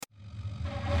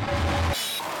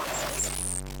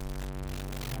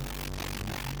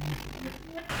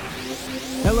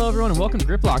everyone, and welcome to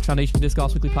Grip Lock, Foundation Disc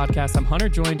Golf's weekly podcast. I'm Hunter,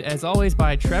 joined as always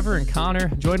by Trevor and Connor.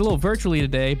 Joined a little virtually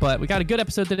today, but we got a good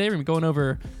episode today. We're going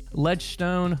over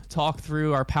Ledgestone, talk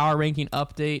through our power ranking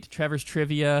update, Trevor's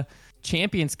trivia,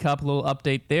 Champions Cup, a little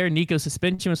update there. Nico's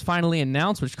suspension was finally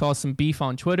announced, which caused some beef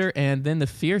on Twitter, and then the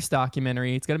Fierce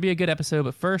documentary. It's going to be a good episode,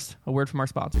 but first, a word from our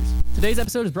sponsors. Today's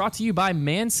episode is brought to you by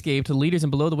Manscaped, the leaders in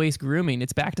below-the-waist grooming.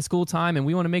 It's back to school time, and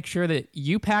we want to make sure that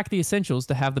you pack the essentials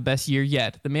to have the best year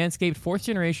yet. The Manscaped 4th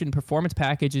Generation Performance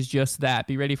Package is just that.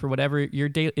 Be ready for whatever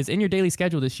is in your daily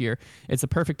schedule this year. It's the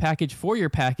perfect package for your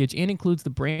package and includes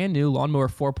the brand new Lawnmower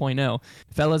 4.0.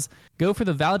 Fellas, go for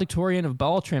the valedictorian of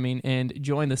ball trimming and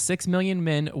join the 6 million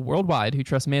men worldwide who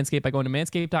trust Manscaped by going to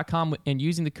manscaped.com and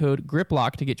using the code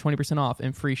GRIPLOCK to get 20% off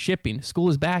and free shipping. School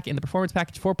is back, and the Performance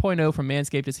Package 4.0 from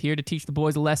Manscaped is here to teach the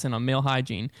boys a lesson on male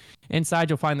hygiene. Inside,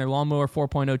 you'll find their Lawnmower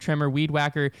 4.0 trimmer, Weed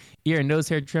Whacker, ear and nose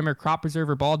hair trimmer, Crop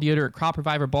Preserver ball deodorant, Crop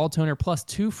Reviver ball toner, plus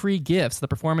 2 free gifts, the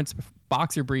Performance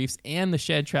boxer briefs and the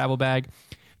Shed travel bag.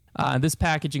 This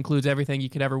package includes everything you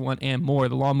could ever want and more.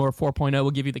 The Lawnmower 4.0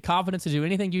 will give you the confidence to do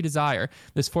anything you desire.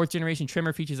 This 4th generation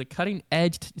trimmer features a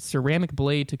cutting-edge ceramic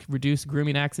blade to reduce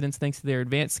grooming accidents thanks to their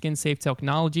advanced skin-safe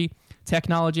technology.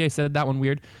 I said that one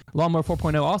weird. Lawnmower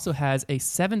 4.0 also has a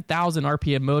 7,000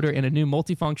 RPM motor and a new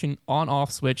multifunction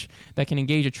on-off switch that can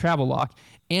engage a travel lock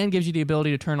and gives you the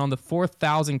ability to turn on the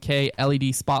 4,000K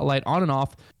LED spotlight on and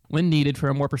off when needed for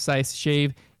a more precise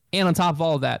shave. And on top of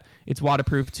all of that, it's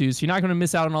waterproof too. So you're not going to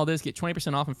miss out on all this. Get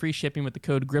 20% off and free shipping with the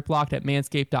code GRIPLOCKED at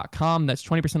manscaped.com. That's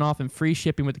 20% off and free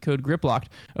shipping with the code GRIPLOCKED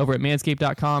over at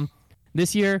manscaped.com.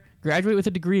 This year, graduate with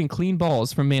a degree in clean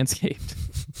balls from Manscaped.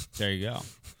 There you go.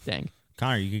 Dang.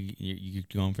 Connor, you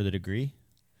going for the degree?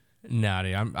 Nah,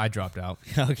 dude, I dropped out.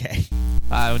 Okay.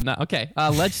 Okay.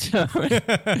 Ledgestone.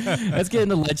 Let's get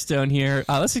into Ledgestone here.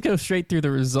 Let's just go straight through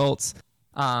the results.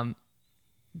 On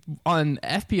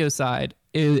FPO side,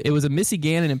 it was a Missy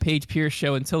Gannon and Paige Pierce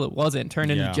show until it wasn't.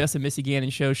 Turned into just a Missy Gannon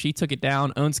show. She took it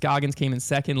down. Owen Scoggins came in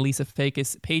second. Lisa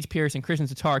Fakis, Paige Pierce, and Christian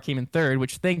Tatar came in third,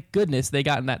 which thank goodness they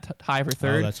got in that tie for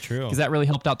third. Oh, that's true. Because that really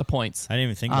helped out the points. I didn't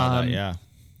even think about that, yeah.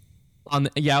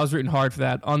 I was rooting hard for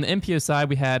that. On the MPO side,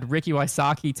 we had Ricky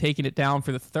Wysocki taking it down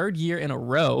for the 3rd year in a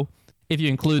row, if you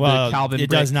include the Calvin it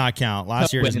Brick. Does not count.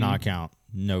 Last year does not count.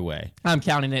 No way. I'm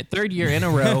counting it. 3rd year in a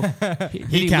row. Did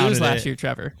he lose last year,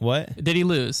 Trevor? What? Did he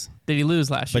lose? Did he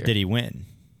lose last year? But did he win?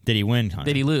 Did he win, Hunter?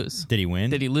 Did he lose? Did he win?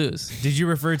 Did he lose? Did you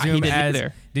refer to him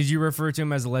as? Did you refer to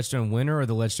him as the Ledgestone winner or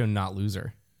the Ledgestone not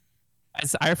loser?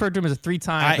 I referred to him as a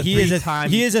 3-time. He is a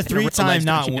 3-time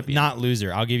not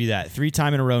loser. I'll give you that.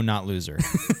 3-time in a row not loser.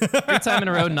 3-time in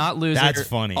a row not loser. That's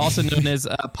funny. Also known as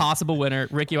a possible winner,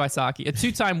 Ricky Wysocki. A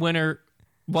 2-time winner,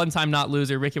 1-time not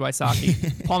loser, Ricky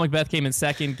Wysocki. Paul Macbeth came in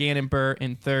second. Gannon Burr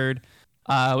in third.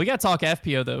 We got to talk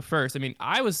FPO though first. I mean,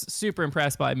 I was super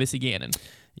impressed by Missy Gannon.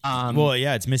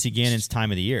 It's Missy Gannon's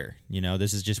time of the year. You know,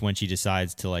 this is just when she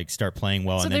decides to start playing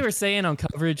well. So they were saying on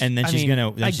coverage, and then she's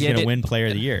gonna win Player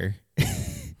of the Year.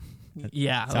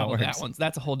 Yeah,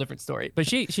 that's a whole different story. But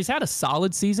she's had a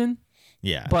solid season.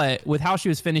 Yeah. But with how she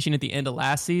was finishing at the end of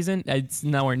last season, it's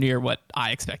nowhere near what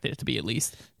I expected it to be, at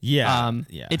least. Yeah.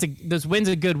 This win's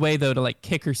a good way though to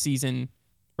kick her season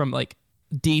from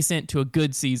decent to a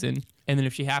good season, and then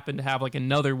if she happened to have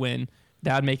another win,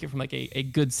 that would make it from a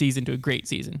good season to a great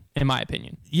season, in my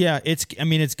opinion. Yeah, it's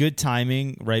good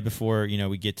timing right before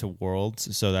we get to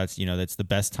Worlds, so that's the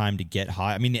best time to get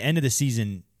hot. I mean, the end of the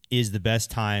season is the best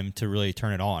time to really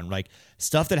turn it on.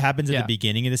 Stuff that happens at the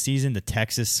beginning of the season, the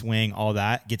Texas swing, all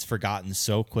that gets forgotten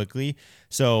so quickly.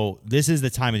 So this is the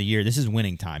time of the year. This is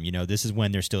winning time. This is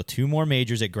when there's still 2 more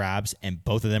majors at grabs, and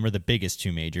both of them are the biggest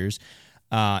 2 majors.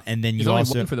 And then there's only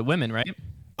one for the women, right?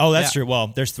 Oh, that's true. Well,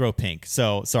 there's Throw Pink.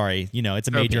 So sorry, it's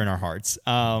a major in our hearts.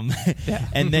 And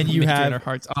then you have in our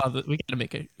hearts. Oh, we gotta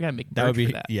make that would be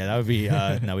for that. Yeah, that would be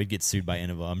no, we'd get sued by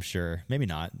Innova, I'm sure. Maybe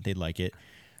not. They'd like it.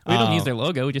 We don't use their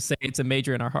logo. We just say it's a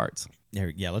major in our hearts.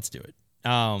 Yeah, let's do it.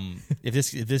 If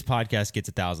this podcast gets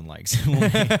 1,000 likes,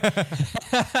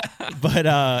 but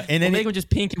and then make them just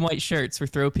pink and white shirts for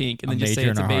Throw Pink, and then just say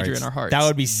it's a major in our hearts. That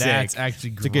would be sick. That's actually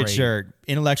great. It's a good shirt.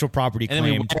 Intellectual property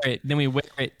and claimed. Then we wear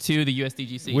it to the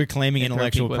USDGC. We're claiming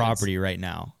intellectual property right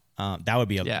now. That would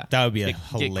be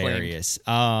hilarious.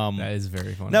 That is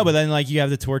very funny. No, but then you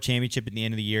have the Tour Championship at the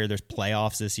end of the year. There's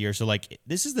playoffs this year, so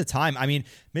this is the time. I mean,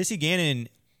 Missy Gannon.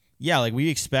 Yeah, we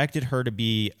expected her to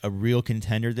be a real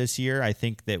contender this year. I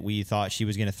think that we thought she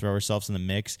was going to throw herself in the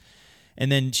mix,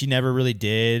 and then she never really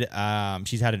did.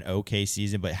 She's had an okay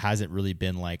season, but hasn't really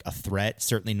been a threat.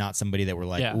 Certainly not somebody that we're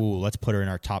ooh, let's put her in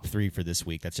our top 3 for this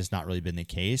week. That's just not really been the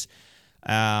case.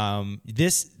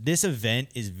 This event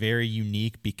is very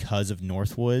unique because of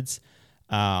Northwoods.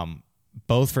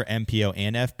 both for MPO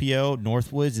and FPO.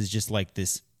 Northwoods is just like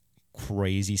this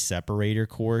crazy separator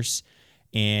course.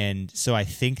 And so I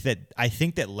think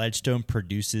that Ledgestone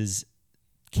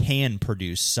can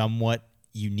produce somewhat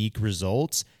unique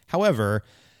results. However,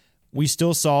 we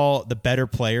still saw the better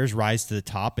players rise to the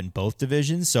top in both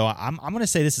divisions. So I'm going to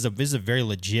say this is a very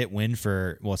legit win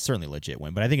for, well, it's certainly a legit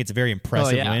win, but I think it's a very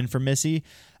impressive win for Missy.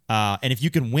 And if you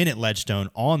can win at Ledgestone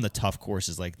on the tough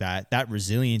courses like that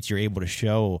resilience you're able to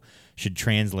show should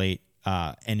translate,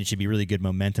 and it should be really good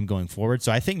momentum going forward.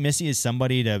 So I think Missy is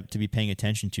somebody to be paying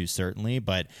attention to, certainly.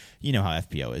 But you know how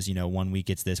FPO is. 1 week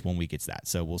it's this, 1 week it's that.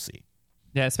 So we'll see.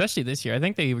 Yeah, especially this year. I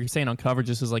think they were saying on coverage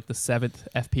this was like the 7th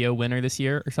FPO winner this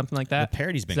year or something like that. The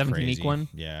parity's been 7th crazy. Unique one.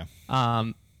 Yeah.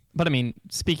 But I mean,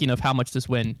 speaking of how much this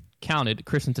win counted,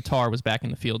 Kristen Tatar was back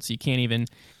in the field, so you can't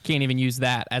even use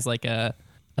that as like a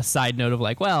side note of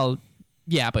like, well,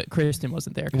 yeah, but Kristen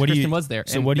wasn't there. Kristen was there.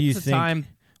 So what do you think?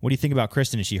 What do you think about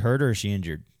Kristen? Is she hurt or is she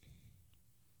injured?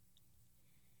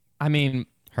 I mean,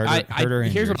 hurt or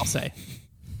here's what I'll say.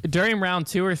 During round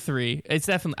 2 or 3, it's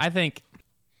definitely. I think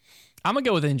I'm gonna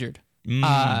go with injured.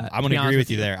 I'm gonna agree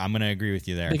with you there. I'm gonna agree with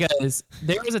you there because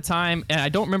there was a time, and I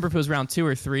don't remember if it was round 2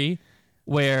 or 3,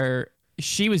 where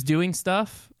she was doing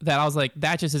stuff that I was like,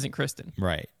 that just isn't Kristen.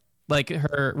 Right. Like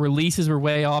her releases were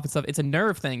way off and stuff. It's a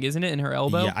nerve thing, isn't it, in her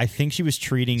elbow? Yeah, I think she was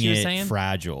treating it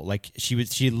fragile. Like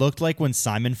she looked like when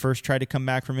Simon first tried to come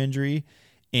back from injury,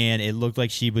 and it looked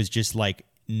like she was just like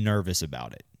nervous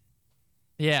about it.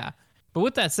 Yeah. But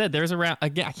with that said, there's a round,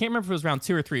 again, I can't remember if it was round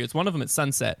 2 or 3. It was one of them at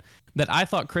Sunset that I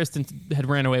thought Kristen had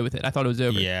ran away with it. I thought it was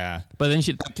over. Yeah. But then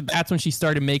that's when she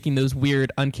started making those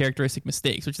weird, uncharacteristic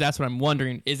mistakes, which that's what I'm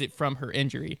wondering. Is it from her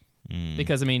injury?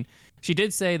 Because, I mean, she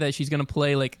did say that she's going to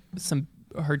play like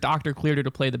her doctor cleared her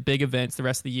to play the big events the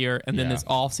rest of the year. And then this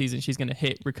off season, she's going to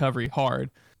hit recovery hard,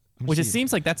 which it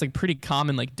seems like that's a pretty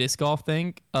common like disc golf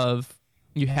thing of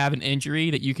you have an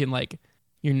injury that you can like,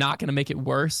 you're not going to make it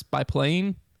worse by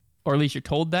playing, or at least you're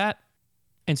told that.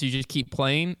 And so you just keep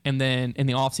playing. And then in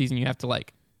the off season, you have to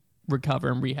like recover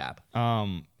and rehab.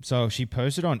 So she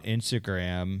posted on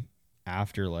Instagram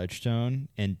after Ledgestone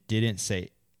and didn't say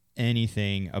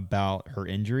anything about her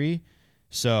injury.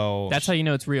 So that's how you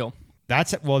know it's real.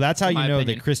 That's how you know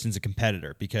that Kristen's a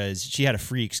competitor, because she had a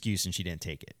free excuse and she didn't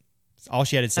take it. All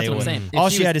she had to say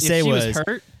was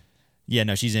hurt. Yeah,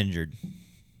 no, she's injured.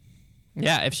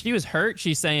 Yeah, if she was hurt,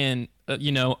 she's saying,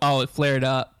 it flared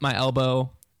up, my elbow,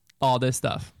 all this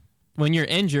stuff. When you're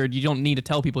injured, you don't need to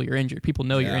tell people you're injured. People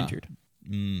know you're injured.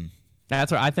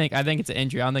 That's what I think. I think it's an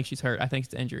injury. I don't think she's hurt. I think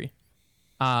it's an injury.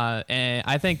 And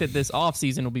I think that this off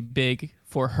season will be big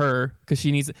for her because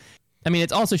she needs. I mean,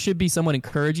 it also should be somewhat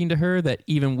encouraging to her that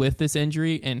even with this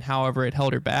injury and however it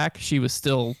held her back, she was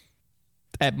still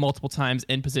at multiple times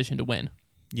in position to win.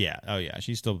 Yeah. Oh, yeah.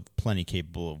 She's still plenty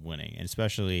capable of winning, and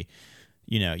especially,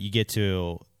 you get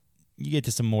to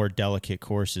some more delicate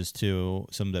courses too.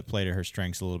 Some that play to her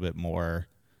strengths a little bit more.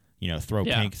 Throw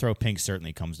pink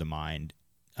certainly comes to mind.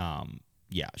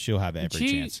 She'll have every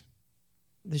chance.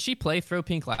 Did she play throw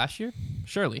pink last year?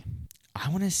 Surely. I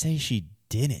want to say she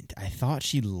didn't. I thought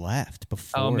she left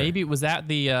before. Oh, maybe was that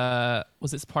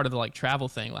was it part of the like travel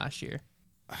thing last year?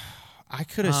 I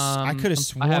could have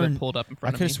sworn. I have it pulled up in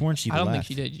front of me. I could have sworn she left. I don't think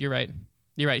she did. You're right.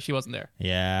 She wasn't there.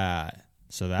 Yeah.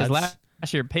 So that's last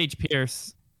year. Paige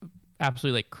Pierce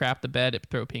absolutely like crapped the bed at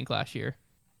throw pink last year.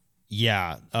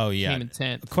 Yeah. Oh, yeah. Came in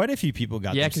 10th. Quite a few people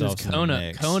got themselves in the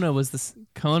mix.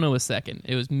 Kona was second.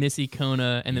 It was Missy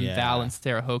Kona, and then Val and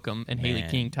Sarah Hokum, and Haley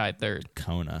King tied third.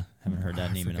 Kona. Haven't heard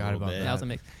that name in a little bit. That was a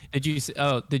mix.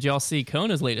 Did y'all see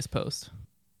Kona's latest post?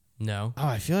 No. Oh,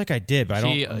 I feel like I did, but I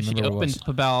don't remember she opened up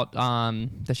about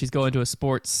that she's going to a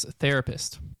sports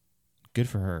therapist. Good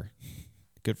for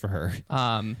her.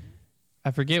 I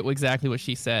forget exactly what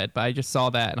she said, but I just saw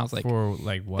that and I was like, for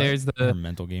like what? There's for a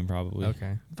mental game, probably.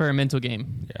 Okay. For a mental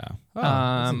game. Yeah.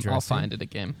 Oh, I'll find it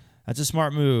again. That's a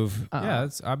smart move.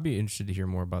 I'd be interested to hear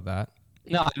more about that.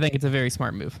 No, I think it's a very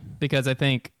smart move because I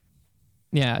think,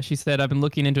 she said, I've been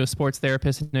looking into a sports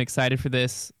therapist and I'm excited for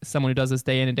this. Someone who does this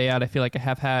day in and day out. I feel like I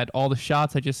have had all the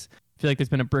shots. I just feel like there's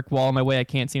been a brick wall in my way. I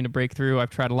can't seem to break through. I've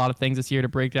tried a lot of things this year to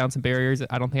break down some barriers.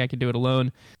 I don't think I can do it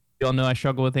alone. You all know I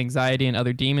struggle with anxiety and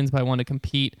other demons, but I want to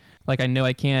compete like I know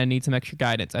I can. I need some extra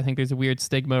guidance. I think there's a weird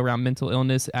stigma around mental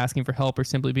illness, asking for help, or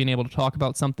simply being able to talk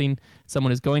about something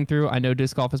someone is going through. I know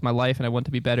disc golf is my life, and I want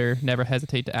to be better. Never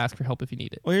hesitate to ask for help if you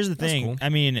need it. Well, here's the thing. Cool. I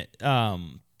mean,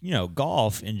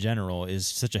 golf in general is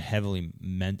such a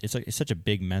it's such a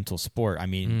big mental sport. I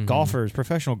mean,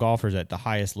 professional golfers at the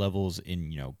highest levels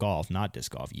in golf, not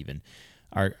disc golf even,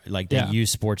 are like they use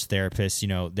sports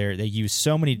therapists. They use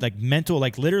so many like mental,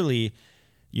 like literally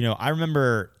I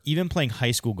remember even playing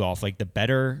high school golf, like the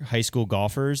better high school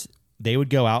golfers, they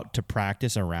would go out to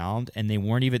practice around and they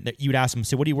weren't even, you would ask them,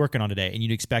 say, what are you working on today? And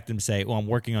you'd expect them to say, I'm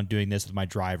working on doing this with my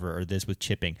driver or this with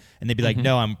chipping. And they'd be like,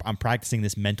 no, I'm practicing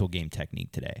this mental game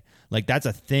technique today. Like that's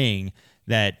a thing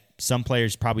that some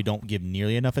players probably don't give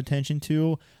nearly enough attention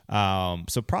to.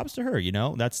 So props to her,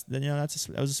 that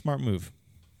was a smart move.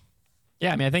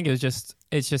 Yeah. I mean, I think it's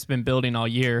just been building all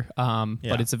year.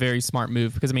 But it's a very smart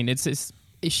move because I mean,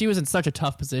 she was in such a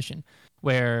tough position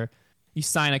where you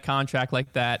sign a contract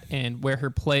like that and where her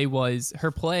play, let's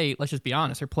just be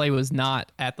honest, her play was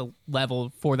not at the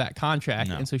level for that contract.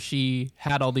 No. And so she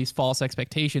had all these false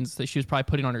expectations that she was probably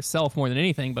putting on herself more than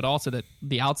anything, but also that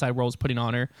the outside world was putting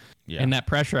on her. Yeah. And that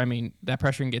pressure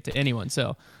can get to anyone.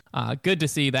 So good to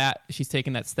see that she's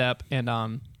taking that step.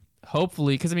 And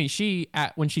hopefully, because I mean,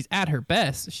 when she's at her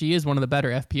best, she is one of the better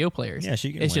FPO players. Yeah,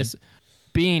 she can win. Just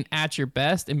being at your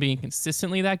best and being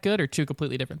consistently that good are two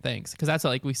completely different things. Because that's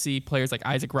like we see players like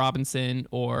Isaac Robinson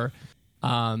or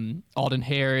Alden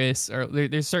Harris, or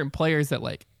there's certain players that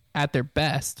like at their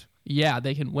best,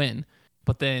 they can win.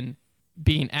 But then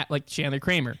being at like Chandler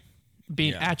Kramer,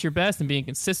 being at your best and being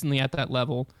consistently at that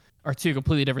level are two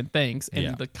completely different things.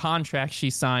 And the contract she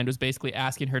signed was basically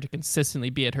asking her to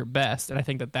consistently be at her best. And I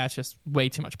think that that's just way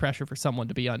too much pressure for someone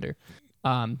to be under.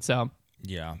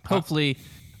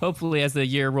 Hopefully, as the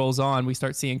year rolls on, we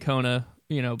start seeing Kona,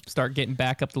 start getting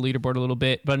back up the leaderboard a little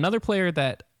bit. But another player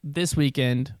that this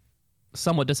weekend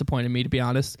somewhat disappointed me, to be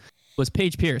honest, was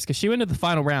Paige Pierce, because she went to the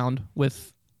final round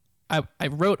with, I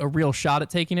wrote a real shot at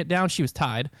taking it down. She was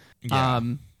tied. Yeah.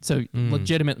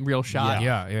 Legitimate real shot.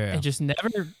 Yeah. And just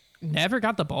never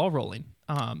got the ball rolling.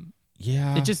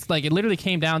 It just it literally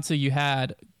came down to you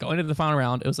had going into the final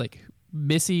round. It was like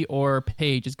Missy or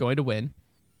Paige is going to win.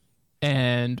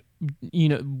 And,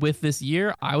 with this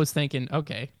year, I was thinking,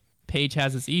 okay, Paige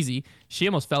has this easy. She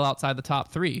almost fell outside the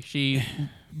top 3. She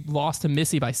lost to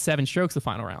Missy by 7 strokes the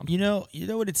final round. You know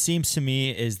what it seems to me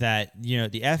is that,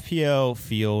 the FPO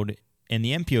field and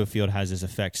the MPO field has this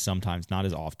effect sometimes, not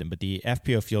as often, but the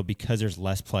FPO field, because there's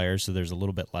less players, so there's a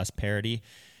little bit less parity.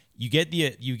 You get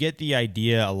the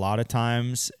idea a lot of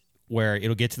times where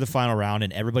it'll get to the final round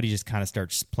and everybody just kind of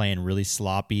starts playing really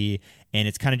sloppy, and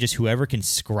it's kind of just whoever can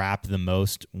scrap the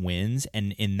most wins.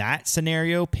 And in that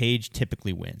scenario, Paige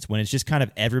typically wins. When it's just kind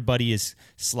of everybody is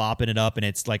slopping it up and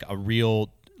it's like a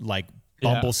real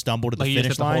stumble to the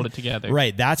finish line. Hold it together.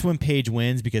 Right, that's when Paige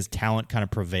wins because talent kind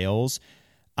of prevails.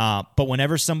 But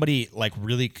whenever somebody like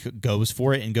really goes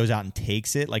for it and goes out and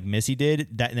takes it, like Missy did,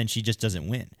 then she just doesn't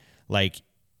win. Like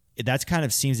that's kind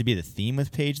of seems to be the theme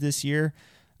with Paige this year.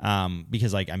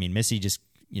 Because Missy just,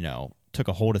 took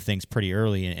a hold of things pretty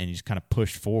early and just kind of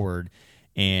pushed forward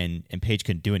and Paige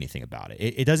couldn't do anything about it.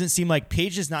 It doesn't seem like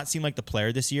Paige does not seem like the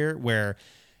player this year where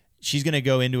she's going to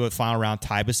go into a final round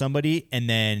tie with somebody and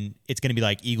then it's going to be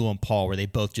like Eagle and Paul where they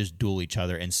both just duel each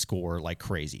other and score like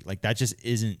crazy. Like that just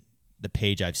isn't the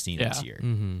Paige I've seen this year.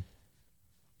 Mm-hmm.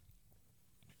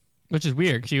 Which is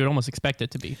weird because you would almost expect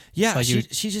it to be. Yeah,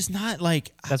 she's just not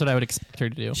like... That's what I would expect her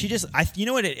to do. She just... you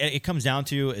know what it comes down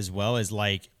to as well is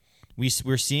like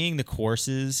we're seeing the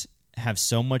courses have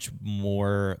so much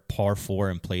more par 4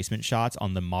 and placement shots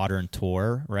on the modern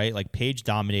tour, right? Like Paige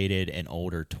dominated an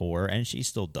older tour and she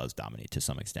still does dominate to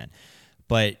some extent.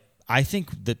 But I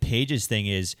think the Paige's thing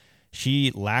is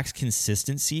she lacks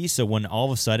consistency. So when all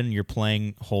of a sudden you're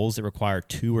playing holes that require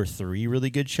 2 or 3 really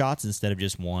good shots instead of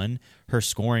just one, her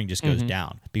scoring just goes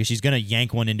down because she's going to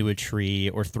yank one into a tree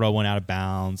or throw one out of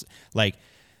bounds. Like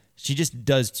she just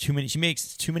does too many. She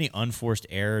makes too many unforced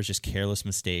errors, just careless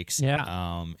mistakes.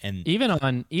 Yeah. And even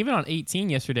on 18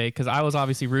 yesterday, because I was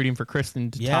obviously rooting for Kristen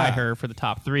to tie her for the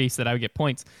top 3 so that I would get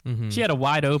points. Mm-hmm. She had a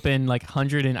wide open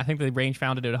 100, and I think the range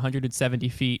found it at 170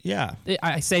 feet. Yeah.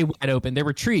 I say wide open. There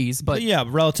were trees, but yeah,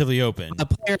 relatively open.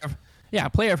 A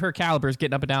player of her caliber is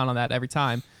getting up and down on that every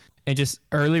time. And just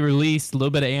early release, a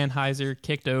little bit of Anheuser,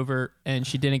 kicked over, and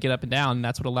she didn't get up and down, and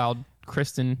that's what allowed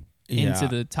Kristen into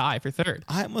the tie for 3rd.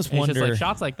 I almost wonder... It's just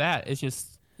shots like that, it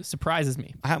surprises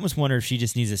me. I almost wonder if she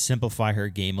just needs to simplify her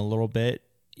game a little bit.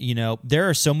 There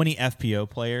are so many FPO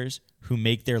players who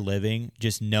make their living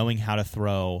just knowing how to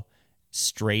throw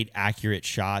straight, accurate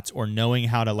shots or knowing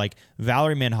how to,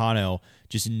 Valerie Manjano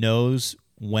just knows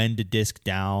when to disc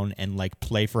down and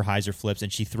play for hyzer flips,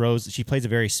 and she plays a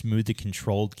very smooth and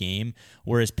controlled game,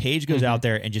 whereas Paige goes out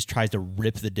there and just tries to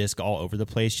rip the disc all over the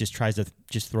place, just tries to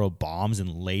just throw bombs and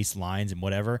lace lines and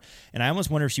whatever. And I almost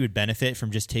wonder if she would benefit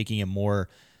from just taking a more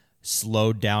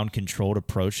slowed down, controlled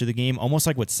approach to the game, almost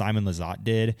like what Simon Lizotte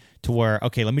did, to where,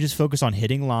 okay, let me just focus on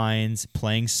hitting lines,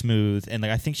 playing smooth, and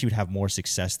I think she would have more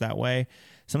success that way.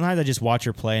 sometimes I just watch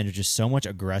her play and there's just so much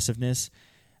aggressiveness.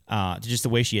 Just the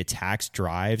way she attacks,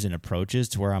 drives, and approaches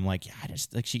to where I'm like, yeah,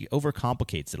 just like she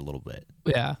overcomplicates it a little bit.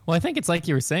 Yeah. Well, I think it's like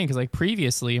you were saying, because like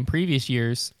previously in previous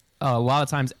years, a lot of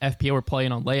times FPO were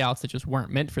playing on layouts that just weren't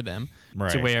meant for them,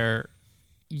 right, to where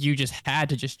you just had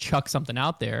to just chuck something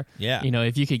out there. Yeah.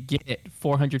 If you could get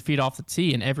 400 feet off the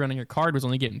tee and everyone on your card was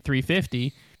only getting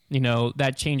 350,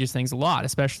 that changes things a lot,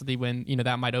 especially when,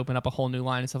 that might open up a whole new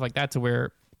line and stuff like that, to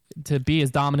where to be as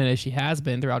dominant as she has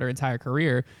been throughout her entire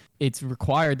career, it's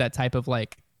required that type of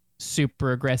like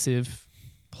super aggressive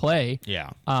play. Yeah.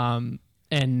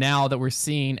 And now that we're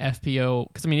seeing FPO,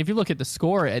 because I mean, if you look at the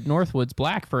score at Northwoods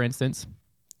Black, for instance,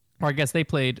 or I guess they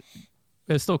played,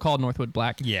 it was still called Northwood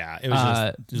Black. Yeah, it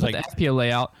was like the FPO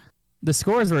layout. The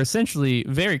scores were essentially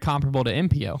very comparable to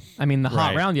MPO. I mean, the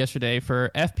hot round yesterday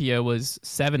for FPO was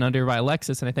 7 under by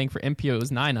Alexis, and I think for MPO it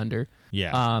was 9 under.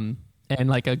 Yeah. And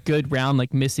like a good round,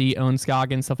 like Missy, Owen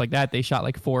Scoggins, stuff like that, they shot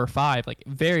like 4 or 5, like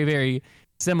very, very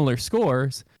similar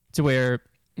scores, to where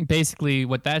basically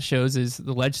what that shows is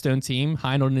the Ledgestone team,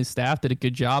 Heinold and his staff, did a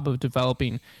good job of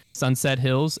developing Sunset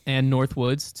Hills and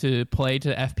Northwoods to play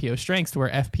to FPO strengths, to where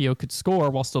FPO could score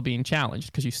while still being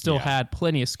challenged, because you still had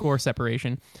plenty of score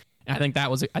separation. And I think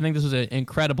this was an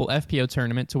incredible FPO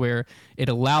tournament, to where it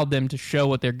allowed them to show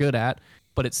what they're good at,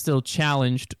 but it still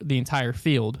challenged the entire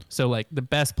field. So like the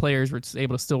best players were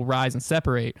able to still rise and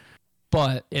separate,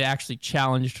 but it actually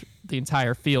challenged the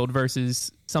entire field,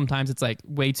 versus sometimes it's like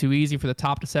way too easy for the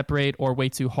top to separate, or way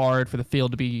too hard for the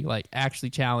field to be like actually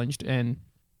challenged. And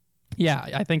yeah,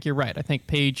 I think you're right. I think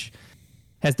Paige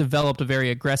has developed a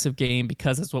very aggressive game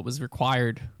because that's what was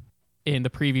required in the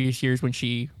previous years when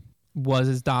she was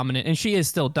as dominant, and she is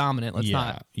still dominant.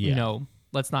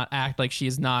 Let's not act like she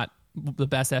is not the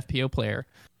best FPO player.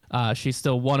 She's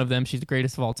still one of them. She's the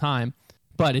greatest of all time.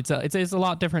 But it's a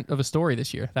lot different of a story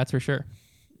this year. That's for sure.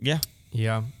 Yeah.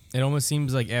 Yeah. It almost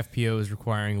seems like FPO is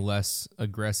requiring less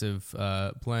aggressive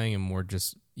playing and more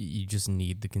you just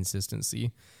need the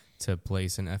consistency to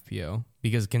place an FPO,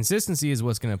 because consistency is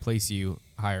what's going to place you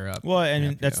higher up. Well,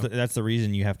 and that's the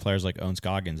reason you have players like Owen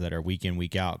Scoggins that are week in,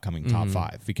 week out coming top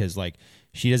 5, because like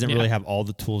she doesn't really have all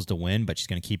the tools to win, but she's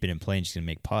going to keep it in play and she's going to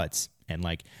make putts. And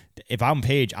like, if I'm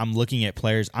Paige, I'm looking at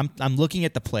players. I'm looking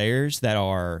at the players that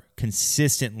are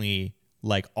consistently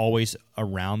like always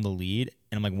around the lead,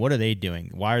 and I'm like, what are they doing?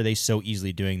 Why are they so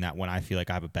easily doing that when I feel like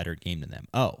I have a better game than them?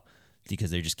 Oh, because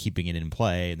they're just keeping it in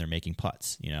play and they're making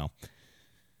putts.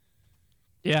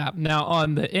 Yeah. Now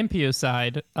on the MPO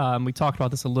side, we talked about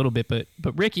this a little bit, but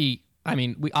Ricky, I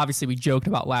mean, we joked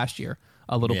about last year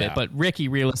a little bit, but Ricky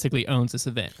realistically owns this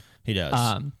event. He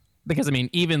does. Because I mean,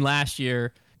 even last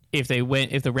year, if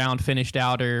the round finished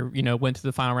out, or went to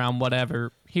the final round,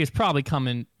 whatever, he was probably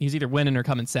he's either winning or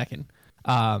coming second.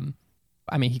 I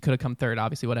mean, he could have come third,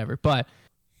 obviously, whatever, but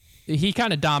he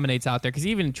kind of dominates out there, because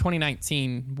even in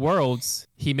 2019 Worlds,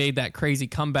 he made that crazy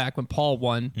comeback when Paul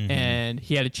won, and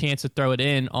he had a chance to throw it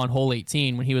in on hole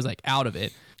 18 when he was like out of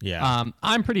it. Yeah.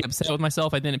 I'm pretty upset with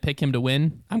myself. I didn't pick him to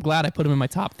win. I'm glad I put him in my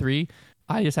top 3.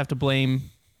 I just have to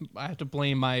blame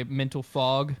my mental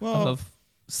fog of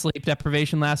sleep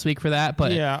deprivation last week for that.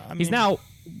 But he's now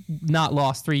not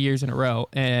lost 3 years in a row,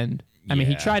 and I mean,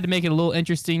 he tried to make it a little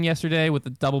interesting yesterday with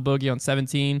the double bogey on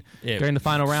 17 during the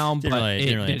final round, but it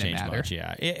didn't change matter. Much.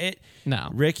 Yeah, no.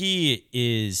 Ricky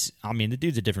is. I mean, the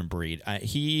dude's a different breed.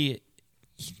 He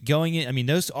going in. I mean,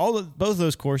 both of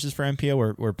those courses for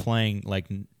MPO were playing like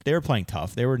they were playing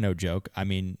tough. They were no joke. I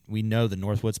mean, we know the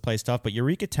Northwoods plays tough, but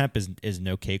Eureka Temp is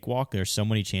no cakewalk. There's so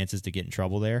many chances to get in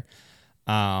trouble there.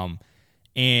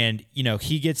 And,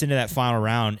 he gets into that final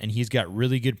round and he's got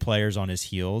really good players on his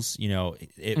heels.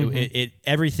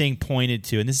 Everything pointed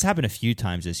to, and this has happened a few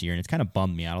times this year, and it's kind of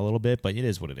bummed me out a little bit, but it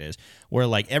is what it is, where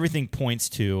like everything points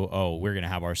to, oh, we're going to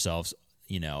have ourselves,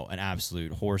 an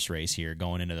absolute horse race here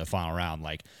going into the final round.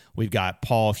 Like we've got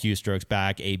Paul a few strokes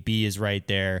back, AB is right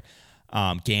there.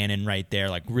 Gannon right there,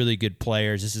 like really good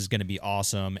players. This is going to be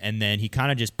awesome. And then he kind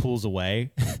of just pulls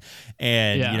away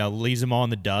and, leaves them all in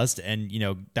the dust. And,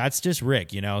 that's just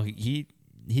Rick, he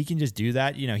can just do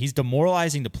that. He's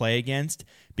demoralizing to play against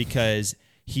because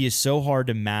he is so hard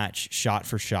to match shot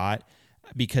for shot,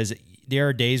 because there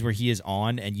are days where he is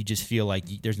on and you just feel like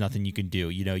there's nothing you can do.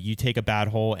 You take a bad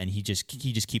hole and he just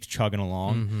keeps chugging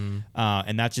along.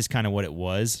 And that's just kind of what it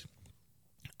was.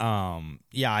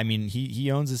 I mean,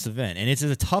 he owns this event, and it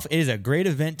is a great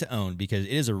event to own, because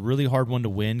it is a really hard one to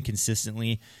win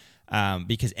consistently,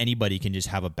 because anybody can just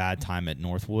have a bad time at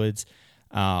Northwoods.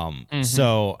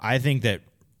 So I think that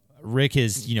Rick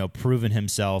has, proven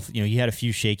himself. He had a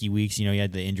few shaky weeks. He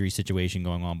had the injury situation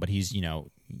going on, but he's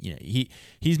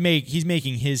he's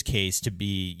making his case to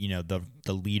be,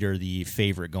 the leader, the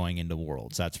favorite going into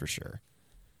Worlds. That's for sure.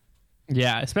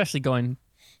 Yeah, especially going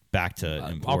back to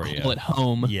Emporia. I'll call it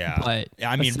home. Yeah, but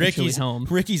I mean, home.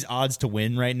 Ricky's odds to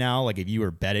win right now, like if you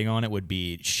were betting on it, would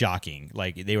be shocking.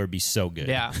 Like they would be so good.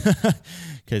 Yeah,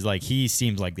 because like he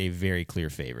seems like a very clear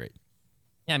favorite.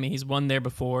 Yeah, I mean, he's won there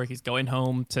before. He's going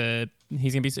home to.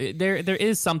 He's gonna be there. There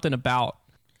is something about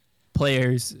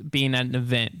players being at an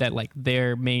event that like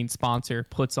their main sponsor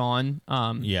puts on.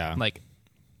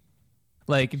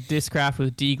 Like Discraft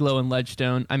with D-Glow and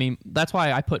Ledgestone. I mean, that's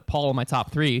why I put Paul in my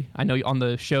top 3. I know on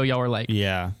the show y'all were like,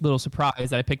 little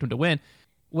surprised that I picked him to win.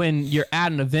 When you're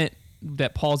at an event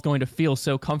that Paul's going to feel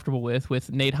so comfortable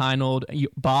with Nate Heinold,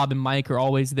 Bob and Mike are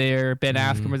always there. Ben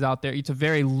Askren was out there. It's a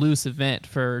very loose event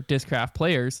for Discraft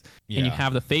players, and you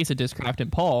have the face of Discraft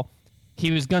in Paul.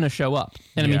 He was gonna show up,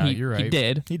 and I mean, you're right. he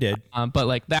did. He did. But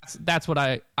like that's what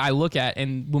I look at,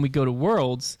 and when we go to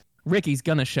Worlds, Ricky's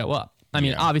gonna show up. I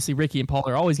mean, obviously Ricky and Paul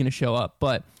are always going to show up,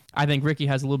 but I think Ricky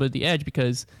has a little bit of the edge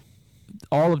because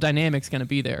all of Dynamic's going to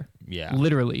be there. Yeah.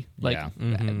 Literally. Like,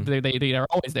 they are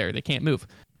always there. They can't move.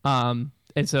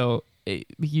 And so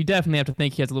you definitely have to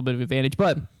think he has a little bit of advantage.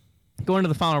 But going to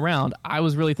the final round, I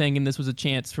was really thinking this was a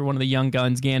chance for one of the young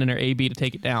guns, Gannon or AB, to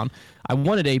take it down. I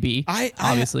wanted AB,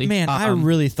 obviously. I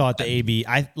really thought the AB...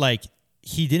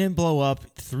 He didn't blow up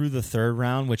through the third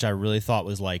round, which I really thought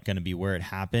was like going to be where it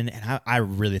happened. And I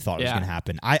really thought it was going to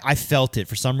happen. I felt it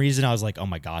for some reason. I was like, oh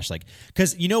my gosh, like,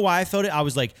 because you know why I felt it? I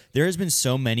was like, there has been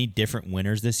so many different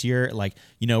winners this year. Like,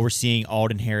 we're seeing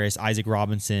Alden Harris, Isaac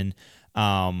Robinson,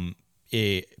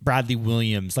 Bradley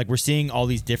Williams. Like, we're seeing all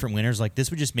these different winners. Like, this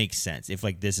would just make sense if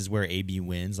like this is where AB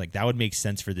wins. Like, that would make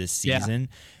sense for this season.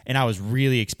 And I was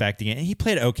really expecting it. And he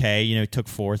played okay, took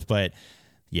fourth, but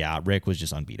yeah, Rick was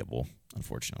just unbeatable,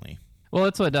 unfortunately. Well,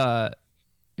 that's what I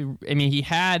mean, he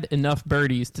had enough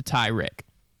birdies to tie Rick.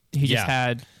 He just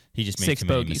made 6 too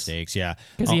many bogeys. Mistakes. Yeah,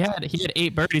 because he had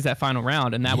 8 birdies that final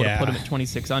round, and that would have put him at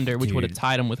 26 under, which would have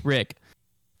tied him with Rick.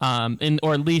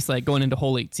 Or at least like going into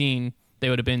hole 18, they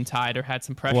would have been tied or had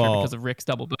some pressure because of Rick's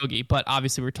double bogey. But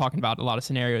obviously, we're talking about a lot of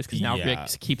scenarios because now Rick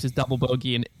keeps his double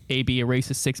bogey and AB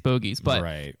erases 6 bogeys.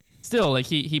 But still, like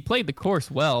he played the course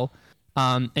well.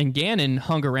 And Gannon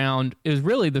hung around. It was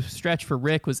really the stretch for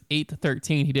Rick was 8 to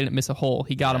 13. He didn't miss a hole.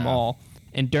 He got them all.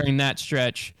 And during that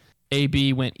stretch,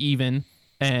 AB went even,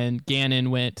 and Gannon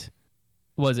went.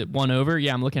 Was it 1 over?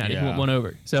 Yeah, I'm looking at it. He went 1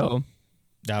 over. So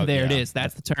there it is.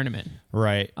 That's the tournament.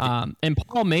 Right. And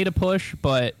Paul made a push,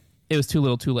 but it was too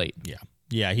little, too late.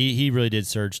 Yeah. He really did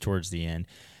surge towards the end.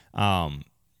 That's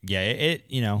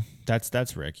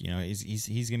Rick.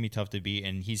 He's gonna be tough to beat,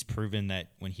 and he's proven that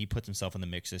when he puts himself in the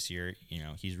mix this year,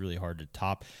 he's really hard to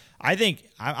top. I think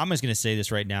I'm just gonna say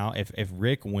this right now: if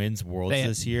Rick wins Worlds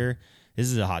this year, this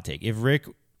is a hot take. If Rick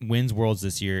wins Worlds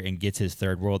this year and gets his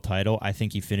 3rd world title, I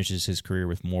think he finishes his career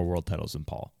with more world titles than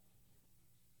Paul.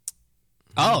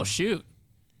 Oh shoot!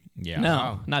 Yeah,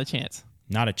 no, not a chance.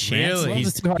 Not a chance. Really?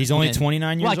 He's only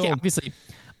 29 years old.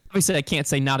 Obviously, I can't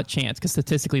say not a chance because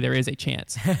statistically there is a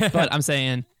chance. But I'm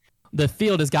saying the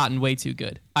field has gotten way too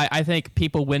good. I think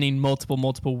people winning multiple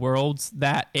worlds,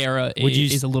 that era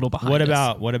is a little behind. What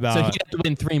about? So he'd have to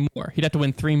win 3 more. He'd have to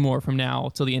win 3 more from now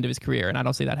till the end of his career, and I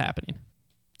don't see that happening.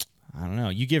 I don't know.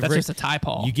 You give that's Rick, just a tie,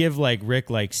 Paul. You give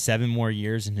Rick 7 more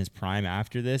years in his prime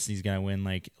after this. He's gonna win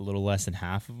a little less than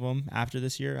half of them after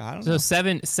this year. I don't know.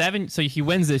 So 7. So he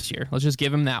wins this year. Let's just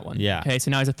give him that one. Yeah. Okay. So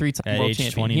now he's a 3-time world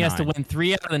champion. 29. He has to win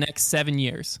 3 out of the next 7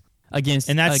 years against.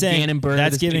 And that's saying Gannon Bird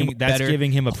that's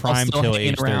giving him a prime till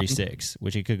age around. 36,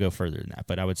 which it could go further than that.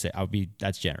 But I would say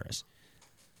that's generous.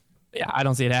 Yeah, I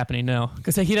don't see it happening. No,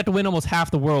 because he'd have to win almost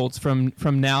half the worlds from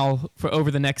now for over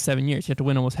the next 7 years. You have to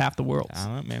win almost half the worlds. I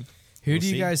don't know, man. Who do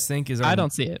you guys think is? I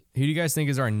don't see it. Who do you guys think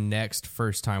is our next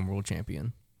first-time world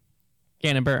champion?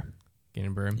 Gannon Burr. I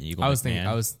was thinking.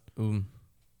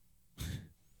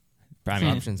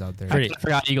 Options out there. I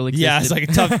forgot Eagle existed. Yeah, it's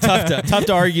like tough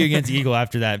to argue against Eagle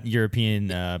after that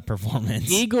European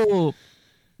performance. Eagle,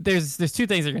 there's 2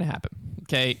 things that are going to happen.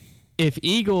 Okay, if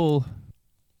Eagle,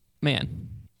 man,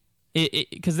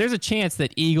 because there's a chance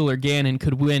that Eagle or Gannon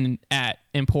could win at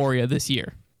Emporia this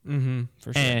year. Mm-hmm,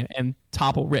 for sure. And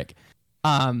topple Rick.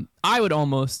 I would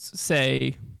almost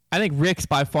say I think Rick's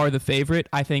by far the favorite.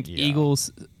 I think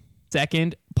Eagle's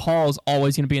second. Paul's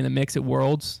always going to be in the mix at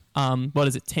Worlds. What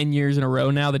is it, 10 years in a row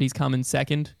now that he's come in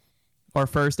second or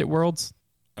first at Worlds?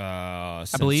 I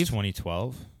believe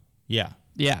 2012. Yeah.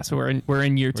 Yeah, so we're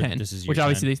in year 10, this is year which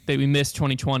obviously we missed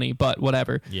 2020, but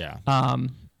whatever. Yeah.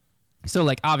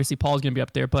 So obviously Paul's going to be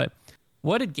up there, but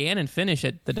what did Gannon finish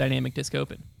at the Dynamic Disc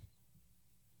Open?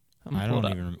 I don't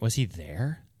even remember. Was he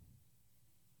there?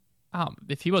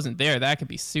 If he wasn't there, that could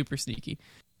be super sneaky.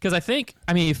 Because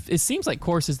it seems like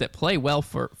courses that play well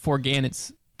for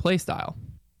Gannon's play style.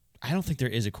 I don't think there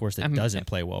is a course that doesn't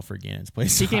play well for Gannon's play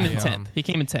style. He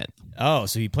came in 10th. Oh,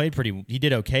 so he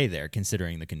did okay there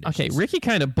considering the conditions. Okay, Ricky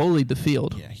kind of bullied the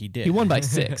field. Yeah, he did. He won by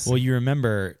 6. Well, you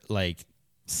remember,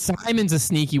 Simon's a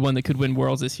sneaky one that could win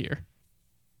Worlds this year.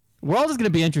 Worlds is going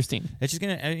to be interesting. It's just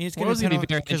going to be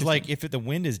very because if the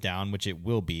wind is down, which it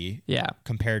will be,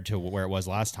 compared to where it was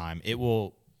last time,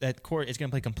 that court is going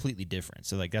to play completely different.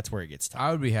 So that's where it gets tough.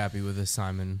 I would be happy with a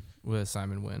Simon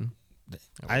win.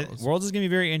 Worlds is going to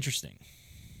be very interesting.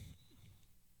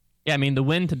 Yeah, the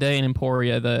wind today in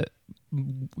Emporia, the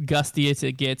gustiest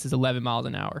it gets is 11 miles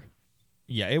an hour.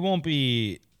 Yeah, it won't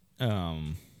be.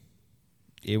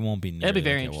 It won't be nearly It'll be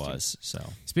very like it was. So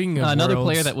speaking of another Worlds,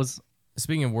 player that was.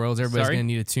 Speaking of Worlds, everybody's going to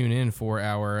need to tune in for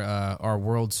our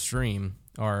World stream.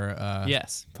 Our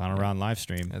final round live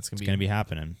stream. It's going to be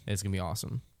happening. It's going to be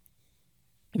awesome.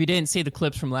 If you didn't see the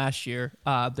clips from last year,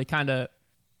 they kind of.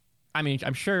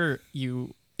 I'm sure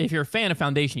if you're a fan of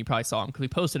Foundation, you probably saw them because we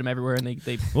posted them everywhere, and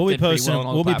they we'll be posting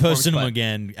well we'll be posting them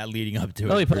again leading up to it.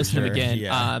 We'll be posting them again.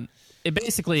 Yeah. It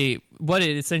basically what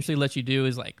it essentially lets you do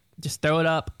is just throw it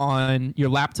up on your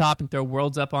laptop and throw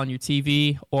Worlds up on your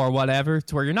TV or whatever,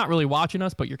 to where you're not really watching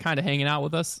us, but you're kind of hanging out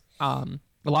with us.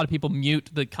 A lot of people mute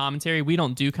the commentary. We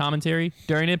don't do commentary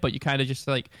during it, but you kind of just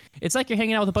it's like you're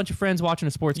hanging out with a bunch of friends watching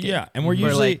a sports game. Yeah, and we're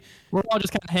usually we're all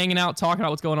just kind of hanging out, talking about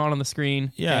what's going on the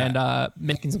screen, and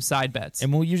making some side bets.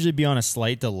 And we'll usually be on a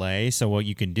slight delay. So what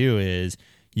you can do is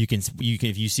you can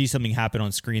if you see something happen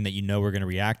on screen that we're going to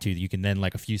react to, you can then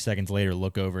a few seconds later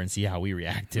look over and see how we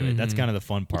react to it. That's kind of the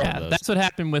fun part of those. That's what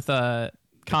happened with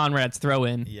Conrad's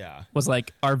throw-in. Was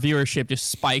our viewership just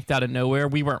spiked out of nowhere.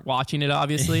 We weren't watching it,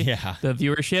 obviously, the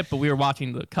viewership, but we were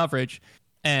watching the coverage,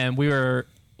 and we were,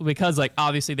 because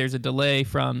obviously there's a delay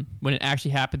from when it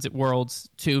actually happens at Worlds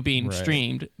to being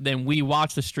streamed. Then we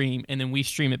watch the stream, and then we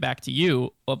stream it back to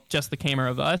you, just the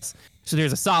camera of us. So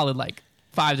there's a solid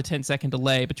 5 to 10 second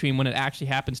delay between when it actually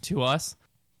happens to us.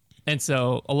 And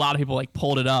so a lot of people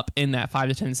pulled it up in that 5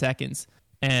 to 10 seconds.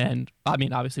 And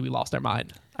obviously we lost our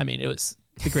mind. It was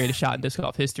the greatest shot in disc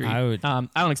golf history. I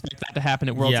don't expect that to happen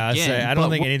at Worlds again. I don't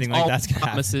think anything like that's going to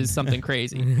happen. Promises something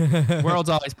crazy. Worlds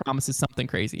always promises something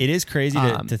crazy. It is crazy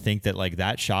to think that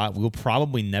that shot, we'll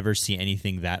probably never see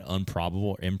anything that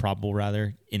improbable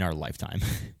rather in our lifetime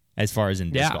as far as in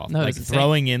disc golf. No,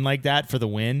 throwing in like that for the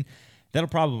win, that'll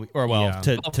probably, for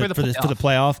the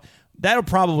playoff, that'll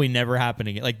probably never happen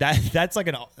again.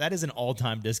 That is an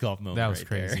all-time disc golf moment. That was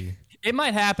crazy. There. It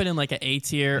might happen in an A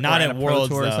tier, not or at Worlds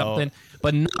Pro Tour or something,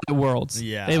 but not at Worlds.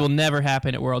 Yeah, it will never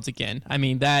happen at Worlds again.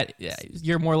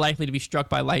 You're more likely to be struck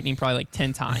by lightning probably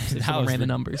 10 times if someone ran the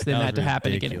numbers than that to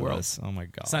happen again at Worlds. Oh my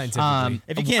god! Scientifically,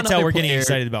 if you can't tell, we're getting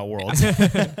excited about Worlds.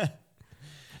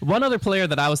 One other player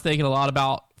that I was thinking a lot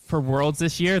about for Worlds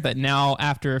this year, that now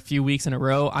after a few weeks in a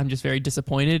row, I'm just very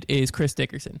disappointed, is Chris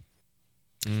Dickerson.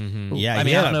 Mm-hmm. Yeah, I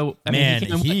don't know. He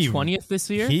came 20th this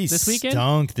weekend. He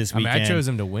stunk this weekend. I chose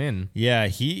him to win. Yeah,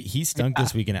 he stunk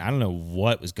this weekend. I don't know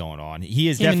what was going on. He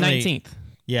is came definitely in 19th.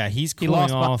 Yeah, he's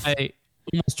cooling off by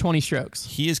almost 20 strokes.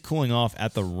 He is cooling off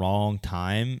at the wrong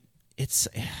time. It's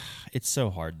so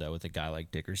hard though with a guy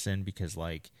like Dickerson, because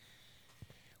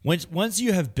once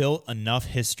you have built enough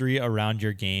history around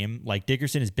your game,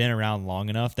 Dickerson has been around long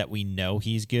enough that we know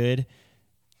he's good.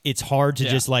 It's hard to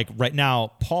just right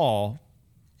now. Paul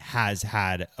has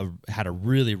had a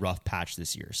really rough patch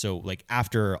this year. So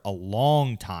after a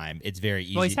long time, it's very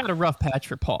easy. Well, he's had a rough patch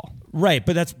for Paul. Right,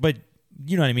 but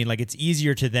you know what I mean? It's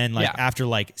easier to then after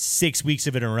 6 weeks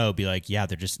of it in a row be they're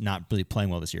just not really playing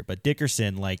well this year. But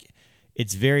Dickerson,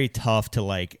 it's very tough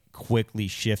to quickly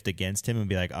shift against him and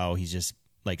be oh, he's just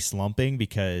slumping,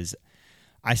 because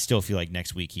I still feel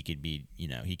next week he could be,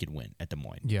 he could win at Des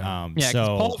Moines. Yeah.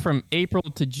 So Paul from April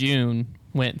to June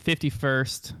went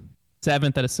 51st,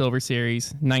 7th at a Silver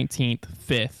Series, 19th,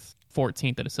 5th,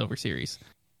 14th at a Silver Series.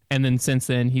 And then since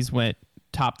then, he's went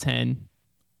top 10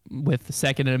 with the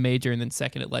second at a major and then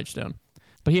second at Ledgestone.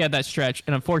 But he had that stretch,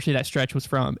 and unfortunately that stretch was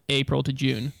from April to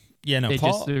June. Yeah, no,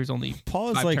 there's only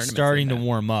Paul is starting to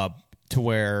warm up to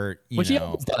where, which he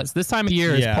always does. This time of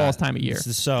year is Paul's time of year.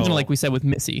 So like we said with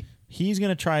Missy. He's going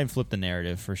to try and flip the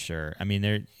narrative for sure. I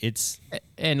mean, if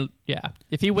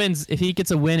he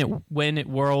gets a win at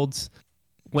Worlds,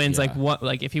 wins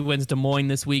if he wins Des Moines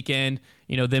this weekend,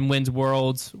 then wins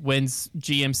Worlds, wins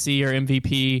GMC or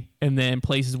MVP, and then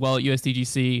places well at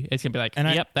USDGC, it's gonna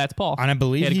be that's Paul. And I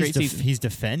believe he's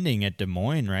defending at Des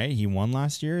Moines, right? He won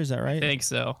last year, is that right? I think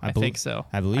so. I think so.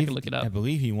 I believe I can look it up. I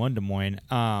believe he won Des Moines.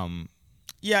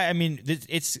 Yeah, I mean,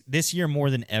 it's this year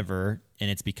more than ever, and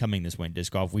it's becoming this way in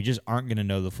disc golf. We just aren't going to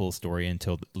know the full story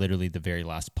until literally the very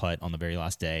last putt on the very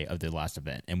last day of the last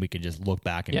event, and we could just look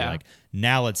back and be like,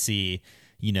 now let's see,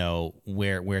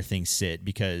 where things sit,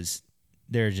 because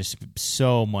there's just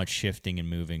so much shifting and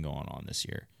moving going on this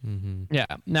year. Mm-hmm. Yeah.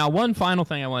 Now, one final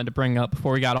thing I wanted to bring up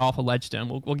before we got off of Ledgestone.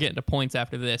 We'll get into points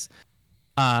after this.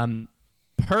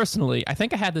 Personally, I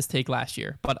think I had this take last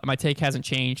year, but my take hasn't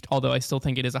changed, although I still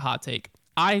think it is a hot take.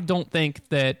 I don't think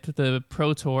that the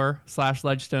Pro Tour /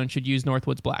 Ledgestone should use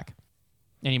Northwoods Black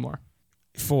anymore.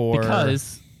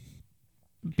 Because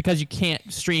you can't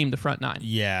stream the front nine.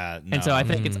 Yeah. No. And so I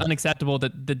think it's unacceptable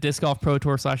that the Disc Golf Pro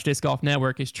Tour / Disc Golf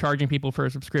Network is charging people for a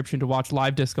subscription to watch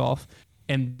live disc golf.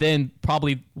 And then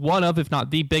probably one of, if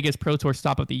not the biggest Pro Tour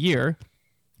stop of the year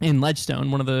in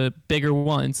Ledgestone, one of the bigger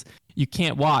ones, you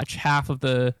can't watch half of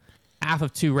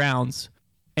 2 rounds.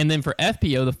 And then for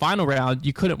FPO, the final round,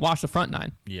 you couldn't watch the front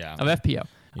nine of FPO. Yeah.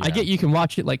 I get you can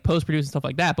watch it like post-produce and stuff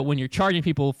like that, but when you're charging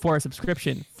people for a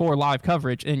subscription for live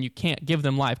coverage and you can't give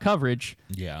them live coverage,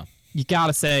 you got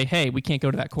to say, hey, we can't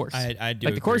go to that course. I do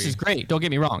like, the course is great. Don't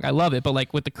get me wrong. I love it. But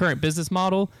like with the current business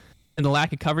model and the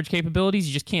lack of coverage capabilities,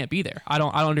 you just can't be there. I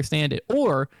don't understand it.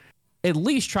 Or at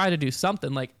least try to do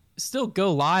something. Like still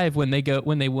go live when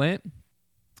they went.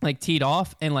 Like teed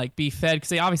off and like be fed, because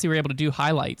they obviously were able to do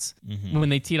highlights when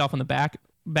they teed off on the back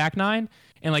nine,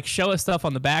 and like show us stuff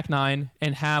on the back nine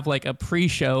and have like a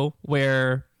pre-show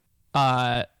where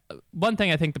one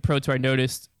thing I think the Pro Tour I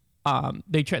noticed,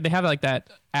 they have like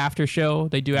that after show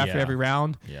they do after every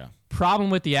round. Problem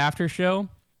with the after show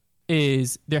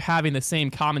is they're having the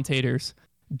same commentators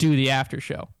do the after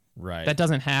show. Right. That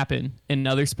doesn't happen in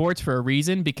other sports for a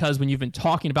reason, because when you've been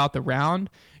talking about the round,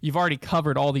 you've already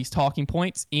covered all these talking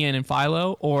points, Ian and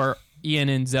Philo, or Ian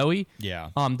and Zoe,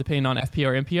 depending on FPO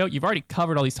or MPO. You've already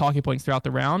covered all these talking points throughout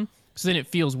the round, so then it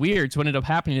feels weird. So what ended up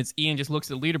happening is Ian just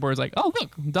looks at the leaderboard and is like, oh,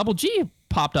 look, Double G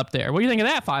popped up there. What do you think of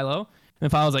that, Philo?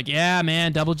 And Philo's like, yeah,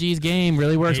 man, Double G's game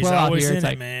really works well out here. It's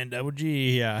like, man, Double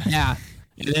G, Yeah.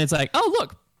 And then it's like, oh,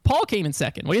 look, Paul came in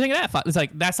second. What do you think of that? It's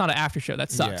like, that's not an after show.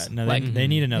 That sucks. Yeah, no, they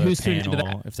need another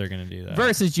panel if they're going to do that.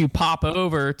 Versus you pop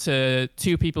over to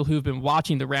 2 people who've been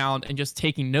watching the round and just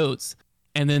taking notes,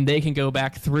 and then they can go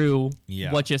back through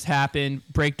what just happened,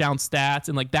 break down stats,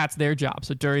 and like that's their job.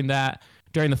 So during the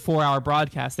 4-hour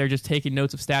broadcast, they're just taking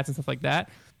notes of stats and stuff like that,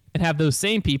 and have those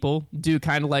same people do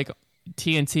kind of like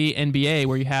TNT NBA,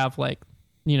 where you have like,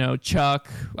 Chuck,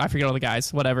 I forget all the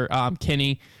guys, whatever,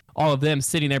 Kenny, all of them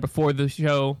sitting there before the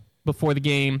show, before the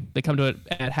game. They come to it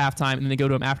at halftime, and then they go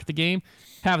to them after the game.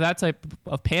 Have that type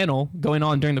of panel going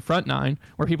on during the front nine,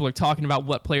 where people are talking about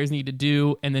what players need to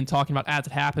do, and then talking about as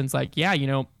it happens, like,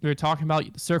 we were talking about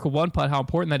circle 1 putt, how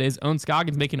important that is. Owen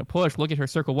Scoggins making a push. Look at her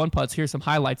circle 1 putts. Here's some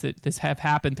highlights that this have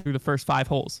happened through the first 5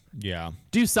 holes. Yeah.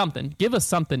 Do something. Give us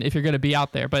something if you're going to be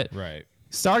out there. But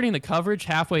starting the coverage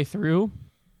halfway through,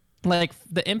 like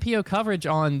the MPO coverage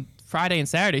on Friday and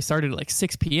Saturday started at like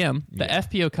 6 p.m. The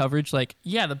FPO coverage,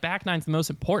 the back nine's the most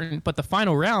important, but the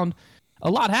final round,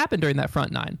 a lot happened during that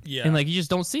front nine. Yeah. And you just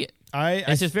don't see it.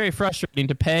 It's just very frustrating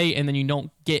to pay, and then you don't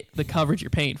get the coverage you're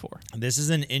paying for. This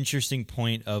is an interesting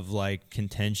point of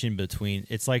contention between,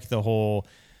 it's like the whole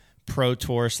Pro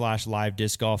Tour / live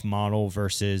disc golf model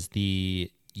versus the,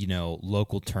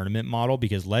 local tournament model,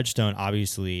 because Ledgestone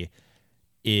obviously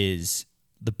is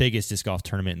the biggest disc golf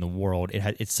tournament in the world.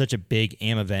 It's such a big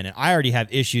AM event, and I already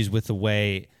have issues with the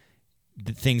way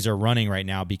that things are running right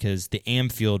now, because the AM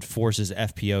field forces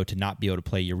FPO to not be able to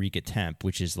play Eureka Temp,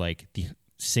 which is like the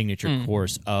signature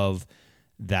course of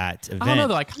that event. I don't know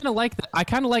though. I kind of like that. I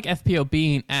kind of like FPO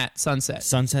being at Sunset.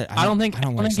 I don't like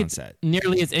Sunset. It's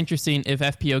nearly as interesting if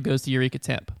FPO goes to Eureka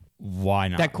Temp. Why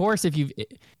not? That course,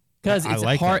 because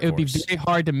it's hard. It would be very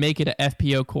hard to make it an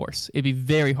FPO course. It'd be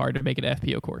very hard to make it an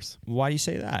FPO course. Why do you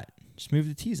say that? Just move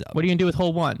the tees up. What are you gonna do with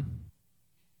hole 1?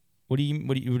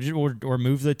 Or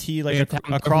move the tee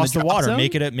across the water. Zone?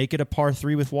 Make it a par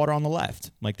 3 with water on the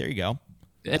left. There you go.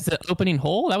 It's an opening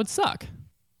hole. That would suck.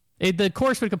 The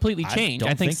course would completely change.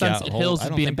 I think Sunset Hills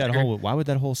would be a better. Why would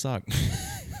that hole suck?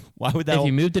 Why would that? If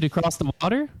you moved it across the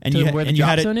water where the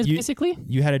drop zone is, basically,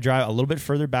 you had to drive a little bit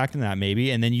further back than that,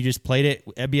 maybe, and then you just played it.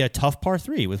 It'd be a tough par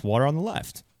 3 with water on the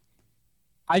left.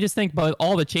 I just think, by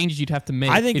all the changes you'd have to make,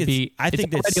 I think it's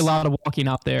already a lot of walking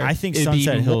out there. I think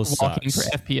Sunset Hills walking sucks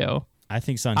for FPO.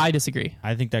 I disagree.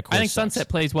 I think that course I think sucks. Sunset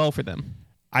plays well for them.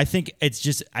 I think it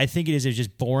is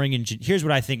just boring, and here's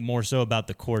what I think more so about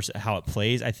the course, how it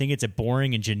plays. I think it's a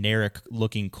boring and generic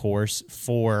looking course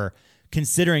for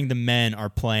considering the men are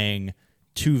playing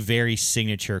two very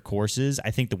signature courses.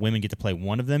 I think the women get to play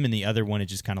one of them, and the other one is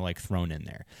just kind of like thrown in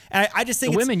there. And I just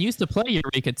think the women used to play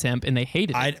Eureka Temp, and they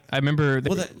hated it. I remember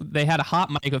they had a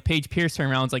hot mic of Paige Pierce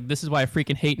turning around. It's like, this is why I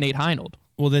freaking hate Nate Heinold.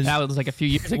 Well, that was like a few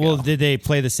years ago. Well, did they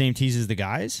play the same tees as the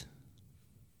guys?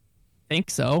 I think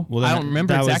so. Well, I don't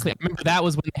remember exactly. I remember that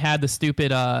was when they had the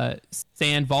stupid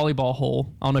sand volleyball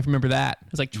hole. I don't know if you remember that.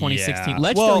 It was like 2016. Yeah.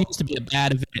 Ledgestone used to be a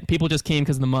bad event. People just came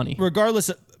because of the money.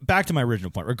 Back to my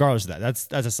original point, regardless of that,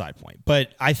 that's a side point.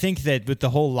 But I think that with the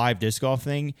whole live disc golf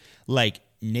thing, like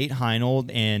Nate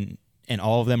Heinold and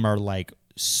all of them are like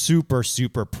super,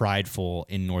 super prideful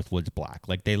in Northwoods Black.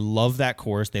 Like they love that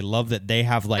course. They love that they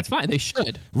have like... That's fine. They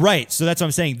should. Right. So that's what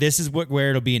I'm saying. This is where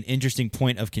it'll be an interesting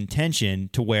point of contention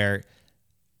to where,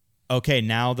 okay,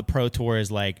 now the Pro Tour is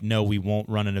like, no, we won't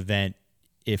run an event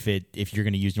if you're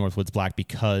going to use Northwoods Black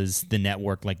because the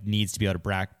network like needs to be able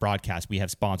to broadcast. We have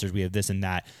sponsors, we have this and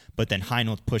that. But then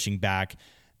Heinold's pushing back,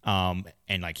 and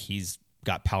like he's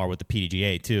got power with the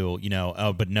PDGA too, you know.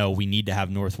 Oh, but no, we need to have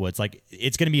Northwoods. Like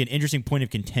it's going to be an interesting point of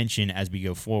contention as we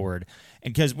go forward,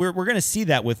 and because we're going to see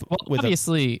that with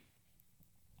obviously,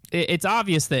 it's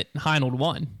obvious that Heinold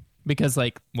won. Because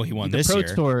he won this year.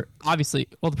 The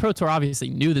Pro Tour obviously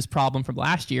knew this problem from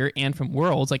last year and from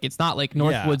Worlds. Like it's not like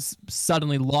Northwoods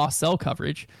suddenly lost cell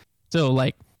coverage. So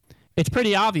like it's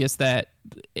pretty obvious that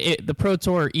the Pro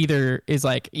Tour either is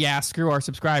like, yeah, screw our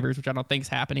subscribers, which I don't think is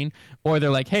happening, or they're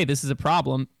like, hey, this is a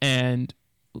problem, and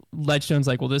Ledgestone's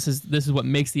like, well, this is what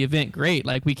makes the event great.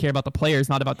 Like we care about the players,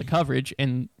 not about the coverage,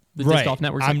 and the Disc Golf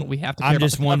Network's like, well, we have to care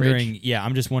about the coverage.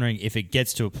 I'm just wondering if it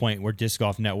gets to a point where Disc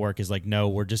Golf Network is like, no,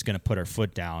 we're just going to put our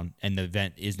foot down, and the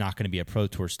event is not going to be a Pro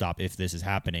Tour stop if this is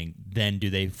happening. Then do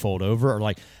they fold over, or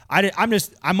like I'm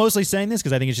mostly saying this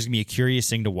because I think it's just going to be a curious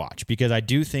thing to watch, because I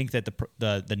do think that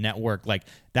the network like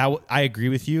that. I agree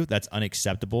with you. That's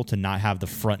unacceptable to not have the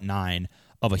front nine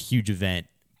of a huge event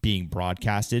being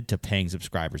broadcasted to paying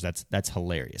subscribers. That's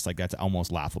hilarious. Like that's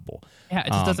almost laughable. Yeah, it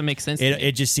just doesn't make sense.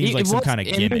 It just seems like some kind of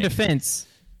gimmick. In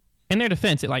their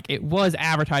defense, it was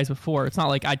advertised before. It's not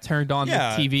like I turned on the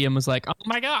TV and was like, oh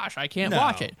my gosh, I can't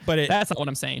watch it. But that's not what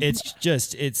I'm saying. It's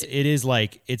just it is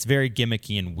like it's very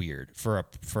gimmicky and weird for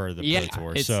the Pro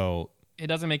Tour. So it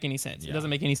doesn't make any sense. Yeah. It doesn't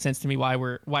make any sense to me why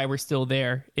we're still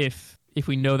there if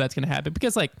we know that's going to happen,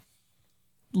 because like,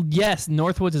 yes,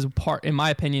 Northwoods is part, in my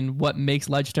opinion, what makes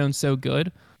Ledgestone so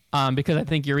good. Because I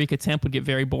think Eureka Temp would get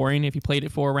very boring if you played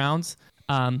it 4 rounds.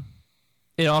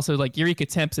 It also, like, Eureka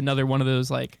Temp's another one of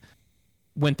those like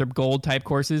Winthrop Gold type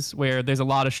courses where there's a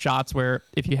lot of shots where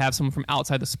if you have someone from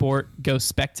outside the sport go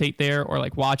spectate there or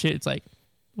like watch it, it's like,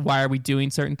 why are we doing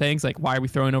certain things? Like, why are we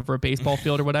throwing over a baseball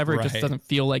field or whatever? Right. It just doesn't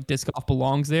feel like disc golf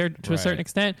belongs there to a certain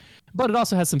extent. But it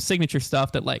also has some signature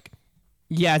stuff that like,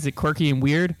 yeah, is it quirky and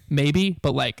weird? Maybe,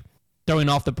 but like throwing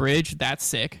off the bridge, that's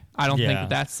sick. I don't think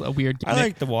that's a weird gimmick. I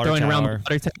like the water throwing tower. Around the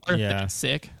water tower, that's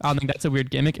sick. I don't think that's a weird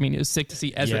gimmick. I mean, it was sick to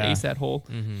see Ezra ace that hole.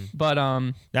 Mm-hmm. But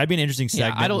that'd be an interesting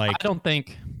segment. I don't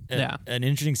think. An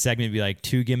interesting segment would be like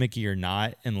too gimmicky or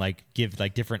not, and like give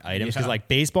like different items, because like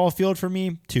baseball field for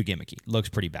me, too gimmicky, looks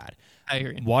pretty bad. I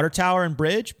hear you. Water tower and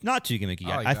bridge, not too gimmicky.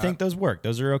 I think those work.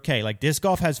 Those are okay. Like disc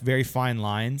golf has very fine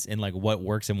lines in like what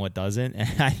works and what doesn't,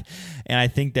 and I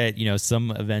think that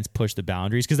some events push the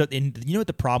boundaries, because you know what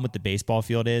the problem with the baseball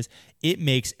field is? It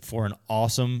makes for an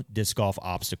awesome disc golf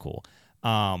obstacle.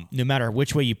 No matter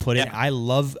which way you put it, I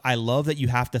love that you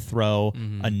have to throw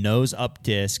a nose up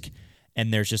disc,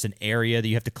 and there's just an area that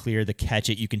you have to clear to catch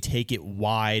it. You can take it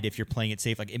wide if you're playing it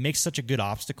safe. Like it makes such a good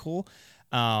obstacle,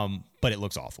 but it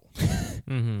looks awful.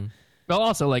 Mm-hmm. But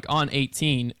also, like on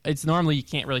 18, it's normally you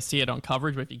can't really see it on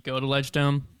coverage, but if you go to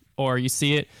Ledgestone or you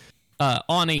see it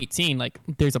on 18, like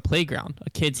there's a playground, a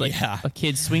kid's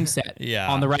swing set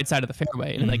on the right side of the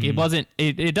fairway, and like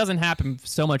it doesn't happen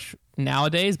so much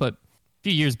nowadays, but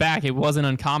few years back, it wasn't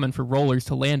uncommon for rollers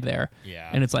to land there. Yeah.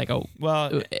 And it's like, oh,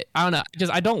 well, I don't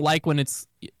know. I don't like when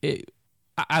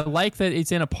I like that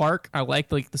it's in a park. I like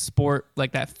the sport,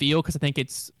 like that feel, because I think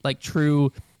it's like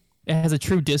true. It has a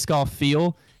true disc golf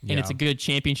feel, and it's a good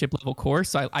championship level course.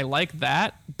 So I like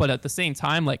that. But at the same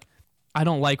time, like, I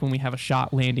don't like when we have a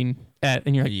shot landing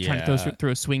and you're like trying to go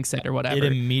through a swing set or whatever.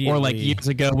 Or like years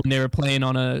ago when they were playing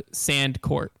on a sand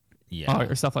court. Yeah,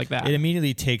 or stuff like that. It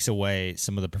immediately takes away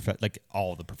some of the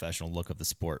all the professional look of the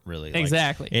sport. Really,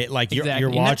 exactly. You're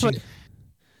watching.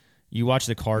 You watch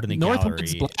the card in the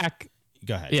Northwoods gallery. Black.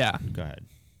 Go ahead. Yeah, go ahead.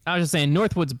 I was just saying,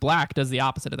 Northwoods Black does the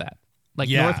opposite of that. Like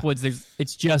Northwoods,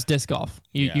 it's just disc golf.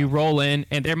 You roll in,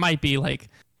 and there might be like,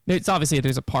 it's obviously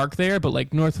there's a park there, but like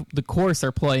the course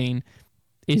they're playing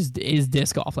is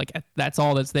disc golf. Like that's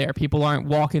all that's there. People aren't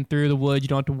walking through the woods. You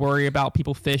don't have to worry about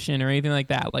people fishing or anything like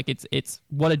that. Like it's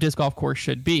what a disc golf course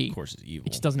should be. Of course, it's evil.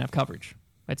 It just doesn't have coverage.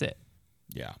 That's it.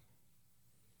 Yeah.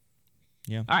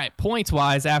 All right. Points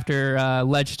wise, after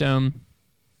Ledgestone,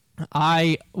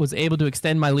 I was able to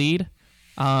extend my lead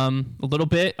a little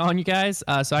bit on you guys.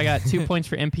 So I got 2 points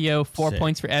for MPO, 4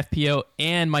 points for FPO,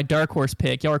 and my dark horse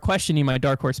pick. Y'all are questioning my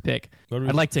dark horse pick.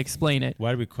 I'd like to explain it.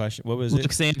 Why did we question? What was Luke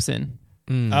it? Sampson.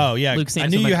 Oh, yeah. Luke I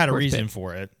Sampson, knew you my had a dark horse reason pick.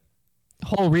 for it. The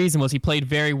whole reason was he played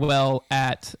very well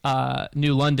at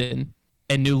New London,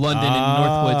 and New London and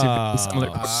Northwoods are very similar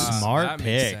courses. Smart that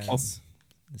makes pick. sense.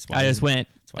 That's why I just this- went.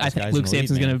 that's why I this think guy's Luke in the lead,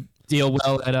 Sampson's man. going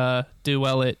to do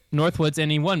well at Northwoods,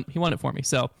 and he won. He won it for me.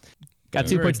 So got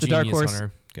 2 You're a points to dark genius, horse.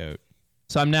 Hunter. Goat.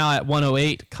 So I'm now at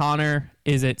 108. Connor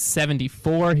is at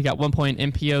 74. He got 1 point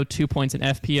in MPO, 2 points in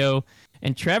FPO.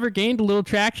 And Trevor gained a little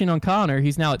traction on Connor.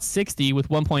 He's now at 60 with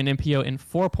 1 point in MPO and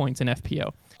 4 points in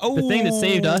FPO. The thing that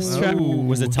saved us, Trevor,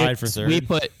 Was it tied for third? we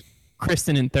put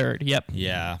Kristen in third. Yep.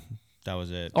 Yeah, that was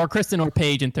it. Or Kristen or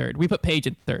Paige in third. We put Paige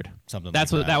in third. Something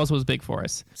That's like what that. was what was big for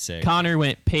us. Sick. Connor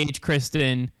went Paige,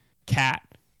 Kristen, Kat,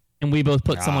 and we both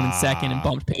put someone in second and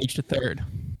bumped Paige to third.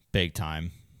 Big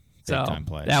time. So Big time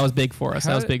play. that was big for us.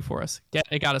 How That was did- big for us.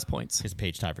 It got us points. His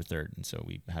Paige tied for third, and so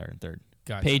we had her in third.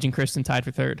 Gotcha. Paige and Kristen tied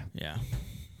for third. Yeah.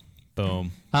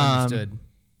 Boom. Understood.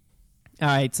 All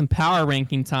right, some power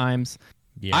ranking times.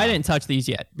 Yeah. I didn't touch these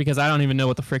yet because I don't even know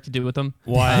what the frick to do with them.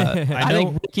 Why? I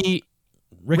think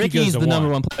Ricky goes is to the number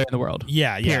one. one player in the world.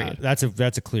 Yeah, yeah. Period.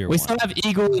 That's a clear We one. still have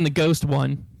Eagle in the Ghost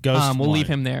one. Ghost we'll one. leave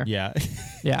him there. Yeah.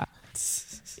 Yeah.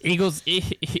 Eagles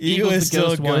Eagle the is still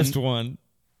Ghost a one. Ghost one.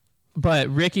 But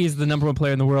Ricky's the number one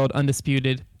player in the world,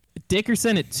 undisputed.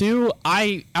 Dickerson at 2.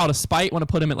 I, out of spite, want to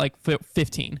put him at like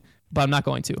 15, but I'm not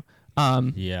going to.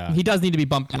 Yeah. He does need to be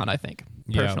bumped down, I think,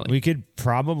 personally. We could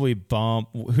probably bump.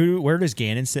 Where does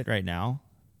Gannon sit right now?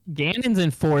 Gannon's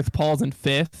in 4th. Paul's in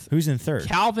 5th. Who's in third?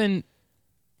 Calvin.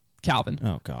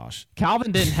 Oh gosh.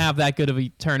 Calvin didn't have that good of a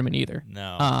tournament either.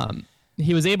 No.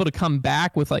 He was able to come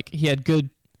back with he had good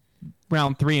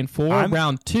round 3 and 4.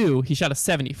 Round 2, he shot a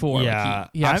 74. Yeah,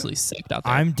 he absolutely sucked out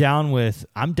there. I'm down with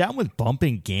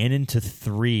bumping Gannon to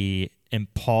 3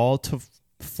 and Paul to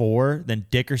 4, then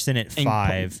Dickerson at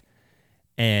 5,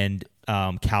 and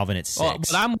Calvin at 6. Well,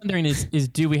 what I'm wondering is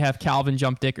do we have Calvin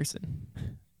jump Dickerson?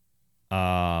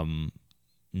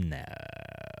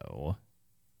 No.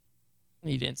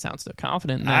 You didn't sound so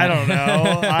confident in I that. don't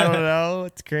know. I don't know.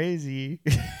 It's crazy.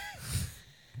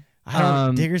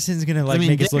 Dickerson's gonna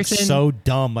make us look Dickerson- so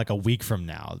dumb like a week from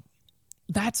now.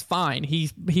 That's fine. He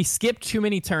skipped too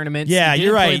many tournaments. Yeah, He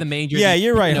you're didn't play right. The majors. Yeah, He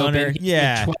you're right, didn't open. Hunter. He came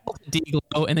Yeah. in 12th at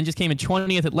D-Glow and then just came in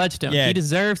 20th at Ledgestone. Yeah, He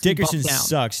deserves to be Dickerson bumped down.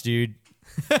 sucks, dude.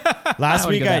 I Last wouldn't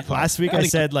week go that far. I I said wouldn't go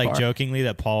that far. jokingly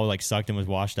that Paul sucked and was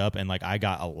washed up, and I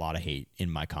got a lot of hate in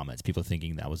my comments. People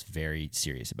thinking that I was very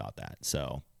serious about that.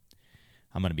 So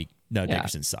I'm gonna be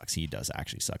Dickerson sucks. He does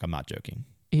actually suck. I'm not joking.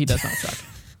 He does not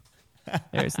suck.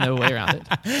 There's no way around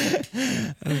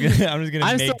it. I'm just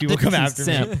gonna make people come after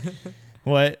me.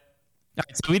 What? All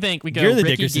right, so we think we go You're the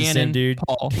Ricky, Dickerson Gannon, sim, dude.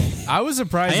 Paul. I was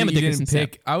surprised I am that a you Dickerson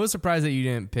didn't pick. I was surprised that you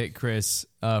didn't pick Chris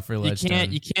for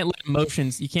Ledgestone. You can't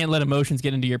let emotions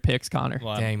get into your picks, Connor.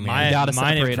 Well, Dang, man. You gotta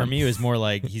mine separate for them. me was more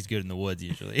like he's good in the woods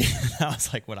usually. That was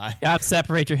what I. You gotta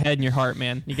separate your head and your heart,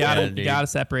 man. You gotta dude.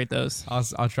 separate those. I'll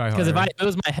try harder. Because if it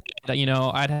was my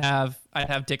head, I'd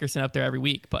have Dickerson up there every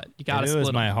week. But you gotta It split was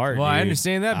them. my heart. Well, I dude.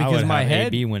 understand that I because would my have head-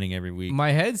 AB winning every week.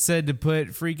 my head said to put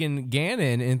freaking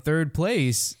Gannon in 3rd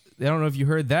place. I don't know if you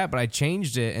heard that, but I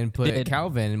changed it and put Did.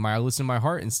 Calvin. And I listened to my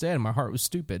heart instead. And my heart was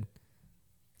stupid.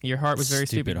 Your heart was very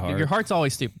Stupid stupid. heart. Your heart's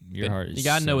always stupid. Your heart is You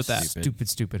gotta know so with that. stupid.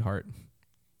 Stupid heart.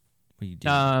 What you do? So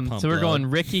Pump we're blood. going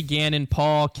Ricky, Gannon,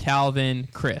 Paul, Calvin,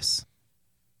 Chris.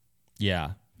 Yeah.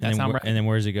 That And then, sound right? and then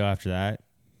where does it go after that?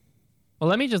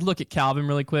 Well, let me just look at Calvin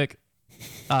really quick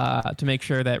to make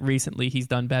sure that recently he's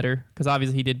done better because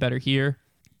obviously he did better here.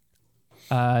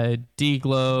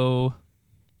 D-Glow.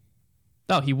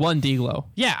 Oh, he won D-Glow.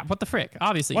 Yeah, what the frick?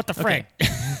 Obviously. What the frick?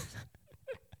 Okay.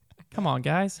 Come on,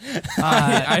 guys.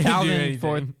 I didn't do Calvin anything.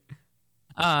 fourth.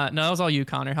 No, that was all you,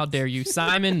 Connor. How dare you?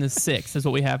 Simon the 6th is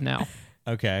what we have now.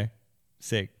 Okay.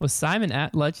 Sick. Was Simon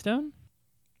at Ledgestone?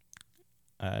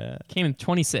 Came in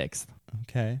 26th.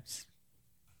 Okay.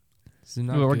 So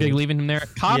not We're good. leaving him there.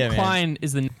 Kyle Yeah, man. Klein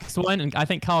is the next one, and I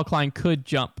think Kyle Klein could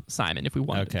jump Simon if we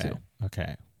wanted him Okay. to.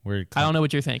 Okay. Where I don't know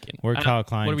what you're thinking. Where I- Kyle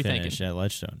Klein What are we finish thinking? at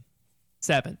Ledgestone?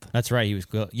 7th. That's right. He was.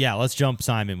 Yeah. Let's jump.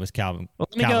 Simon was Calvin. Well,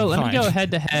 let me Calvin go Klein.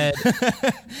 head to head.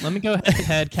 Let me go head to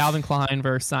head. Calvin Klein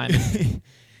versus Simon.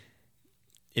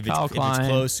 If Kyle it's Klein.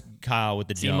 close, Kyle with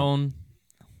the jump. Simone.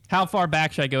 How far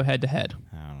back should I go head to head?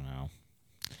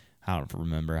 I don't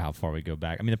remember how far we go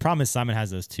back. I mean, the problem is Simon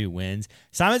has those 2 wins.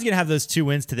 Simon's going to have those 2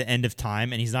 wins to the end of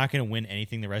time, and he's not going to win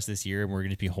anything the rest of this year, and we're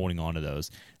going to be holding on to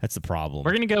those. That's the problem.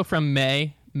 We're going to go from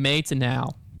May to now.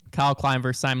 Kyle Klein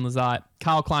versus Simon Lizotte.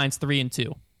 Kyle Klein's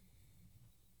 3-2.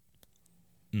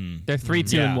 They're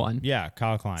 3-2-1. Yeah,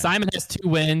 Kyle Klein. Simon has 2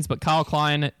 wins, but Kyle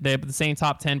Klein, they have the same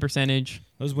top 10 percentage.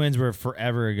 Those wins were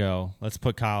forever ago. Let's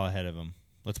put Kyle ahead of him.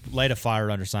 Let's light a fire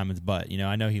under Simon's butt.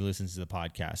 I know he listens to the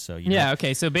podcast. So Yeah,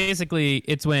 okay. So basically,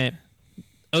 it's when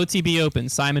OTB Open,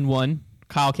 Simon won.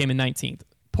 Kyle came in 19th.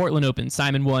 Portland Open,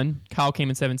 Simon won. Kyle came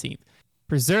in 17th.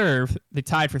 Preserve, they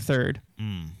tied for 3rd.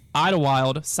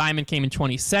 Idlewild, Simon came in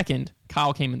 22nd.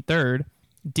 Kyle came in 3rd.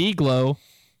 D-Glow,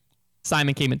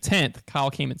 Simon came in 10th. Kyle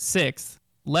came in 6th.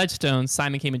 Ledgestone,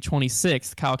 Simon came in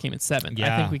 26th. Kyle came in 7th.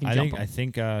 Yeah, I think we can jump him. I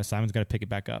think Simon's got to pick it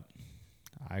back up.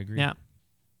 I agree. Yeah.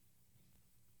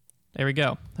 There we go.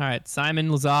 All right. Simon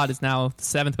Lizotte is now the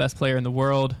 7th best player in the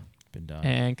world. Been done.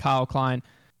 And Kyle Klein.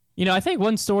 I think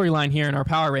one storyline here in our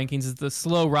power rankings is the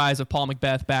slow rise of Paul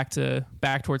McBeth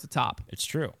back towards the top. It's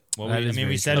true. Well,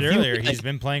 we said true. it earlier. He's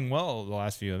been playing well the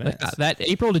last few events. That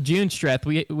April to June stretch,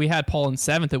 we had Paul in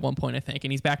 7th at one point, I think,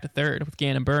 and he's back to 3rd with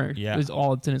Gannon Byrne. Yeah. It was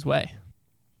all that's in his way.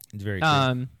 It's very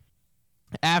good.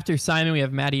 After Simon, we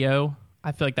have Matty O.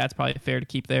 I feel like that's probably fair to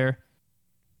keep there.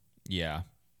 Yeah.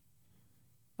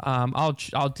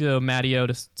 I'll do Matty O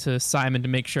to Simon to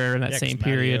make sure in that same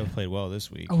period. Matty O played well this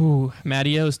week. Oh,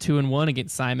 Matty O's 2-1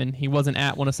 against Simon. He wasn't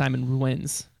at one of Simon's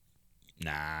wins.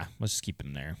 Nah, let's just keep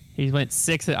him there. He went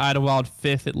 6th at Idlewild,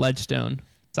 5th at Ledgestone.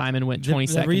 Simon went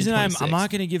 22nd. The reason I'm not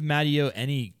going to give Matty O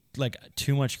any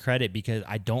too much credit because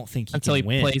I don't think he can win.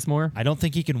 Until he plays more? I don't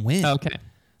think he can win. Okay.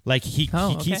 He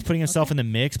keeps putting himself in the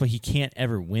mix, but he can't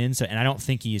ever win. And I don't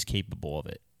think he is capable of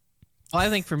it. Well, I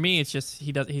think for me, it's just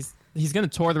he's going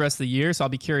to tour the rest of the year, so I'll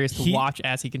be curious to watch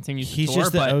as he continues to tour.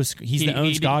 He's the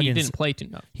Owen Scoggins. He didn't play too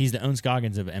much. He's the Owen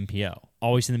Scoggins of MPO.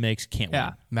 Always in the mix, can't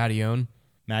win. Matty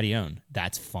Owen.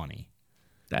 That's funny.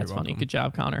 That's funny. welcome. Good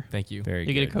job, Connor. Thank you. Very You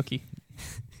good. get a cookie.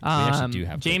 actually do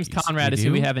have James cookies. Conrad is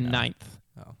who we have in 9th.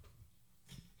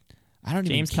 Oh.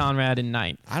 James Conrad in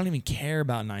 9th. I don't even care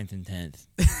about 9th and 10th.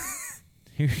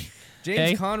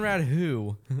 James Conrad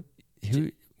who?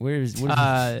 Who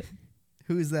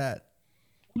is that?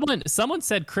 Someone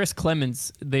said Chris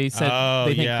Clemens. They said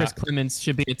they think Chris Clemens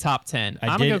should be a top 10.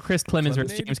 I'm going to go Chris Clemens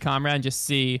versus James Conrad and just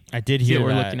see, I did hear what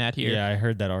that. we're looking at here. Yeah, I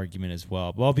heard that argument as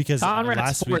well. Well, because Conrad's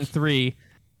last 4 week, and 3,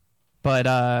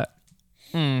 but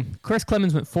Chris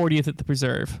Clemens went 40th at the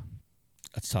Preserve.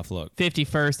 That's a tough look.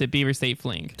 51st at Beaver State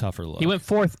Fling. Tougher look. He went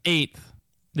 4th, 8th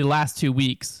the last 2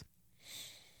 weeks,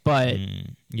 but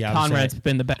Conrad's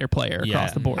been the better player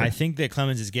across the board. I think that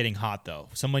Clemens is getting hot, though.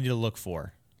 Somebody to look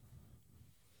for.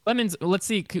 Clemens, let's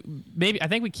see. Maybe I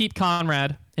think we keep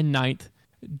Conrad in 9th.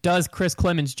 Does Chris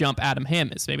Clemens jump Adam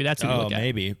Hammes? Maybe that's who we look at.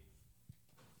 Maybe.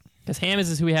 Because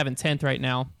Hammes is who we have in 10th right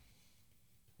now.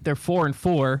 They're 4 and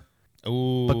 4.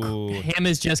 Ooh. But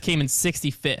Hammes just came in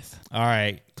 65th. All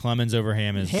right. Clemens over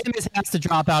Hammes. Hammes has to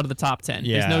drop out of the top 10.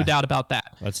 Yeah. There's no doubt about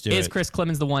that. Let's do it. Is Chris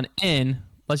Clemens the one in?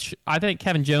 I think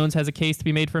Kevin Jones has a case to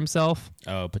be made for himself.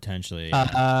 Oh, potentially.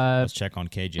 Let's check on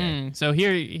KJ.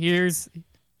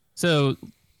 So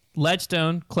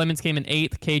Ledgestone, Clemens came in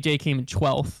 8th. KJ came in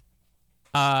 12th.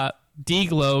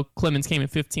 D-Glow, Clemens came in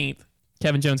 15th.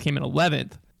 Kevin Jones came in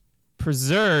 11th.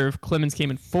 Preserve, Clemens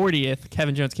came in 40th.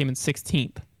 Kevin Jones came in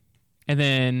 16th. And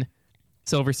then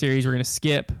Silver Series, we're going to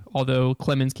skip, although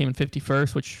Clemens came in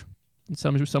 51st, which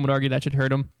some would argue that should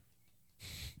hurt him.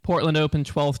 Portland Open,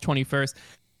 12th, 21st.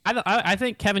 I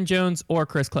think Kevin Jones or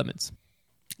Chris Clemens.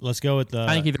 Let's go with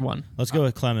I think either one. Let's go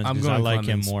with Clemens because I like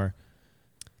him more.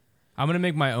 I'm going to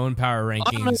make my own power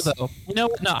rankings. Though. You know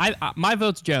what? No, my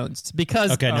vote's Jones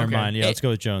because... Okay, never mind. Yeah, let's go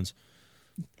with Jones.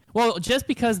 Well, just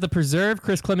because the Preserve,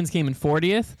 Chris Clemens came in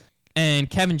 40th, and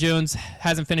Kevin Jones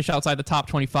hasn't finished outside the top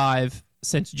 25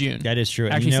 since June. That is true.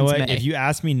 Actually, and you know what? May. If you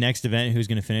ask me next event who's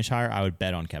going to finish higher, I would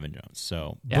bet on Kevin Jones.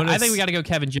 So, yeah, I think we got to go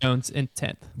Kevin Jones in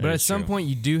 10th. But at some point,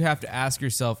 you do have to ask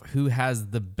yourself who has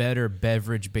the better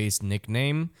beverage-based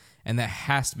nickname, and that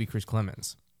has to be Chris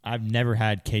Clemens. I've never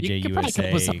had KJ you could USA. Probably come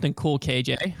up with something cool,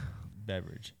 KJ.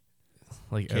 Beverage.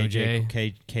 Like KJ,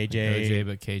 OJ. KJ,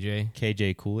 but KJ.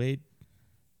 KJ Kool-Aid.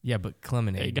 Yeah, but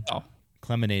Clemonade. There you go.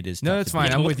 Clemonade is No, tough that's to fine.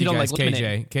 beat. I'm with you don't guys. like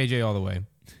lemonade. KJ all the way.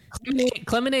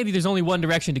 Clemonade, there's only one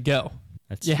direction to go.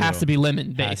 That's it true. has to be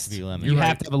lemon based. Has to be lemon. You You're have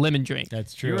right. to have a lemon drink.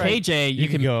 That's true. KJ, you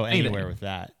can go anything. anywhere with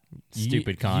that.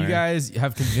 Stupid Connor. You guys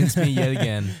have convinced me yet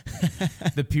again.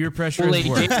 The peer pressure Lady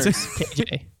has worked.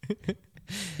 KJ.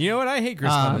 You know what? I hate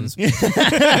Chris Clemens.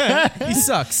 He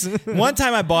sucks. One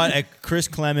time I bought a Chris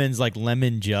Clemens like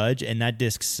Lemon Judge, and that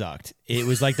disc sucked. It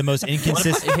was like the most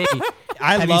inconsistent. Hey,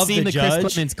 I have love you seen the the Chris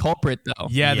Judge. Clemens culprit though?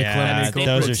 Yeah, the Clemens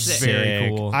those are sick. sick. Very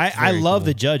cool. I Very love cool.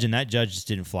 the Judge, and that Judge just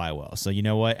didn't fly well. So you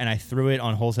know what? And I threw it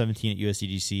on hole 17 at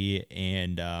USDGC,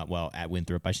 and at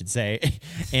Winthrop, I should say,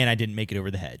 and I didn't make it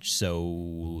over the hedge.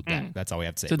 So that's all we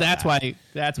have to say. So about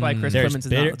that's why Chris There's Clemens is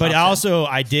bitter- not. but also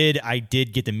I did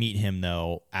get to meet him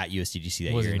though at USDGC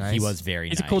that Was year, he and he nice? was very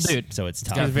He's a nice. cool dude. So it's He's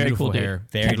tough. got He's a very beautiful cool dude. hair.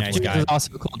 Very Kevin nice Jones guy. is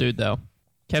also a cool dude though.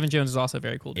 Kevin Jones is also a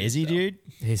very cool dude. Is he, so. dude?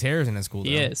 His hair isn't as cool.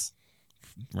 He though. is.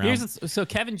 Round- So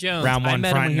Kevin Jones, Round I one, met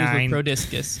him front when he was nine. with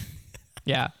Prodiscus.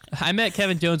 Yeah, I met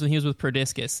Kevin Jones when he was with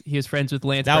Prodiscus. He was friends with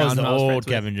Lance that Brown. was the who I was old friends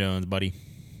with. Kevin Jones, buddy.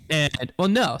 And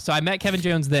no, so I met Kevin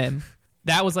Jones then.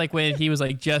 That was like when he was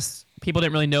like just people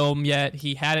didn't really know him yet.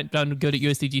 He hadn't done good at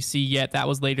USDGC yet. That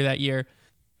was later that year,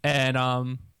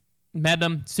 and met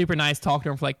him. Super nice. Talked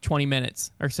to him for like 20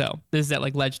 minutes or so. This is at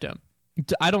like Ledgestone.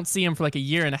 I don't see him for like a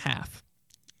year and a half.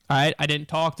 All right, I didn't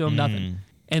talk to him, nothing.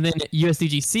 And then at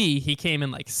USDGC, he came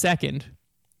in like second.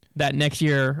 That next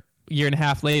year and a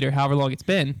half later, however long it's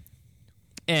been,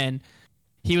 and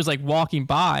he was like walking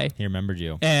by. He remembered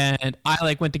you. And I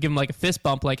like went to give him like a fist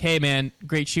bump, like, "Hey man,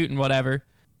 great shooting, whatever."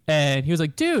 And he was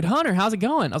like, "Dude, Hunter, how's it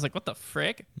going?" I was like, "What the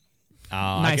frick?"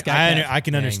 Nice guy. I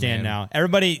can Dang, understand man. now.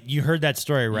 Everybody, you heard that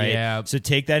story, right? Yeah. So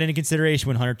take that into consideration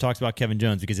when Hunter talks about Kevin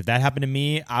Jones, because if that happened to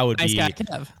me, I would Nice be. guy,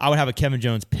 Kev. I would have a Kevin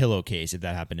Jones pillowcase if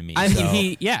that happened to me. I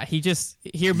mean, So,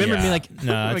 he remembered me Yeah. like,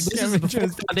 No, like it's this is Kevin before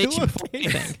Jones foundation, before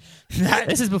anything. that-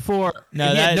 This is before. No,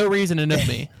 he had that- no reason to know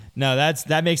me. no,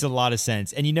 that makes a lot of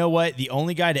sense. And you know what? The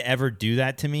only guy to ever do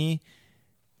that to me,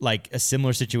 like a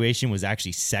similar situation, was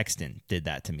actually Sexton. Did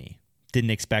that to me.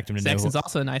 Didn't expect him to Sexton's know.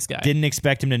 also a nice guy. Didn't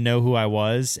expect him to know who I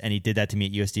was, and he did that to me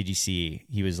at USDGC.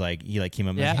 He was like, came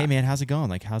up, Yeah. like, "Hey man, how's it going?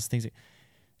 Like, how's things?"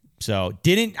 So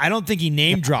I don't think he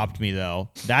name dropped me though.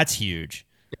 That's huge.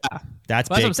 Yeah. That's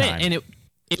Well, big that's what I'm saying. time. And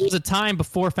it was a time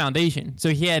before foundation. So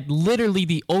he had literally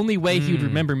the only way he would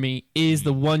remember me is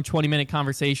the 120-minute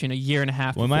conversation a year and a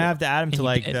half We before. might have to add him And to he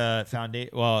like did. the foundation.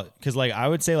 Well, because like I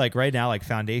would say like right now, like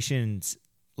foundations,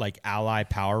 like ally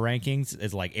power rankings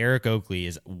is like Eric Oakley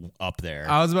is up there.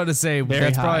 I was about to say Very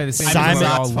that's high. probably the same. Simon- reason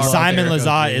we all love Simon Eric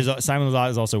Lazat Oakley. Simon Lazat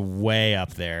is also way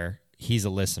up there. He's a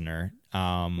listener.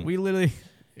 We literally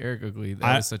Eric Oakley.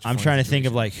 That was such. A I'm fun trying to think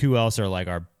of situation. like who else are like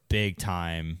our big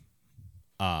time.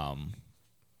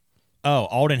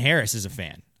 Alden Harris is a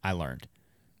fan. I learned.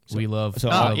 we love. So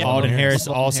yeah, Alden Harris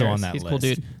Alden also Harris. on that He's a list. cool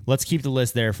dude. Let's keep the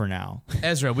list there for now.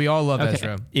 Ezra. We all love Okay.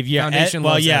 Ezra. If you Foundation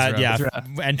loves Ezra. yeah, Ezra.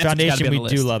 and That's gotta Foundation be on we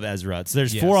the do list. love Ezra. So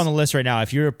there's Yes. 4 on the list right now.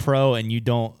 If you're a pro and you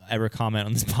don't ever comment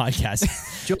on this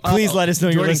podcast, Jo- please let us know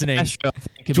you're Jordan listening. Castro, I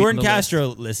think, could be on Jordan the list. Castro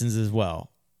listens as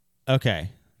well. Okay,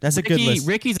 that's a good list.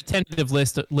 Ricky's a tentative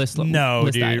list. No,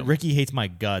 list dude, item. Ricky hates my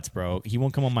guts, bro. He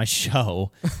won't come on my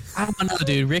show. I don't know,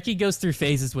 dude. Ricky goes through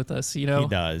phases with us. You know, He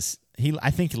does.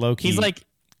 I think low key. he's like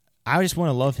I just want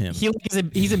to love him.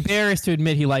 he's embarrassed to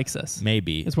admit he likes us.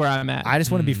 Maybe. Is where I'm at. I just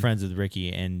want to be friends with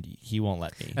Ricky, and he won't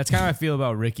let me. That's kind of how I feel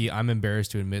about Ricky. I'm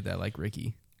embarrassed to admit that I like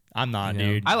Ricky. I'm not, You know,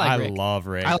 dude. I like Rick. love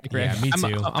Rick. I like Rick. Yeah, me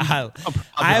too.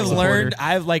 I've learned.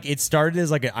 I've like it started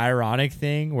as like an ironic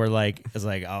thing where like it's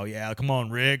like, oh yeah, come on,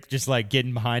 Rick, just like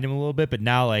getting behind him a little bit. But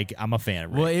now like I'm a fan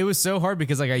of Rick. Well, it was so hard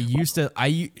because like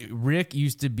Rick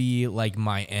used to be like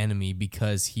my enemy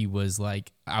because he was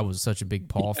like I was such a big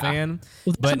Paul fan.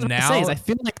 Well, But that's what I'm now saying is I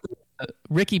feel like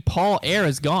Ricky Paul era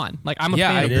is gone. Like I'm a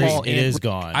Yeah, fan it of is- Paul. it is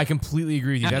gone. I completely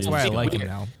agree with you. That's why I like him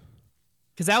now.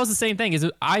 Because that was the same thing. Is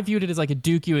I viewed it as like a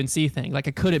Duke UNC thing. Like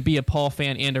I couldn't be a Paul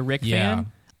fan and a Rick Yeah.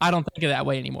 fan. I don't think of that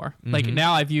way anymore. Like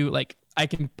now I view like I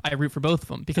root for both of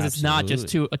them because it's not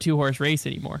just a 2-horse race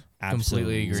anymore.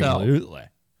 Completely agree. Absolutely.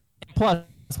 Plus,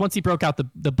 once he broke out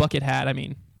the bucket hat, I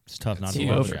mean, It's tough not It's to huge.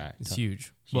 love Over. Jack. It's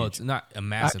huge. Well, it's not a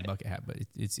massive bucket hat, but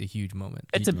it's a huge moment.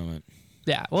 it's a moment.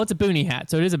 yeah. Well, it's a boonie hat,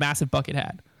 so it is a massive bucket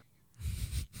hat.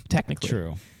 Technically,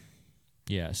 True.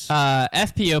 Yes.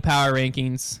 FPO power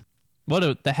rankings.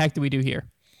 What the heck do we do here?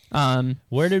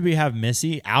 Where did we have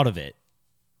Missy? Out of it,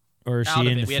 or is Out she of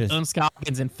in it, the we had fifth? Owen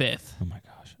Scoggins in 5th. Oh my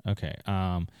gosh. Okay.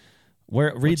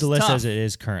 Read Which the is list tough. as it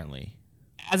is currently.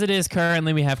 As it is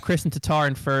currently, we have Kristen Tatar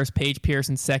in 1st, Paige Pierce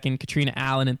in 2nd, Katrina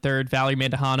Allen in 3rd, Valerie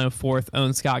Mandahano 4th,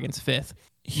 Owen Scoggins 5th.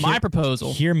 My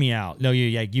proposal. Hear me out. No,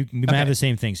 you might have the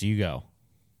same thing. So you go.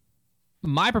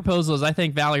 My proposal is I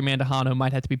think Valerie Mandahano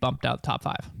might have to be bumped out top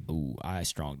 5. Ooh, I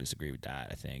strong disagree with that.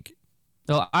 I think.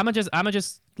 So I'm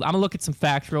gonna look at some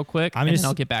facts real quick, and then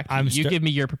I'll get back to you. You give me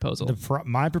your proposal.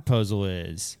 My proposal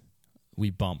is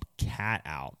we bump Kat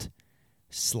out,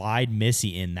 slide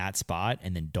Missy in that spot,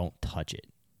 and then don't touch it.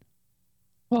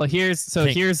 Well, here's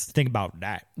think about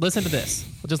that. Listen to this.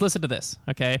 Just listen to this,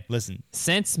 okay? Listen.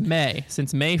 Since May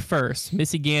 1st,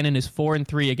 Missy Gannon is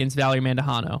 4-3 against Valerie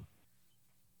Mandujano.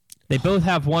 They both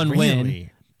have one win,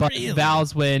 but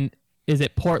Val's win is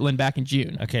at Portland back in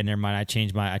June. Okay, never mind. I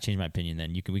changed my opinion.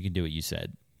 Then we can do what you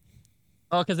said.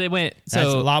 Oh, because they went. That's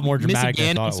so a lot more dramatic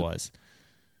than I thought it was.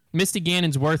 Missy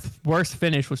Gannon's worst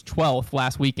finish was 12th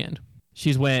last weekend.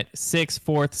 She's went 6th,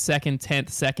 4th, 2nd, 10th,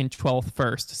 2nd, 12th,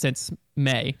 1st since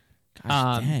May.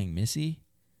 Gosh, dang, Missy.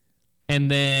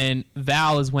 And then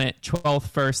Val has went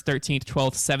 12th, 1st, 13th,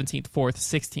 12th, 17th, 4th,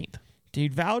 16th.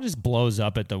 Dude, Val just blows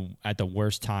up at the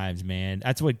worst times, man.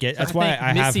 That's why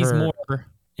I have Missy's her more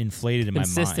inflated in my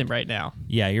mind. Consistent right now.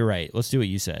 Yeah, you're right. Let's do what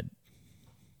you said.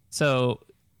 So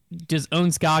does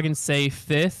Owen Scoggins say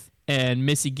 5th and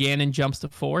Missy Gannon jumps to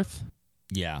 4th?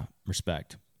 Yeah,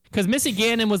 respect. Because Missy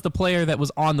Gannon was the player that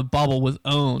was on the bubble with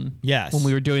Owen. Yes. When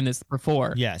we were doing this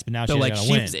before. Yes, but now so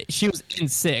she win. She was in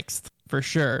 6th for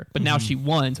sure, but now she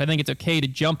won. So I think it's okay to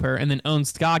jump her. And then Owen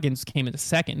Scoggins came into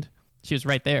 2nd. She was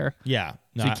right there. Yeah.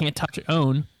 No, so you can't touch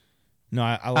Owen. No,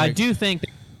 I do think.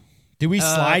 Do we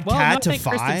slide Kat to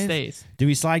 5? Stays. Do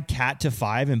we slide Kat to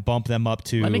 5 and bump them up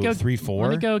to 3-4? Let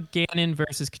me go Gannon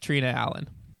versus Katrina Allen.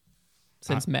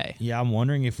 Since May. Yeah, I'm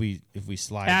wondering if we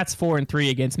slide. Kat's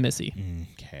 4-3 against Missy.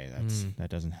 Okay,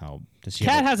 that doesn't help.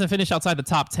 Kat hasn't finished outside the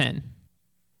top 10.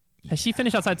 Has she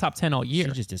finished outside the top 10 all year?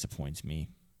 She just disappoints me.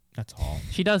 That's all.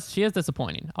 She does. She is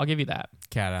disappointing. I'll give you that.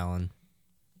 Kat Allen.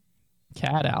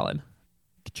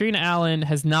 Katrina Allen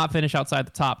has not finished outside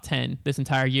the top 10 this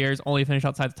entire year. Has only finished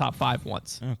outside the top 5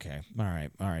 once. Okay. All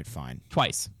right. Fine.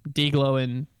 Twice. Deglow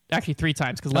and actually 3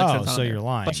 times because Ledgestone's not on you're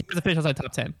lying. But she hasn't finished outside the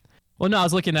top 10. Well, no, I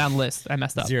was looking down the list. I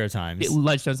messed up. 0 times.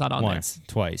 Ledgestone's not on Once,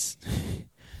 twice.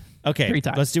 Okay. 3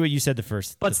 times. Let's do what you said the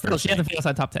first. But still, she hasn't finished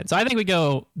outside the top 10. So I think we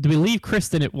go. Do we leave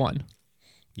Kristen at 1?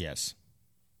 Yes.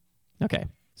 Okay.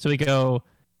 So we go.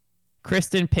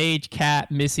 Kristen, Paige, Kat,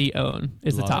 Missy, Owen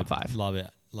is the top 5. Love it.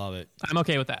 I'm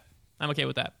okay with that.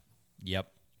 Yep.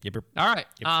 All right.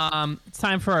 It's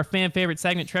time for our fan favorite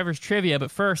segment, Trevor's Trivia.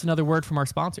 But first, another word from our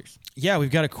sponsors. Yeah,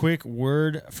 we've got a quick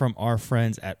word from our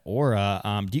friends at Aura.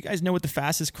 Do you guys know what the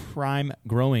fastest crime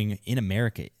growing in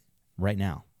America right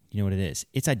now? You know what it is?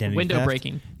 It's identity Window theft.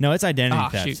 breaking. No, it's identity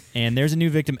theft. Shoot. And there's a new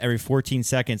victim every 14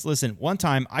 seconds. Listen, one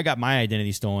time I got my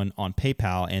identity stolen on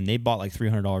PayPal, and they bought like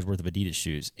 $300 worth of Adidas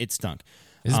shoes. It stunk.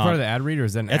 Is this part of the ad read, or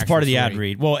is that an That's actual part of the story? ad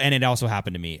read. Well, and it also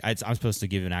happened to me. I'm supposed to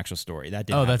give an actual story. That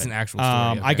didn't happen. That's an actual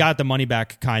story. Okay. I got the money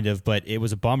back, kind of, but it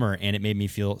was a bummer, and it made me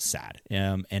feel sad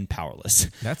and powerless.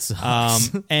 That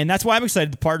sucks. And that's why I'm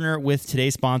excited to partner with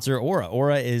today's sponsor, Aura.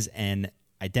 Aura is an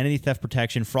identity theft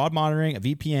protection, fraud monitoring, a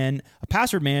VPN, a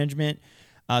password management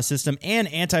system, and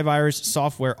antivirus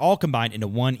software, all combined into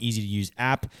one easy-to-use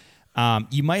app.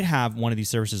 You might have one of these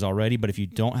services already, but if you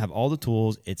don't have all the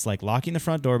tools, it's like locking the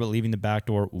front door but leaving the back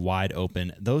door wide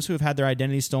open. Those who have had their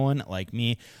identity stolen, like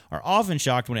me, are often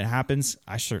shocked when it happens.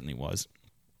 I certainly was.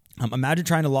 Imagine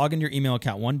trying to log into your email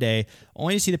account one day,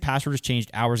 only to see the password was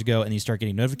changed hours ago, and you start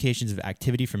getting notifications of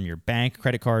activity from your bank,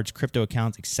 credit cards, crypto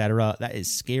accounts, etc. That is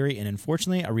scary and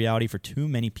unfortunately a reality for too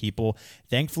many people.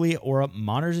 Thankfully, Aura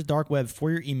monitors the dark web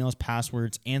for your emails,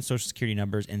 passwords, and social security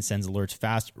numbers and sends alerts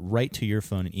fast right to your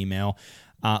phone and email.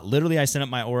 Literally, I set up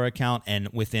my Aura account, and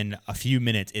within a few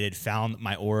minutes, it had found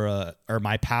my Aura or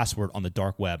my password on the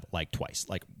dark web like twice,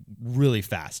 like really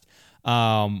fast.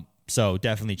 So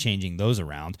definitely changing those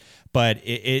around, but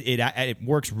it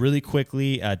works really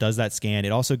quickly. Does that scan?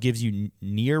 It also gives you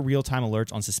near real-time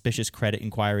alerts on suspicious credit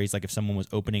inquiries, like if someone was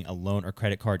opening a loan or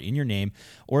credit card in your name.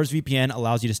 Aura's VPN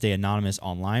allows you to stay anonymous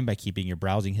online by keeping your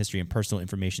browsing history and personal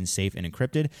information safe and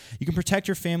encrypted. You can protect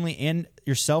your family and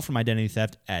yourself from identity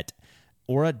theft at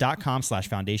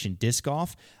Aura.com/foundation disc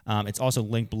golf. It's also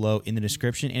linked below in the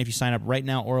description. And if you sign up right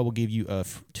now, Aura will give you a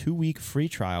 2-week free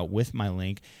trial with my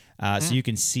link. So you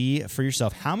can see for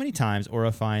yourself how many times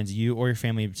Aura finds you or your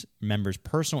family members'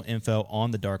 personal info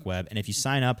on the dark web. And if you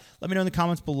sign up, let me know in the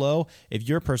comments below if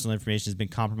your personal information has been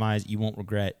compromised. You won't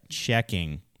regret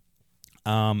checking.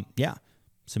 So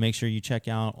make sure you check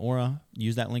out Aura.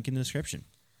 Use that link in the description.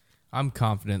 I'm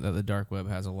confident that the dark web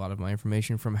has a lot of my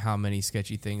information from how many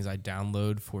sketchy things I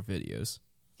download for videos.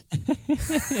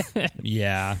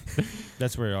 Yeah,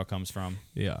 that's where it all comes from.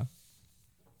 Yeah.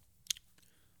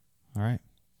 All right.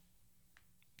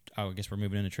 Oh, I guess we're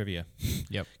moving into trivia.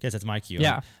 Yep. Guess that's my cue.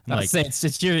 Yeah. I'm like,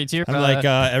 it's your. I'm like,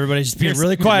 everybody's just being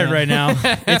really quiet right now.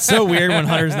 It's so weird when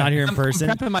Hunter's not here in person.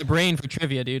 I'm prepping my brain for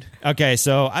trivia, dude. Okay,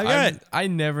 so I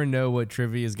never know what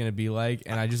trivia is going to be like,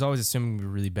 and I just always assume I'm gonna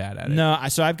be really bad at it. No,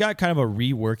 so I've got kind of a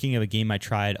reworking of a game I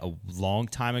tried a long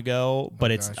time ago,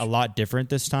 but it's a lot different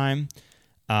this time.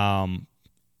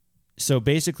 So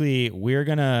basically, we're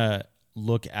gonna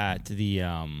look at the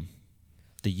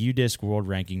UDisc World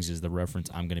Rankings is the reference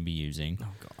I'm going to be using. Oh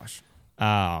gosh.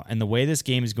 And the way this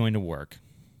game is going to work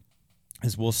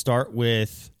is we'll start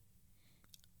with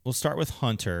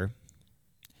Hunter.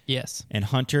 Yes. And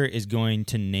Hunter is going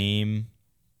to name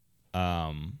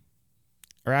or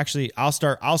actually I'll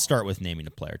start with naming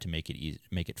the player to make it easy,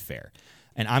 make it fair.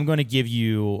 And I'm going to give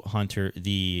you, Hunter,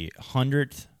 the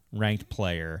 100th ranked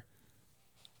player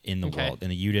in the world, in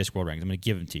the UDisc World Rankings. I'm going to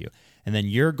give him to you. And then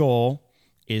your goal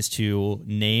is to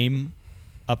name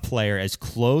a player as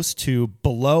close to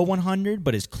below 100,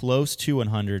 but as close to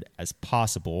 100 as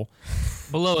possible.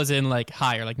 Below is in like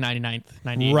higher, like 99th,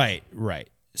 98th. Right.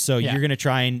 So you're going to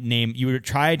try to name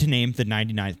the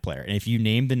 99th player. And if you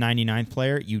name the 99th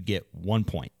player, you get 1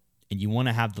 point. And you want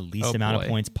to have the least amount of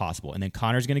points possible. And then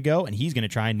Connor's going to go, and he's going to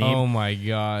try and name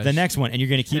the next one. And you're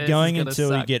going to keep going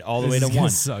until we get all the way to 1.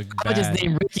 I'll just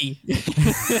name Ricky.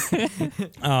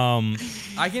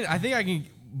 I think I can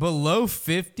below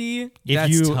 50.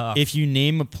 That's tough. If you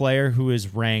name a player who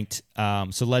is ranked,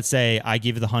 so let's say I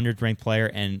give you the 100th ranked player,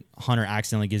 and Hunter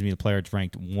accidentally gives me the player that's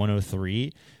ranked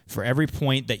 103. For every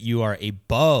point that you are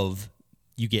above,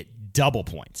 you get double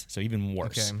points. So even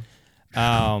worse.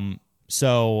 Okay.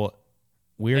 So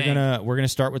we're gonna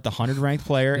start with the 100 ranked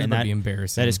player, and that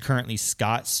is currently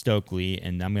Scott Stokely,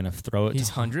 and I'm gonna throw it.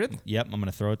 He's 100th. Yep, I'm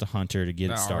gonna throw it to Hunter to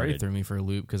get it started. Already threw me for a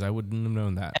loop because I wouldn't have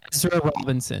known that.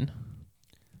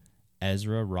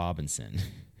 Ezra Robinson.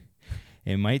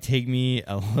 It might take me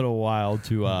a little while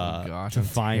to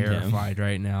find him. I'm terrified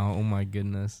right now. Oh my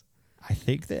goodness. I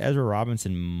think that Ezra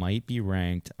Robinson might be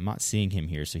ranked. I'm not seeing him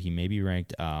here, so he may be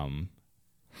ranked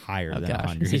higher than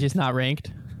 100. Is he just not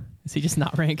ranked?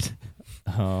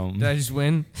 Did I just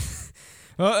win?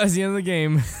 Well, that's the end of the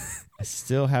game. I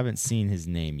still haven't seen his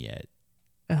name yet.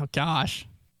 Oh gosh,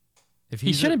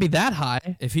 he shouldn't be that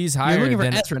high. If he's higher, you're looking for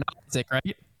then Ezra, not Isaac,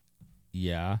 right?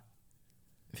 Yeah.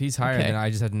 If he's higher, then I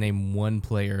just have to name one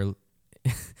player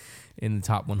in the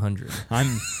top 100.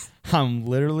 I'm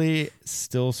literally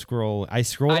still scrolling. I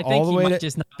scrolled I think all the way might to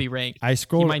just not be ranked. I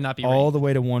scrolled he might not be all ranked. the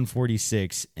way to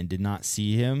 146 and did not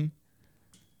see him.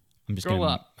 I'm just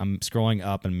I'm scrolling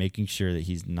up and making sure that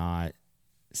he's not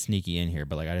sneaky in here.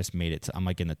 But like I just made it. I'm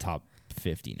like in the top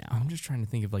 50 now. I'm just trying to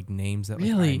think of like names that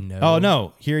really. I know. Oh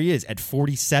no, here he is at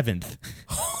 47th.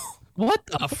 What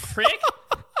the frick?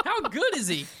 How good is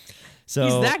he? So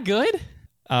he's that good?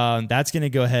 That's going to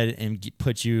go ahead and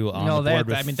put you on the board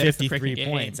with 53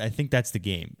 points. Game. I think that's the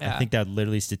game. Yeah. I think that would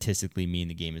literally statistically mean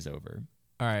the game is over.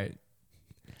 All right.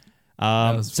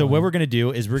 So what we're gonna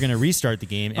do is we're gonna restart the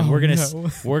game, and we're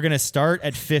gonna start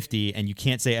at 50, and you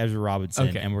can't say Ezra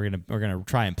Robinson, and we're gonna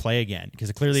try and play again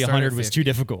because clearly 100 was too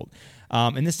difficult.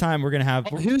 And this time we're gonna have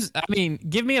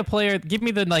give me a player, give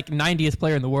me the like 90th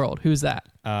player in the world. Who's that?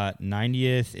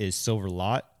 90th is Silver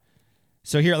Lot.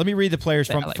 So here, let me read the players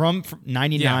from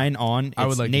 99 on.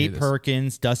 It's Nate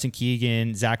Perkins, Dustin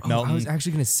Keegan, Zach Melton. I was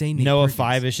actually going to say Nate Noah Perkins.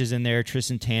 Five-ish is in there.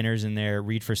 Tristan Tanner's in there.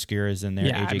 Reed Friskeira's in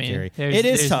there. AJ Carey. It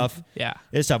is tough. Yeah.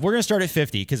 It's tough. We're going to start at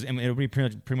 50 because it'll be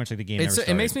pretty much like the game never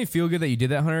started. It makes me feel good that you did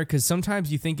that, Hunter, because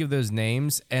sometimes you think of those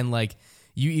names and like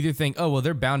you either think, oh, well,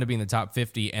 they're bound to be in the top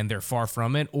 50 and they're far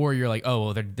from it, or you're like, oh,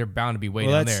 well, they're bound to be way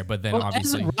down there. But then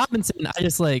obviously. Ezra Robinson, I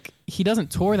just he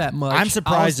doesn't tour that much. I'm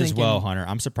surprised as well, Hunter.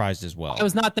 I'm surprised as well. I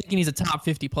was not thinking he's a top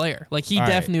 50 player. Like, he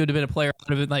definitely would have been a player. I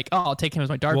would have been like, oh, I'll take him as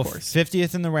my dark horse.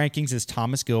 50th in the rankings is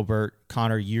Thomas Gilbert.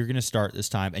 Connor, you're going to start this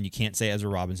time, and you can't say Ezra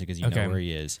Robinson because you know where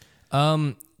he is.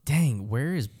 Dang,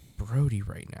 where is Brody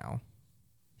right now?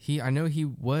 I know he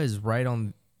was right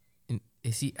on.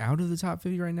 Is he out of the top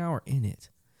 50 right now or in it?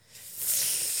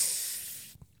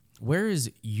 Where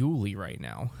is Yuli right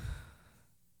now?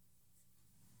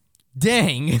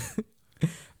 Dang.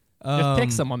 Just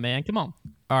pick someone, man. Come on.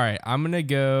 All right, I'm going to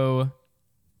go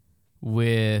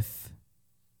with...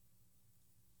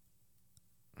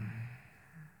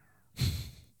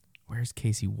 Where's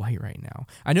Casey White right now?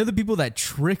 I know the people that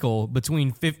trickle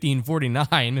between 50 and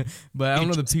 49, but I don't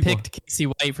know the people. Picked Casey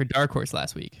White for dark horse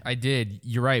last week. I did.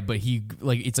 You're right, but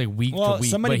it's like week to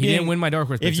week. But he didn't win my dark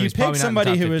horse pick. If you pick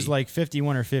somebody who is like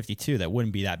 51 or 52, that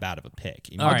wouldn't be that bad of a pick.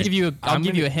 You know? I'll give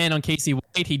you a hint on Casey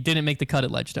White. He didn't make the cut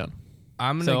at Ledgestone.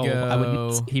 I'm gonna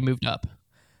go. He moved up.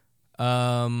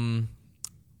 I'm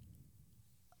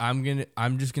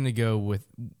just gonna go with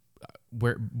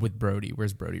Brody.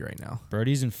 Where's Brody right now?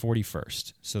 Brody's in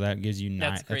 41st, so that gives you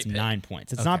 9. That's 9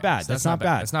 points. It's okay, not bad. So that's not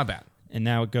bad. That's not bad. And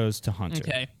now it goes to Hunter.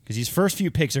 Okay. Because these first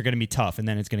few picks are going to be tough, and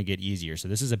then it's going to get easier. So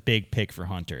this is a big pick for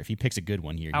Hunter. If he picks a good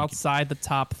one here, outside the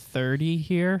top 30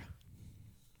 here,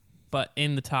 but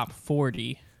in the top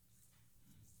 40,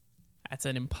 that's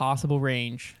an impossible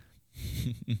range.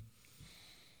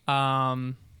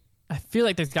 I feel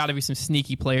like there's got to be some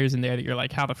sneaky players in there that you're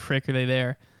like, how the frick are they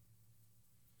there?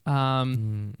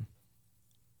 I'm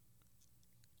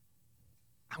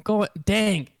going.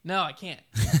 Dang, no, I can't.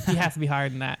 He has to be higher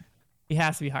than that.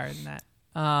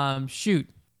 Shoot,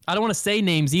 I don't want to say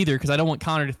names either because I don't want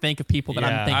Connor to think of people that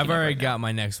I'm thinking. I've already of right got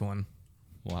my next one.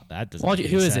 Well, that doesn't. Make any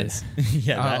who is sense. it?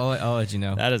 I'll let you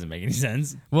know. That doesn't make any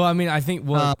sense. Well, I mean, I think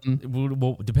well,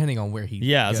 depending on where he.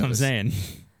 Yeah, goes. that's what I'm saying.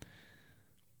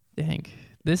 Dang,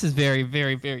 this is very,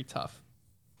 very, very tough.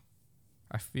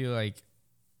 I feel like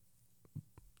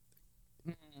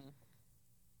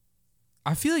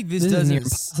this is doesn't.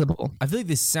 impossible. I feel like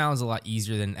this sounds a lot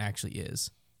easier than it actually is.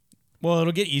 Well,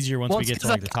 it'll get easier once we get to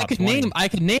like the top 20. I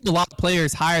could name a lot of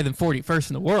players higher than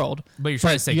 41st in the world. But you're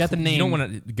trying to say you have to name. You don't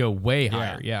want to go way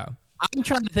higher. Yeah. I'm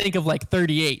trying to think of like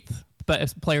 38th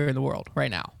best player in the world right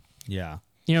now. Yeah.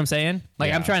 You know what I'm saying? Like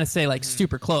Yeah. I'm trying to say like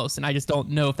super close, and I just don't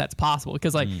know if that's possible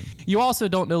because like you also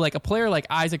don't know like a player like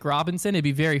Isaac Robinson. It'd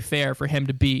be very fair for him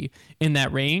to be in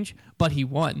that range, but he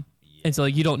won. And so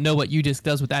like, you don't know what UDisc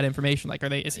does with that information. Like,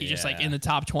 is he just like in the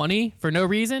top 20 for no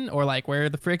reason, or like where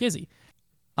the frick is he?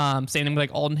 Same thing with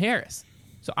like Alden Harris.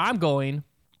 So I'm going.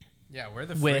 Yeah, where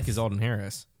the frick is Alden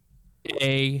Harris?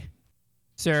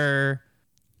 Sir.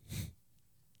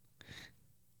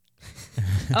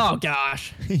 Oh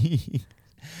gosh,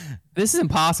 this is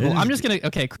impossible. I'm just gonna.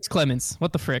 Okay, Chris Clemens.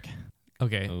 What the frick?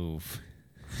 Okay. Oof.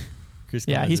 Chris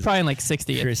Yeah, Clemens he's is- probably in like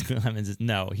 60th. Chris Clemens is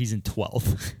he's in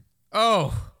 12th.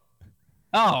 Oh,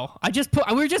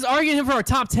 we were just arguing him for our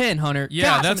top 10, Hunter. yeah,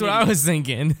 Gosh, that's I'm what an I idiot. was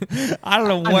thinking. I don't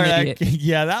know I'm where an that. idiot.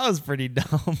 Yeah, that was pretty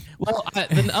dumb. Well,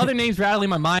 the other names rattling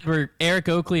my mind were Eric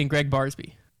Oakley and Greg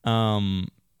Barsby.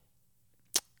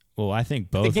 Well, I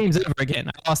think The both. game's over again.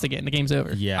 I lost again. The game's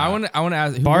over. Yeah, I want to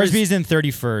ask. Barsby's in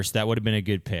 31st. That would have been a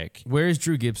good pick. Where's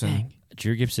Drew Gibson? Dang.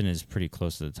 Drew Gibson is pretty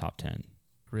close to the top 10.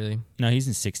 Really? No, he's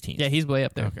in 16th. Yeah, he's way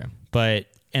up there. Okay. But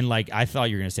I thought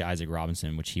you were gonna say Isaac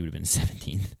Robinson, which he would have been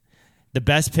 17th. The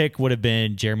best pick would have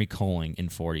been Jeremy Colling in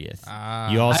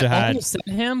 40th. You also I had almost said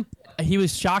him. He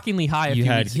was shockingly high. You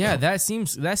had- weeks ago. Yeah, that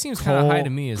seems kind of high to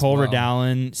me as Cole well.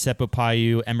 Redallen, Seppo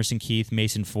Payu, Emerson Keith,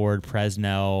 Mason Ford,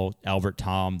 Presnell, Albert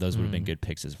Tom. Those would have been good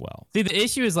picks as well. See, the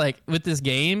issue is like with this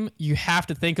game, you have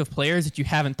to think of players that you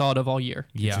haven't thought of all year.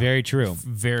 Yeah. It's very true.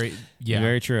 Very. Yeah.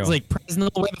 Very true. It's like Presnell.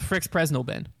 Where the frick's Presnell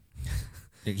been?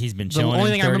 He's been The chilling only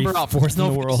in thing I remember about 34th in the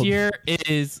Presnell world.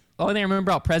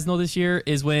 this year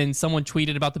is when someone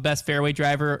tweeted about the best fairway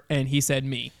driver and he said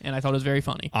me, and I thought it was very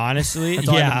funny. Honestly, That's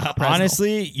all I know yeah. about Presnell.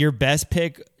 Honestly, your best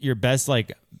pick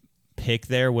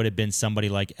there would have been somebody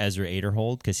like Ezra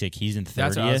Aderhold because he's in 30th.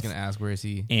 That's what I was going to ask. Where is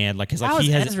he? And like, How he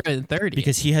is has Ezra in 30?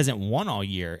 because he hasn't won all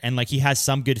year, and like he has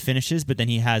some good finishes, but then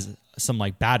he has some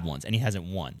like bad ones, and he hasn't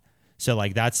won. So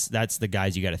like that's the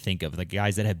guys you got to think of, the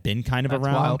guys that have been kind of That's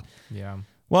around. wild. Yeah.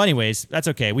 Well, anyways, that's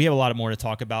okay. We have a lot more to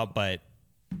talk about, but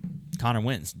Connor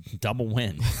wins, double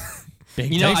win.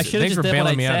 Big You know, time. I should have thanks just for did what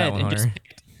I bailing me out of said that one, and just Hunter.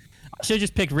 I should have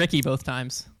just picked Ricky both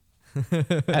times.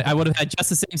 I would have had just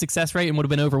the same success rate and would have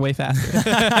been over way faster.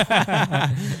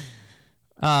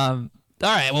 All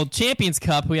right, well, Champions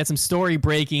Cup, we had some story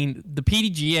breaking. The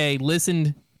PDGA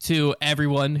listened to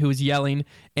everyone who was yelling,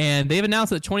 and they've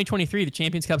announced that 2023, the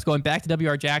Champions Cup's going back to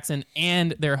WR Jackson,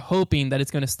 and they're hoping that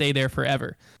it's going to stay there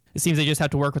forever. It seems they just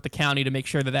have to work with the county to make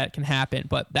sure that that can happen,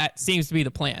 but that seems to be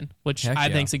the plan, which Heck I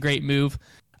yeah. think is a great move.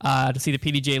 To see the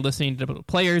PDGA listening to the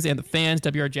players and the fans.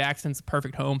 WR Jackson's a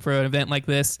perfect home for an event like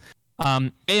this.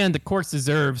 And the course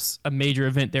deserves a major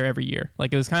event there every year.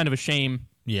 Like, it was kind of a shame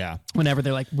Yeah, whenever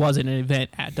there wasn't an event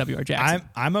at WR Jackson.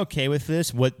 I'm okay with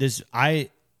this. What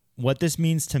this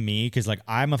means to me, because like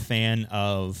I'm a fan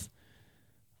of.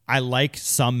 I like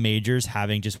some majors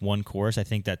having just one course. I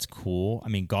think that's cool. I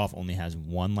mean, golf only has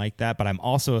one like that, but I'm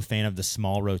also a fan of the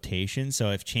small rotation. So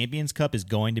if Champions Cup is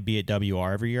going to be at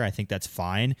WR every year, I think that's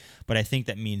fine. But I think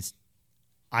that means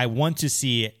I want to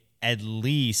see at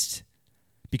least,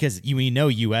 because we know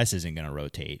US isn't going to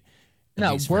rotate. at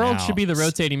No, least for World now. should be the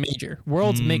rotating major.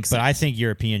 Worlds makes But sense. I think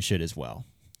European should as well.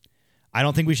 I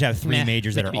don't think we should have three Meh,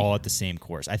 majors that are maybe. all at the same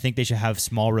course. I think they should have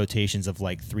small rotations of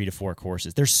like 3 to 4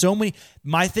 courses. There's so many.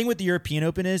 My thing with the European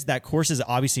Open is that course is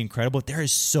obviously incredible, but there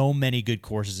is so many good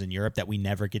courses in Europe that we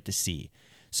never get to see.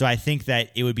 So I think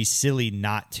that it would be silly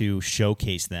not to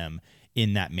showcase them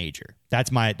in that major.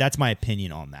 That's my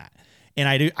opinion on that. And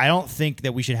I don't think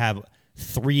that we should have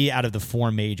 3 out of the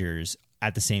 4 majors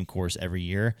at the same course every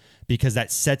year, because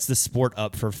that sets the sport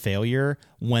up for failure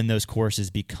when those courses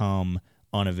become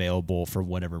unavailable for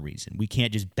whatever reason. We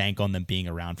can't just bank on them being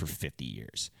around for 50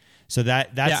 years. So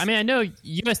that's I mean, I know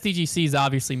USDGC is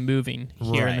obviously moving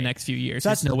here in the next few years. So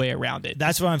there's no way around it.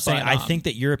 That's what I'm saying. But, I think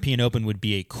that European Open would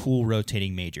be a cool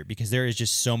rotating major because there is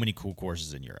just so many cool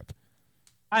courses in Europe.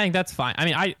 I think that's fine. I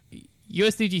mean,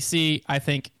 USDGC, I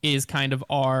think, is kind of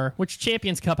which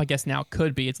Champions Cup, I guess now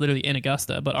could be. It's literally in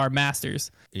Augusta, but our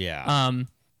Masters. Yeah.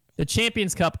 The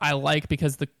Champions Cup I like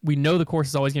because we know the course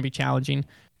is always going to be challenging.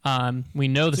 We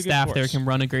know the staff there can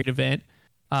run a great event.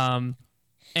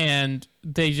 And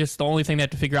the only thing they have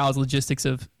to figure out is logistics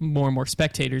of more and more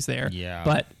spectators there. Yeah.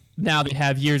 But now they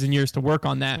have years and years to work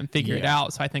on that and figure it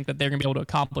out. So I think that they're going to be able to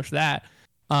accomplish that.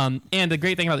 And the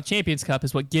great thing about the Champions Cup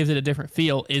is what gives it a different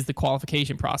feel is the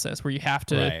qualification process where you have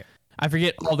to, I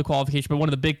forget all the qualification, but one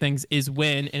of the big things is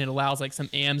win, and it allows like some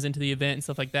AMs into the event and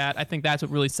stuff like that. I think that's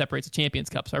what really separates the Champions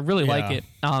Cup. So I really like it.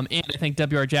 And I think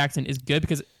WR Jackson is good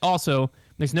because also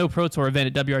there's no Pro Tour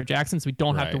event at WR Jackson, so we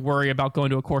don't have to worry about going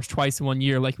to a course twice in 1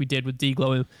 year like we did with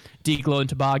D-Glow and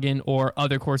Toboggan or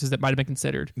other courses that might have been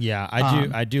considered. Yeah,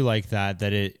 I do like that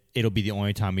it'll be the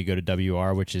only time we go to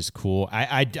WR, which is cool.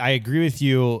 I agree with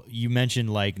you. You mentioned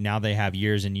like now they have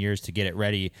years and years to get it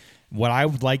ready. What I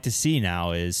would like to see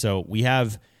now is, so we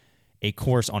have a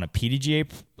course on a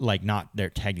PDGA, like not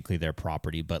technically their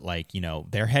property, but like, you know,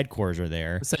 their headquarters are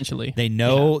there. Essentially. They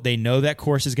know that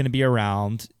course is going to be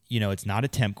around. You know, it's not a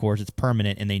temp course, it's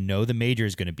permanent, and they know the major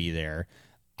is going to be there.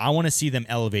 I want to see them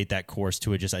elevate that course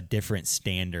to just a different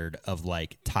standard of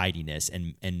like tidiness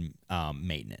and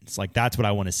maintenance. Like that's what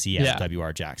I want to see at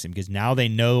WR Jackson, because now they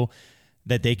know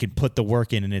that they can put the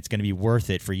work in and it's going to be worth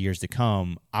it for years to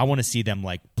come. I want to see them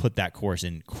like put that course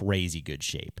in crazy good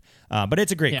shape. But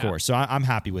it's a great course, so I'm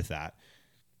happy with that.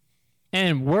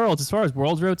 And Worlds, as far as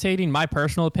Worlds rotating, my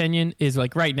personal opinion is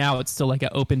like right now it's still like an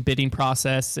open bidding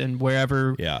process, and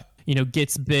wherever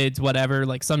gets bids, whatever.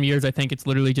 Like some years I think it's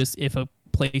literally just if a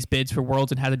place bids for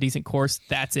Worlds and has a decent course,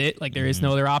 that's it. Like there is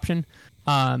no other option.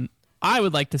 I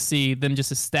would like to see them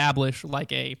just establish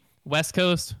like a West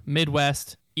Coast,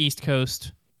 Midwest, East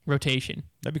Coast rotation.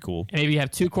 That'd be cool. And maybe you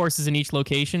have 2 courses in each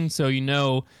location, so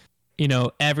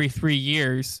every 3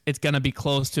 years it's going to be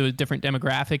close to a different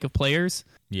demographic of players.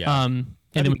 Yeah.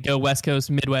 And then we go West Coast,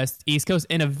 Midwest, East Coast,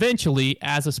 and eventually,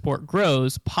 as the sport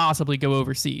grows, possibly go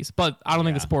overseas. But I don't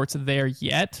think the sport's there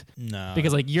yet. No.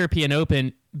 Because like European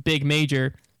Open, big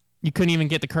major, you couldn't even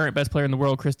get the current best player in the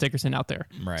world, Chris Dickerson, out there.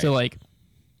 Right. So like,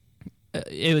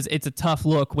 it's a tough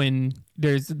look when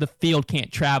the field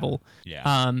can't travel.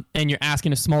 Yeah. And you're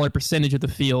asking a smaller percentage of the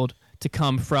field to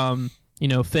come from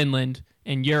Finland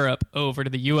and Europe over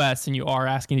to the U.S., and you are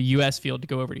asking the U.S. field to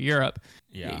go over to Europe.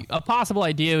 Yeah. A possible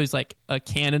idea is like a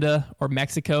Canada or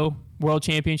Mexico World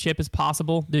Championship is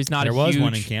possible. There was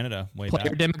one in Canada way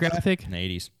player back demographic in the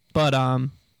 80s. But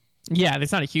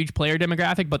there's not a huge player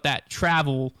demographic, but that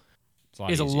travel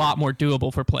is a lot more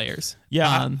doable for players.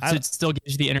 Yeah, so it still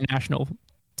gives you the international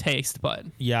taste. But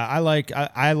yeah, I like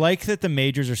that the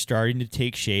majors are starting to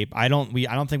take shape. I don't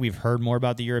think we've heard more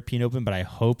about the European Open, but I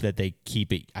hope that they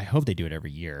keep it. I hope they do it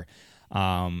every year.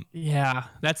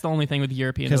 That's the only thing with the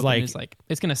European Open is like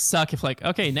it's gonna suck if like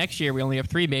next year we only have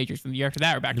 3 majors, and the year after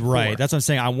that we're back to 4. Right. That's what I'm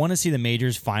saying. I want to see the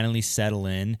majors finally settle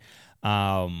in.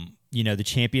 The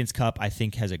Champions Cup I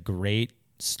think has a great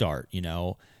start.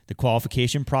 The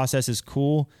qualification process is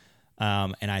cool.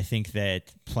 And I think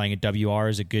that playing at WR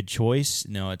is a good choice.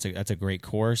 That's a great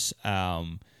course.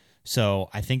 So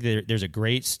I think that there's a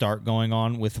great start going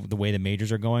on with the way the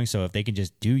majors are going. So if they can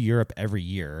just do Europe every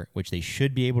year, which they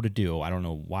should be able to do, I don't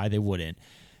know why they wouldn't.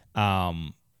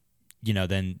 Then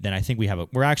I think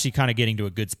we're actually kind of getting to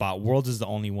a good spot. Worlds is the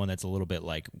only one that's a little bit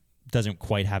like doesn't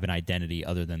quite have an identity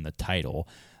other than the title.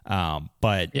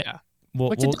 But yeah,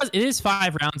 it is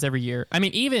 5 rounds every year. I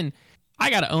mean, even I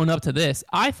got to own up to this.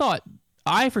 I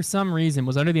for some reason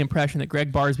was under the impression that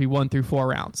Greg Barsby won through 4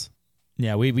 rounds.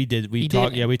 Yeah, we did. We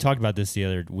talked about this the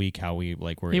other week. How we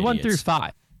were. He won through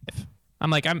 5.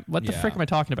 I'm like, what the frick am I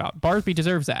talking about? Barsby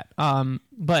deserves that.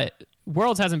 But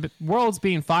Worlds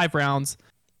being 5 rounds.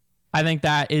 I think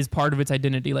that is part of its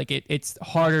identity. Like it's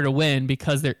harder to win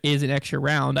because there is an extra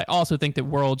round. I also think that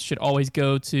Worlds should always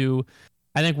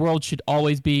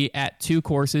be at 2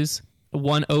 courses,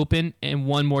 1 open and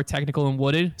 1 more technical and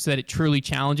wooded, so that it truly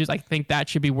challenges. I think that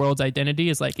should be World's identity,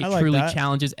 is like it truly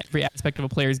challenges every aspect of a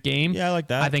player's game. Yeah, I like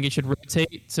that. I think it should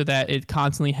rotate so that it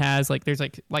constantly has there's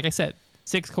like I said,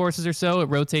 6 courses or so. It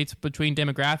rotates between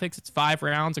demographics. It's 5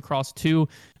 rounds across 2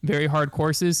 very hard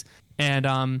courses,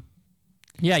 and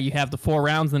you have the 4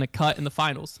 rounds and a cut in the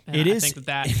finals. And I think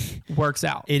that works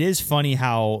out. It is funny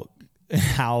how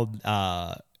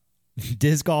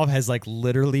disc golf has like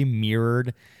literally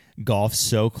mirrored golf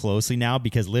so closely now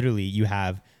because literally you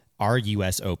have our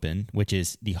U.S. Open, which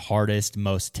is the hardest,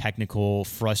 most technical,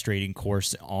 frustrating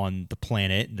course on the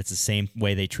planet. That's the same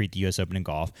way they treat the U.S. Open in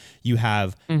golf. You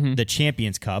have the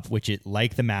Champions Cup, which,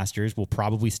 like the Masters, will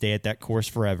probably stay at that course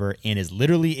forever and is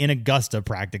literally in Augusta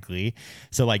practically.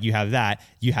 So, like, you have that.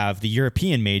 You have the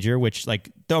European Major, which, like,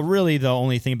 the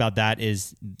only thing about that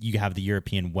is you have the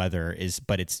European weather.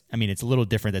 But it's a little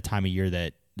different the time of year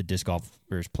that the disc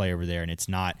golfers play over there, and it's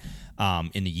not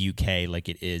in the UK like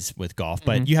it is with golf.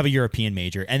 But you have a European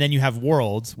Major, and then you have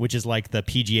Worlds, which is like the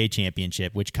PGA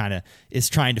Championship, which kind of is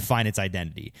trying to find its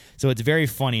identity. So it's very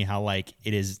funny how like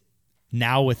it is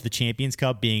now with the Champions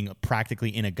Cup being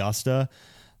practically in Augusta.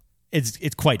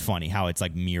 It's quite funny how it's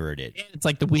like mirrored it. It's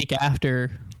like the week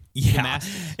after. Yeah,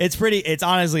 it's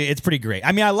pretty great.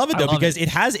 I mean, I love it though because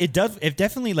it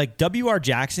definitely like WR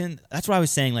Jackson. That's what I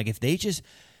was saying. Like if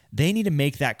they need to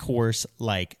make that course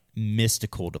like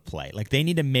mystical to play. Like they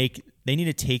need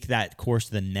to take that course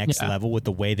to the next level with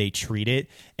the way they treat it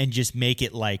and just make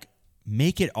it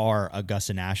our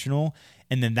Augusta National.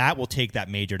 And then that will take that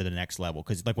major to the next level.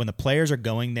 Cause like when the players are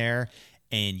going there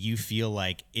and you feel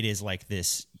like it is like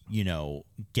this,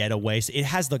 getaway. So it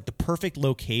has like the perfect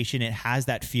location. It has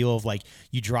that feel of like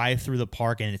you drive through the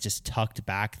park and it's just tucked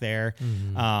back there.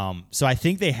 So I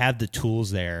think they have the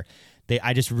tools there.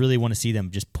 I just really want to see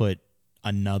them just put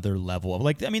another level of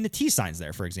the T signs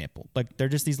there, for example. Like they're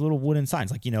just these little wooden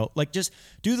signs, like just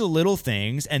do the little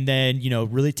things and then,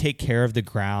 really take care of the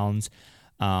grounds.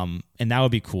 And that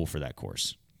would be cool for that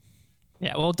course.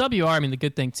 Yeah. Well, WR, the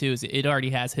good thing too, is it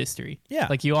already has history. Yeah.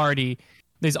 Like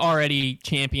there's already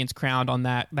champions crowned on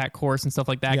that course and stuff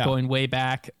like that going way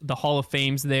back. The Hall of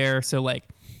Fame's there. So like,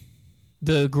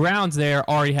 the grounds there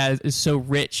is so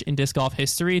rich in disc golf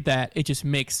history that it just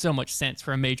makes so much sense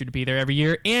for a major to be there every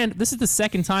year. And this is the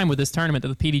second time with this tournament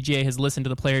that the PDGA has listened to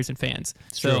the players and fans.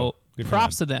 So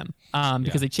props to them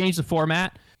because they changed the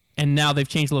format and now they've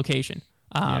changed the location.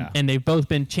 And they've both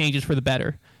been changes for the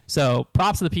better. So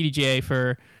props to the PDGA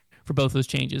for both of those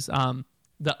changes.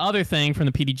 The other thing from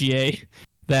the PDGA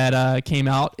that came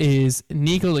out is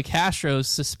Nico LaCastro's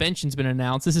suspension's been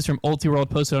announced. This is from Ultiworld,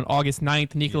 posted on August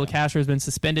 9th. Nico LaCastro has been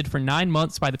suspended for 9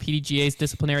 months by the PDGA's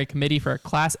disciplinary committee for a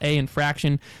Class A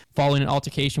infraction following an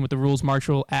altercation with the rules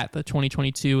marshal at the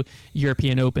 2022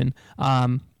 European Open.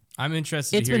 I'm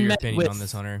interested to hear your opinion on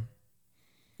this, Hunter.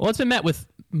 Well, it's been met with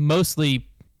mostly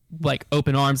like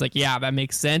open arms, like, yeah, that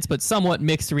makes sense, but somewhat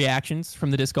mixed reactions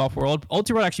from the disc golf world.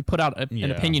 Ultiworld actually put out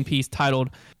an opinion piece titled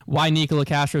 "Why Nico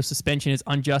LaCastro's Suspension is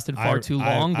Unjust and Far Too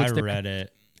Long." I read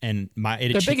it, and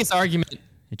their biggest argument.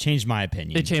 It changed my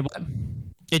opinion.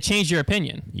 It changed your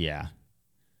opinion. Yeah,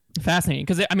 fascinating.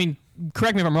 Because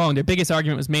correct me if I'm wrong. Their biggest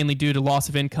argument was mainly due to loss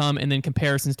of income and then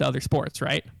comparisons to other sports,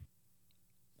 right?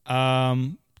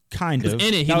 Kind of.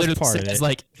 In it, he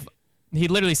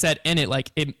literally said in it,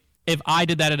 like, if I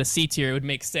did that at a C tier, it would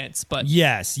make sense. But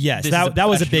yes, that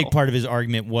was a big part of his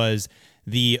argument, was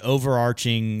the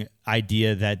overarching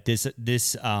idea that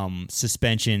this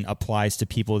suspension applies to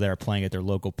people that are playing at their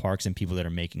local parks and people that are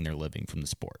making their living from the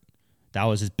sport. That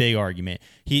was his big argument.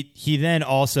 He then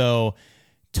also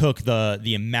took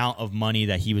the amount of money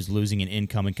that he was losing in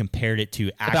income and compared it to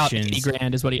actions. About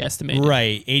 $80,000 is what he estimated.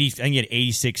 Right. I think he had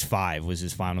 86.5 was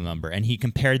his final number. And he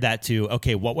compared that to,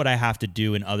 okay, what would I have to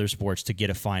do in other sports to get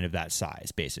a fine of that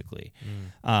size, basically.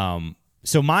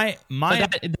 So my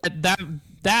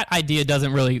that idea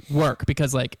doesn't really work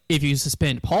because, like, if you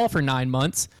suspend Paul for 9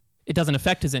 months, it doesn't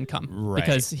affect his income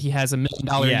because he has $1 million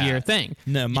a year thing.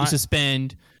 No, if you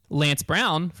suspend Lance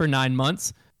Brown for 9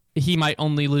 months, he might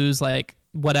only lose like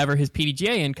whatever his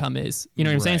PDGA income is. You know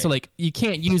what I'm saying? So like you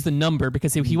can't use the number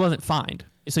because he wasn't fined.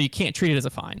 So you can't treat it as a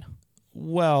fine.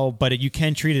 Well, but you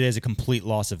can treat it as a complete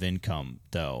loss of income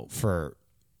though. For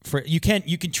you can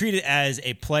treat it as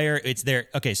a player. It's there.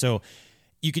 Okay, so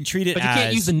you can treat it but as... But you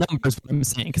can't use the numbers, what I'm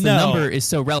saying, because the number is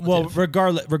so relative. Well,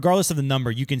 regardless of the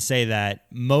number, you can say that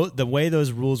the way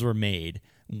those rules were made,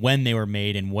 when they were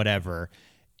made and whatever,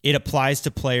 it applies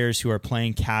to players who are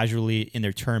playing casually in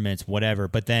their tournaments, whatever.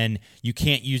 But then you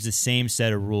can't use the same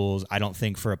set of rules, I don't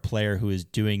think, for a player who is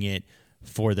doing it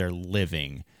for their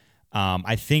living.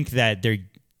 I think that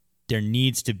there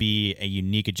needs to be a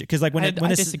unique... Because like I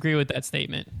disagree with that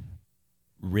statement.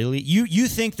 Really? You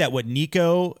think that what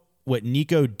Nico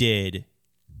did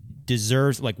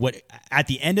deserves, like, what at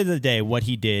the end of the day, what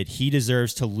he did, he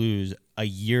deserves to lose a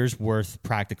year's worth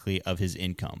practically of his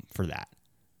income for that?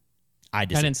 I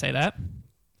didn't say that.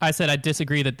 I said I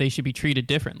disagree that they should be treated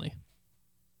differently.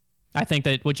 I think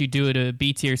that what you do at a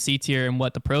B tier, C tier, and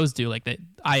what the pros do, like that,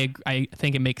 I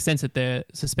think it makes sense that the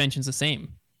suspension's the same.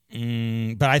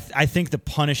 But I think the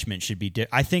punishment should be.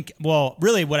 I think. Well,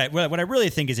 really, what I really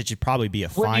think is it should probably be a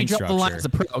fine structure. The line as a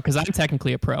pro, because I'm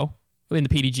technically a pro in the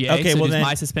PDGA. Okay, so well then,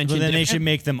 my suspension. Well then they should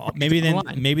make them. Maybe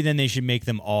then they should make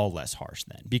them all less harsh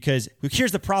then, because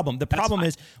here's the problem. The problem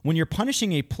is when you're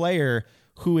punishing a player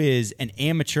who is an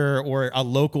amateur or a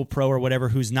local pro or whatever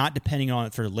who's not depending on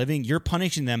it for a living, you're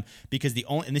punishing them because the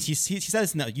only, and this, he said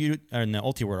this in the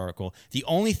Ulti-Word article, the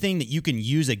only thing that you can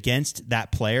use against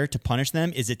that player to punish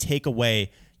them is to take away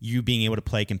you being able to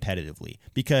play competitively,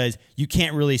 because you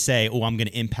can't really say, oh, I'm going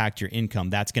to impact your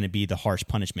income. That's going to be the harsh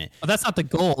punishment. But that's not the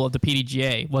goal of the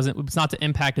PDGA. It's not to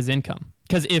impact his income.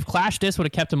 Because if Clash Disc would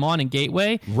have kept him on in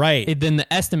Gateway, right, then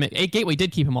the estimate, Gateway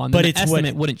did keep him on, but the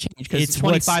estimate wouldn't change because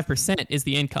 25% is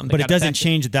the income. But it doesn't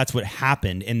change that that's what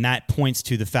happened, and that points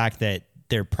to the fact that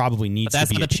there probably needs to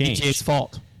be a change. That's not the PDGA's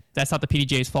fault. That's not the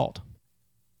PDGA's fault.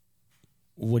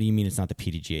 What do you mean it's not the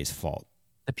PDGA's fault?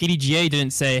 The PDGA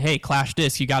didn't say, hey, Clash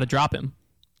Disc, you got to drop him.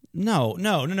 No,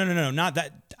 not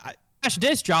that. Clash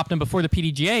Disc dropped him before the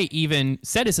PDGA even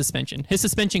said his suspension. His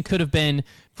suspension could have been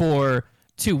for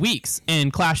 2 weeks,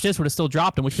 and Clash Disc would have still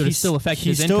dropped him, which would have still affected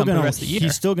his income for the rest of the year.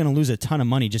 He's still going to lose a ton of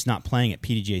money just not playing at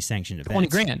PDGA sanctioned events. 20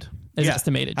 grand is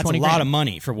estimated. That's a lot of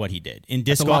money for what he did in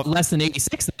disc golf. A lot less than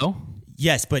 86 though.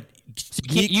 Yes, but so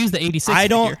you can't use the 86.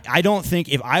 I don't think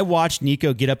if I watched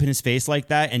Nico get up in his face like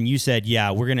that, and you said,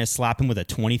 "Yeah, we're going to slap him with a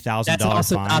 $20,000 fine." That's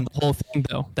also not the whole thing,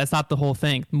 though. That's not the whole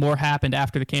thing. More happened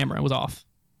after the camera was off.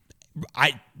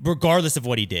 Regardless of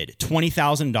what he did,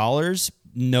 $20,000.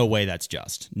 No way that's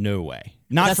just. No way.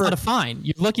 That's not a fine.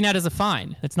 You're looking at it as a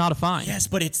fine. It's not a fine. Yes,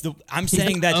 but I'm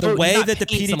saying that the way that the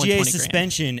PDGA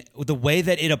suspension, the way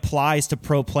that it applies to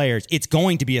pro players, it's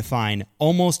going to be a fine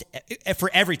almost for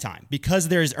every time, because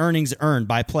there's earnings earned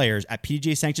by players at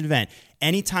PDGA sanctioned event.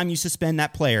 Anytime you suspend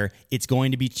that player, it's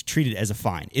going to be treated as a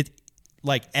fine. It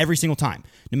like every single time,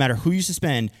 no matter who you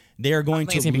suspend, they are going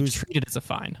to lose. Be treated as a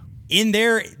fine. In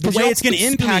there, the way it's going to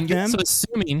impact them.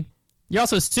 You're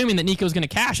also assuming that Nico's going to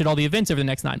cash at all the events over the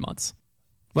next 9 months.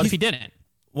 What if he didn't?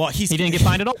 Well, he didn't get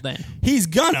fined at all then. He's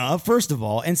gonna, first of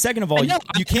all, and second of all, you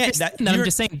can't. I'm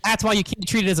just saying that's why you can't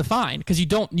treat it as a fine, because you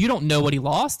don't know what he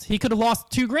lost. He could have lost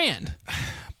 $2,000,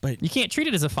 but you can't treat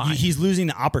it as a fine. He's losing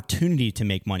the opportunity to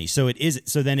make money, so it is.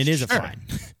 So then it is a fine.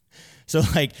 So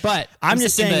but I'm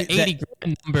just saying the 80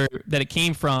 grand number that it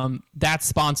came from, that's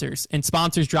sponsors, and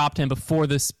sponsors dropped him before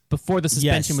the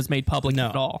suspension was made public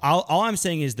at all. All I'm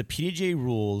saying is the PDGA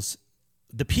rules.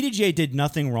 The PDGA did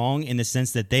nothing wrong in the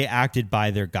sense that they acted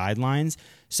by their guidelines.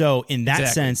 So in that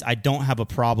sense, I don't have a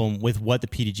problem with what the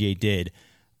PDGA did.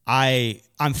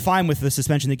 I'm fine with the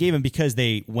suspension they gave him because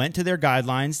they went to their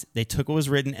guidelines, they took what was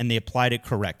written, and they applied it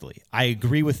correctly. I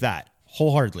agree with that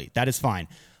wholeheartedly. That is fine.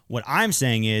 What I'm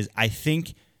saying is I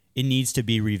think it needs to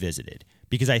be revisited,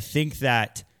 because I think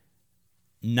that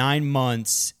 9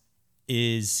 months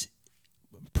is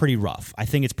pretty rough. I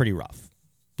think it's pretty rough.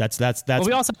 That's. Well,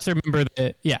 we also have to remember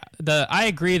that I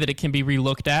agree that it can be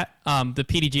relooked at. The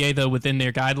PDGA though, within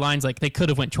their guidelines, like they could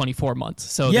have went 24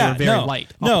 months, so they were very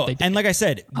light. And like I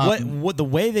said, what the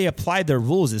way they applied their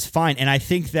rules is fine, and I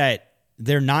think that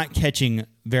they're not catching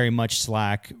very much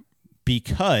slack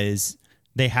because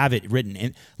they have it written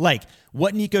in. Like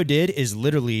what Nico did is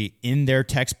literally in their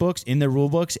textbooks, in their rule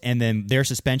books, and then their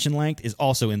suspension length is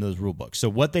also in those rule books. So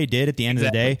what they did at the end of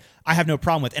the day, I have no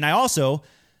problem with, and I also.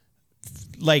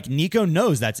 Like Nico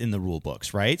knows that's in the rule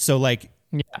books, right? So like,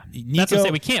 Nico, that's what I'm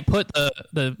saying. We can't put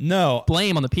the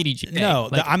blame on the PDGA. No,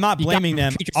 I'm not blaming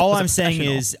them. All I'm saying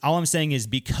is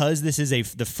because this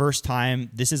is the first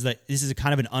time. This is a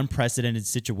kind of an unprecedented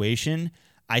situation.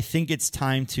 I think it's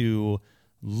time to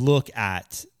look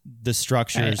at the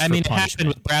structures. I mean, it happened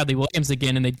with Bradley Williams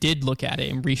again, and they did look at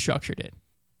it and restructured it.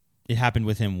 It happened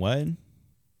with him. What?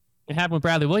 It happened with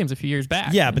Bradley Williams a few years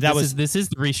back. Yeah, but this is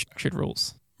the restructured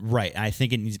rules. Right. I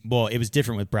think it was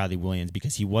different with Bradley Williams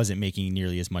because he wasn't making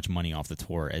nearly as much money off the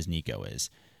tour as Nico is.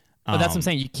 But that's what I'm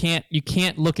saying. You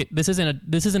can't look at this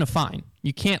isn't a fine.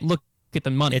 You can't look at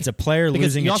the money. It's a player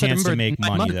losing a chance to make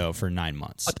money though for 9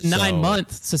 months. But the 9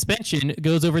 month suspension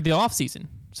goes over the off season.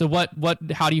 So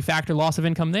how do you factor loss of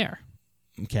income there?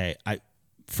 Okay.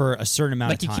 For a certain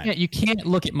amount of time. You can't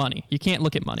look at money. You can't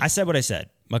look at money. I said what I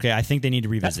said. Okay, I think they need to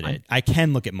revisit it. I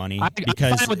can look at money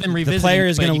because the player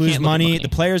is going to lose money. The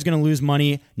player is going to lose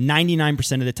money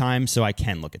 99% of the time, so I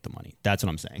can look at the money. That's what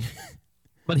I'm saying.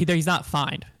 But he's not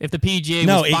fined. If the PGA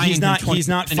no, was he's not. him He's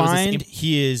not fined.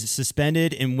 He is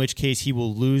suspended. In which case, he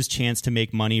will lose chance to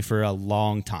make money for a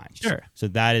long time. Sure. So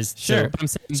that is sure. But I'm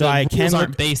saying so I can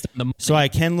aren't based on the money. So I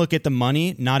can look at the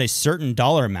money, not a certain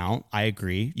dollar amount. I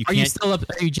agree. Are you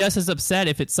just as upset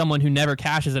if it's someone who never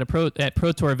cashes at Pro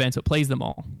Tour events but plays them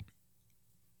all?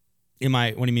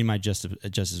 What do you mean? Just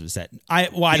as upset? I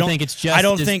don't think it's just. I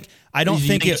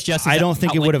don't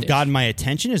think it would have gotten my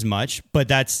attention as much. But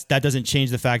that doesn't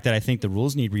change the fact that I think the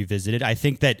rules need revisited. I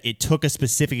think that it took a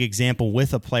specific example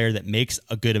with a player that makes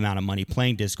a good amount of money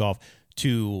playing disc golf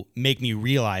to make me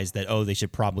realize that they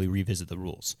should probably revisit the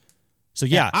rules. So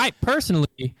yeah, I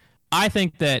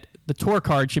think that the tour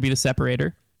card should be the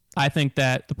separator. I think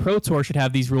that the Pro Tour should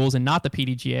have these rules and not the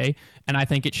PDGA, and I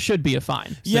think it should be a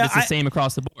fine. So it's the same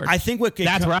across the board. I think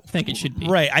that's where I think it should be.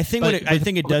 Right. I think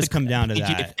it does come down to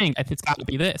that. It's got to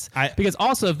be this. Because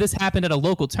also, if this happened at a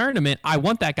local tournament, I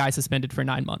want that guy suspended for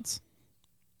 9 months.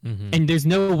 Mm-hmm. And there's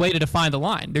no way to define the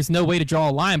line. There's no way to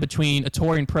draw a line between a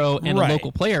touring pro and a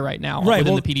local player right now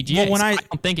within the PDGA. Well, I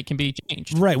don't think it can be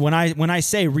changed. Right. When I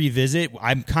say revisit, what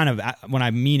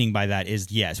I'm meaning by that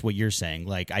is, yes, what you're saying.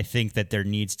 Like, I think that there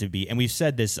needs to be, and we've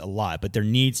said this a lot, but there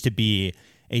needs to be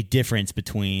a difference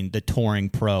between the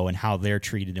touring pro and how they're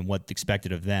treated and what's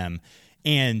expected of them,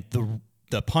 and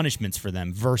the punishments for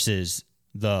them versus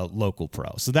the local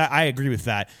pro. So that I agree with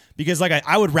that, because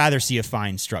I would rather see a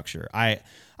fine structure.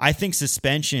 I think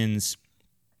suspensions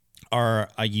are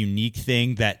a unique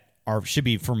thing that should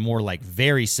be for more like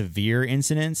very severe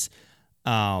incidents,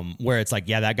 where it's like,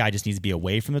 that guy just needs to be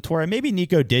away from the tour. And maybe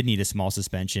Nico did need a small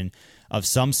suspension of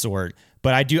some sort,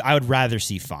 but I would rather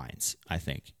see fines, I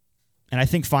think. And I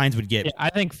think fines would get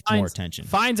more attention.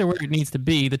 Fines are where it needs to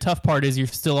be. The tough part is you're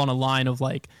still on a line of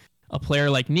like a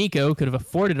player like Nico could have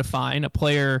afforded a fine.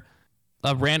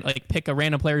 Pick a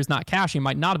random player who's not cashing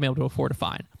might not have been able to afford a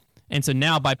fine. And so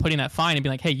now by putting that fine and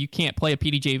being like, hey, you can't play a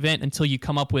PDGA event until you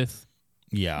come up with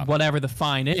whatever the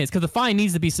fine is. Because the fine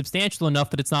needs to be substantial enough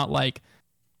that it's not like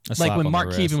when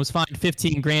Mark Cuban was fined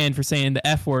 $15,000 for saying the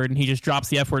F word and he just drops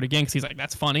the F word again because he's like,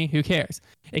 that's funny. Who cares?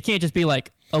 It can't just be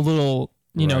like a little,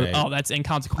 that's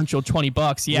inconsequential,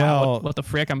 $20. Yeah, well, what the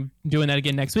frick? I'm doing that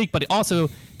again next week. But it also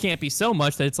can't be so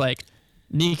much that it's like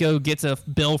Nico gets a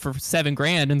bill for $7,000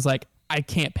 and is like, I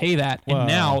can't pay that, and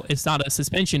now it's not a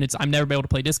suspension. It's I'm never be able to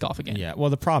play disc golf again. Yeah, well,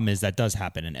 the problem is that does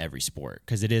happen in every sport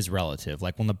because it is relative.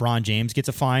 Like when LeBron James gets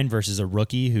a fine versus a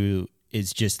rookie who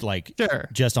is just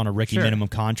just on a rookie minimum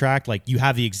contract, like you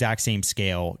have the exact same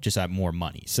scale, just at more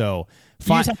money. So you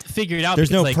just have to figure it out.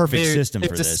 There's no perfect system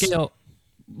for this. Scale.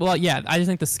 Well, yeah, I just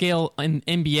think the scale in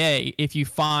NBA, if you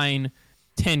fine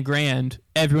 $10,000,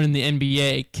 everyone in the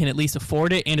NBA can at least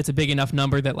afford it, and it's a big enough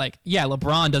number that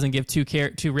LeBron doesn't give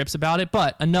two rips about it,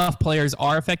 but enough players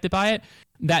are affected by it.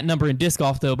 That number in disc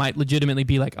golf though might legitimately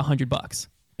be like $100,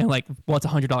 and what's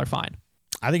 $100 fine?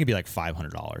 I think it'd be like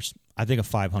 $500. I think a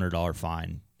 $500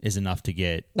 fine is enough to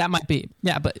get. That might be,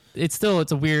 but it's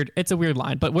a weird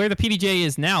line. But where the PDGA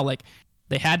is now,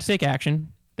 they had to take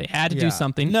action. They had to do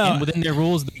something, and within their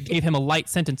rules, they gave him a light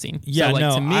sentencing. Yeah,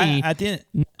 so, to me,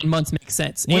 9 months makes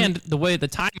sense. And the way the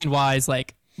timing-wise,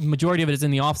 majority of it is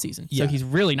in the off season, so he's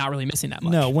really not really missing that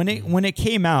much. No, when it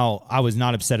came out, I was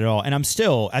not upset at all, and I'm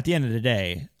still at the end of the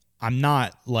day, I'm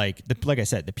not like I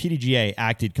said, the PDGA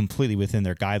acted completely within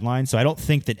their guidelines, so I don't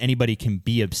think that anybody can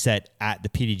be upset at the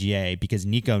PDGA because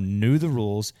Nico knew the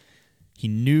rules, he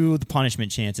knew the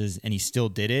punishment chances, and he still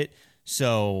did it.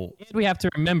 So we have to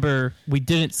remember we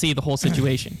didn't see the whole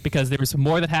situation because there was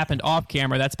more that happened off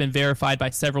camera that's been verified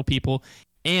by several people.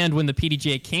 And when the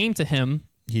PDGA came to him,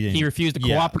 he refused to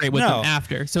cooperate with them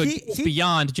after. So it's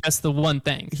beyond just the one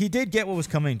thing. He did get what was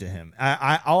coming to him.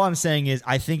 All I'm saying is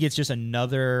I think it's just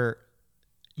another,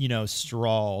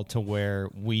 straw to where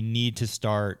we need to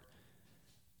start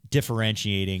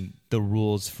differentiating the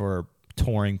rules for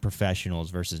touring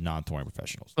professionals versus non-touring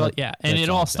professionals. Well, and it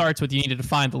all starts with you need to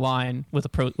define the line with the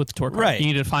tour card. Right. You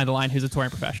need to define the line who's a touring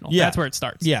professional. Yeah. That's where it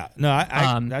starts. Yeah. No,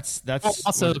 that's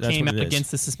also came out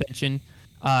against the suspension.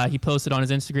 He posted on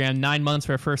his Instagram 9 months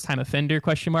for a first-time offender ?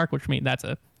 Which means that's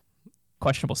a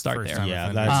questionable start there.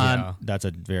 Yeah, that's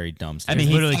a very dumb statement. I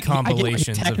mean, literally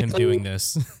compilations of him doing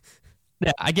this.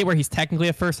 Yeah, I get where he's technically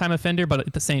a first-time offender, but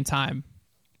at the same time,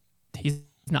 he's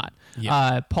not.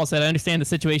 Yeah. Paul said, I understand the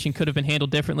situation could have been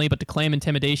handled differently, but to claim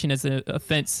intimidation as an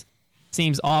offense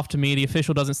seems off to me. The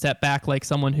official doesn't step back like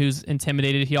someone who's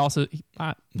intimidated. He also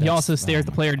stares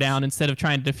the player down instead of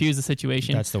trying to defuse the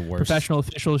situation. That's the worst. Professional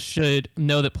officials should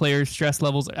know that players' stress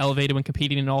levels are elevated when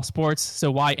competing in all sports. So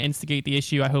why instigate the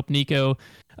issue? I hope Nico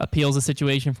appeals the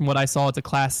situation. From what I saw, it's a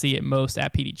Class C at most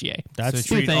at PDGA. That's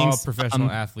so treat all professional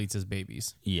athletes as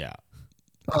babies. Yeah.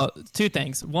 Two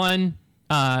things. One,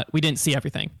 we didn't see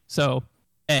everything. So,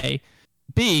 A.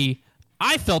 B,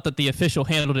 I felt that the official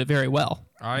handled it very well,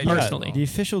 personally. Yeah, the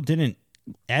official didn't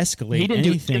escalate He didn't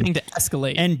anything. do anything to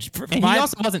escalate. And he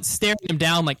also wasn't staring him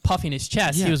down, like puffing his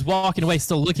chest. Yeah. He was walking away,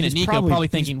 still looking at Nico, probably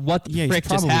thinking, what the frick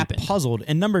just happened? Puzzled.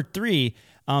 And number 3,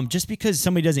 just because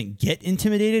somebody doesn't get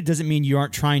intimidated doesn't mean you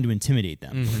aren't trying to intimidate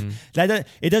them. Mm-hmm.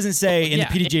 It doesn't say in the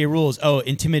PDGA rules,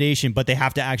 intimidation, but they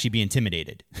have to actually be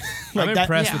intimidated. I'm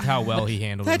impressed with how well he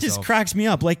handled that himself. Just cracks me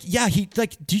up.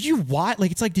 Did you watch?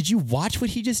 Did you watch what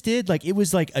he just did? It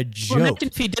was like a joke. Well, imagine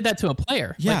if he did that to a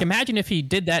player. Yeah. Imagine if he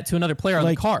did that to another player on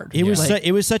the card. It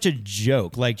was such a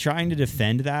joke. Trying to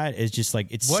defend that is just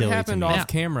it's what silly. What happened off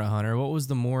camera, Hunter? What was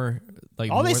the more...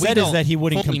 all they said is that he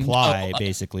wouldn't comply,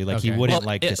 basically. He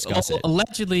wouldn't discuss it.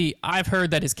 Allegedly, I've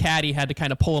heard that his caddy had to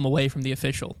kind of pull him away from the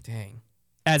official. Dang.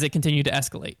 As it continued to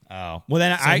escalate. Oh. Well,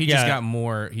 then he just got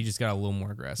more. He just got a little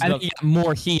more aggressive. I think he got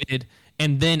more heated.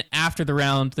 And then after the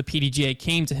round, the PDGA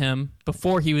came to him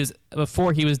before he was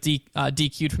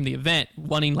DQ'd from the event,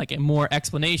 wanting a more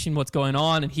explanation what's going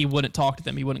on, and he wouldn't talk to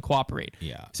them. He wouldn't cooperate.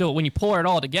 Yeah. So when you pull it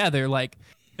all together,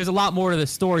 there's a lot more to the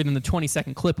story than the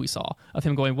 20-second clip we saw of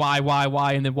him going, why,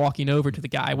 and then walking over to the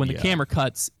guy. When the camera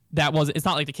cuts, it's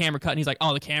not like the camera cut and he's like,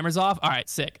 oh, the camera's off? All right,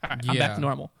 sick. All right, I'm back to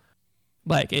normal.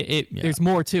 There's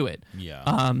more to it.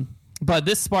 Yeah. But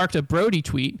this sparked a Brody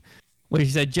tweet where he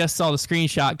said, just saw the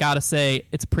screenshot, gotta say,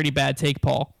 it's a pretty bad take,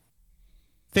 Paul.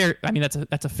 Fair. I mean,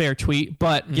 that's a fair tweet,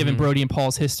 but given Brody and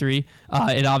Paul's history,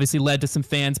 it obviously led to some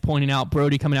fans pointing out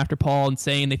Brody coming after Paul and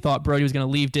saying they thought Brody was going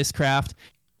to leave Discraft.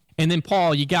 And then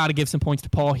Paul, you got to give some points to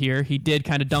Paul here. He did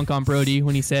kind of dunk on Brody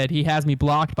when he said, he has me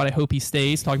blocked, but I hope he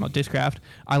stays, talking about Discraft.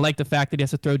 I like the fact that he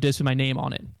has to throw Disc with my name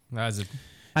on it. That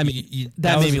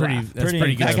made me laugh. That's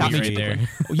pretty good. That got me right there.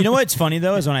 You know what's funny,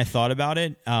 though, is when I thought about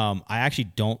it, I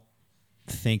actually don't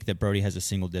think that Brody has a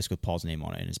single disc with Paul's name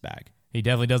on it in his bag. He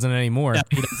definitely doesn't anymore.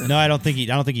 No, I don't think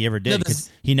he ever did, because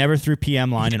he never threw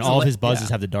PM line, and all of his buzzes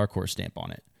have the Dark Horse stamp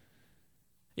on it.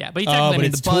 Yeah, but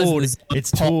it's tooled. It's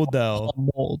tooled though.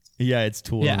 Mold. Yeah, it's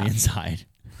tooled on the inside.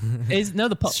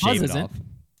 The buzz isn't.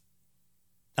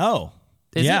 Oh,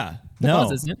 is yeah. It? The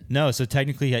buzz isn't. No, so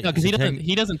technically, because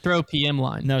he doesn't throw PM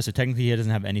line. No, so technically he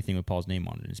doesn't have anything with Paul's name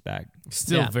on it in his bag.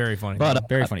 Still very funny, but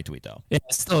very funny tweet though. Yeah,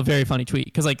 it's still a very funny tweet,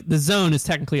 because the zone is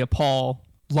technically a Paul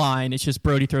line. It's just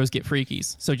Brody throws get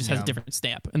freakies, so it just has a different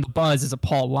stamp. And the buzz is a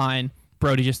Paul line.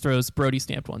 Brody just throws Brody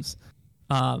stamped ones.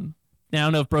 Now, I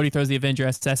don't know if Brody throws the Avenger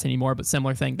SS anymore, but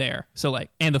similar thing there. So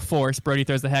and the Force, Brody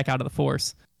throws the heck out of the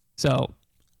Force. So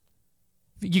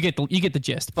you get the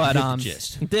gist. But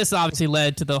this obviously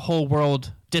led to the whole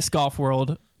disc golf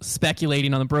world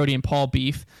speculating on the Brody and Paul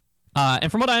beef.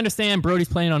 And from what I understand, Brody's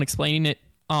planning on explaining it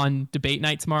on debate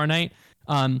night tomorrow night.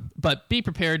 But be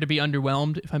prepared to be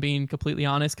underwhelmed, if I'm being completely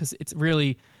honest, because it's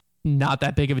really not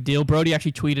that big of a deal. Brody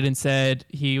actually tweeted and said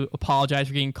he apologized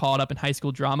for getting caught up in high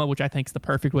school drama, which I think is the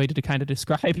perfect way to kind of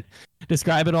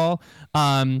describe it all.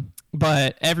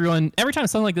 But every time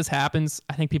something like this happens,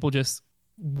 I think people just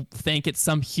think it's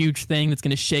some huge thing that's going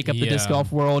to shake up the disc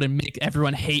golf world and make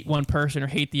everyone hate one person or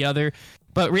hate the other.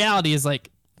 But reality is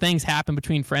things happen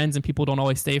between friends and people don't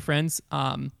always stay friends.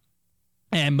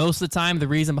 And most of the time, the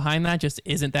reason behind that just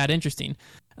isn't that interesting.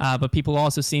 But people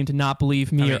also seem to not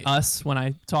believe me or us when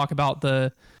I talk about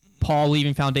the Paul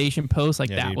leaving Foundation post.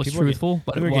 That was truthful,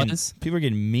 but it was. People are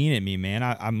getting mean at me, man.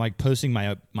 I'm posting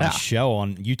my show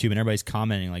on YouTube, and everybody's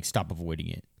commenting stop avoiding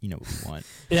it. You know what we want.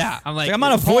 Yeah, I'm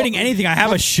not avoiding anything. I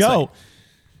have a show.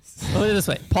 Look at it this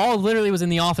way. Paul literally was in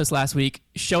the office last week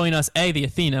showing us the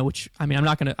Athena, which I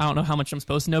don't know how much I'm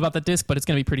supposed to know about the disc, but it's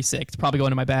going to be pretty sick. It's probably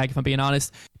going in my bag if I'm being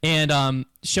honest. And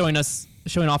showing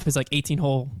off his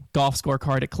 18-hole golf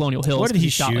scorecard at Colonial Hills. What did he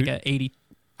shot shoot? 80.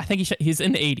 I think he's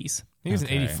in the 80s. He was in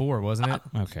 84, wasn't it?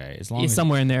 Okay, he's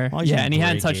somewhere in there. And he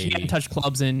hadn't touched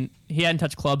clubs in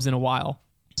a while.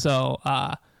 So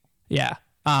yeah.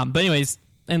 But anyways.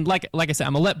 And like I said,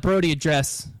 I'm going to let Brody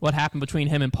address what happened between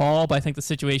him and Paul, but I think the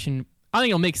situation, I think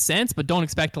it'll make sense, but don't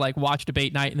expect to watch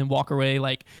debate night and then walk away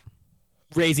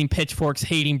raising pitchforks,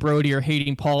 hating Brody or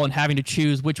hating Paul and having to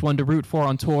choose which one to root for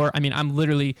on tour. I mean, I'm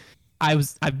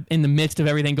in the midst of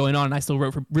everything going on and I still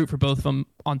root for both of them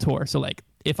on tour. So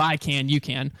if I can, you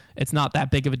can. It's not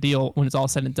that big of a deal when it's all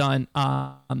said and done.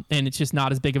 And it's just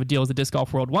not as big of a deal as the disc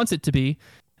golf world wants it to be.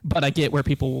 But I get where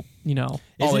people,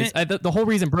 always. The whole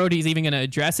reason Brody's even going to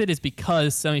address it is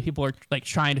because so many people are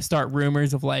trying to start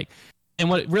rumors of and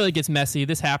what really gets messy.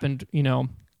 This happened,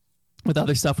 with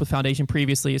other stuff with Foundation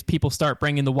previously, is people start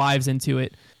bringing the wives into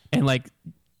it and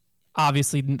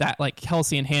obviously that like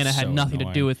Kelsey and Hannah had nothing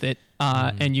to do with it.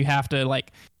 And you have to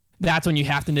like, that's when you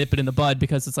have to nip it in the bud,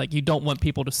 because it's like you don't want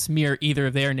people to smear either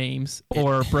of their names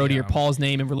or Brody or Paul's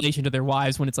name in relation to their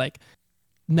wives, when it's like,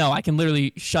 no, I can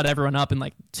literally shut everyone up in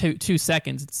like two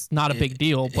seconds. It's not a big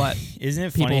deal, but isn't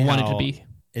it people funny want it to be.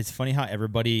 It's funny how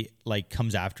everybody like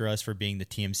comes after us for being the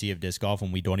TMZ of disc golf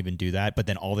when we don't even do that, but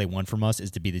then all they want from us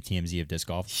is to be the TMZ of disc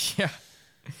golf.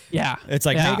 Yeah. It's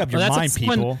like, make up your mind,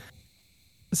 people.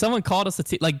 Someone called us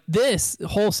like this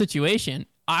whole situation.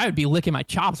 I would be licking my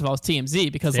chops if I was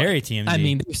TMZ, because very TMZ. I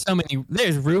mean,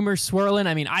 there's rumors swirling.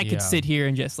 I mean, I could sit here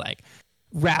and just like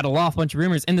rattle off a bunch of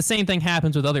rumors, and the same thing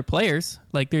happens with other players.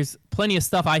 Like there's plenty of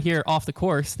stuff I hear off the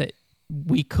course that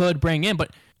we could bring in,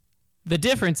 but the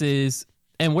difference is,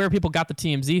 and where people got the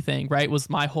TMZ thing, right, was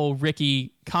my whole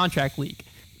Ricky contract leak.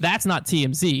 That's not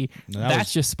TMZ.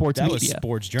 That's just sports media. That was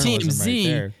sports journalism right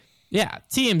there. Yeah,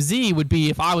 TMZ would be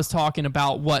if I was talking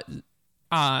about what.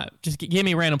 Just give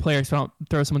me a random player so I don't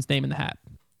throw someone's name in the hat.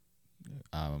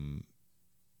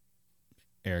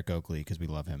 Eric Oakley, because we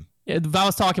love him. Yeah, if I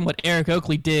was talking what Eric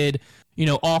Oakley did,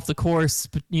 off the course,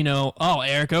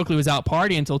 Eric Oakley was out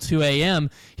partying until 2 a.m.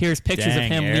 Here's pictures of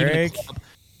him leaving the club.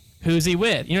 Who's he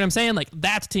with? You know what I'm saying? Like,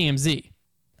 that's TMZ.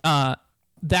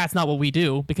 That's not what we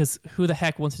do, because who the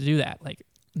heck wants to do that? Like,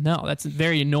 no, that's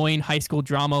very annoying high school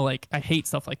drama. Like, I hate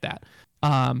stuff like that.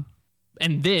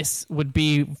 And this would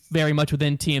be very much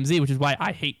within TMZ, which is why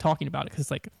I hate talking about it, because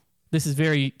like this is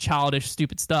very childish,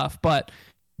 stupid stuff. But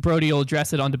Brody will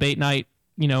address it on debate night,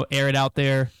 air it out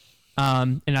there.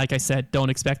 And like I said, don't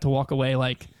expect to walk away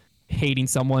like hating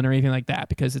someone or anything like that,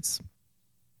 because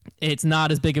it's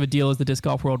not as big of a deal as the disc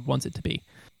golf world wants it to be,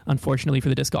 unfortunately for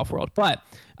the disc golf world. But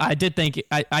I did think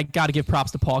I got to give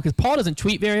props to Paul, because Paul doesn't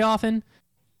tweet very often.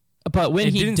 But when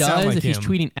he does, like if he's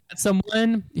tweeting at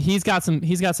someone, he's got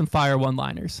some fire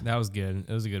one-liners. That was good.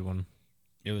 It was a good one.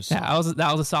 It was. Yeah,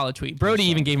 that was a solid tweet. Brody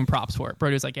even gave him props for it.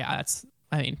 Brody was like, "Yeah,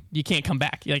 you can't come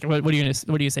back. Like, what are you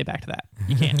gonna say back to that?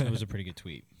 You can't." It was a pretty good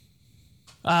tweet.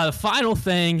 The final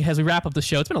thing, as we wrap up the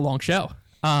show, it's been a long show.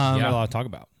 Not a lot to talk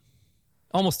about.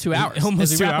 Almost 2 hours.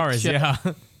 Almost 2 hours. Yeah.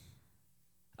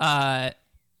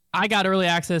 I got early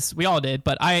access. We all did,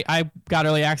 but I got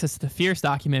early access to the Fierce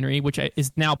documentary, which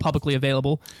is now publicly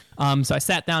available. So I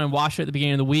sat down and watched it at the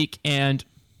beginning of the week, and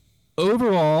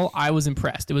overall, I was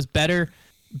impressed. It was better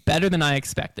than I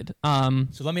expected. So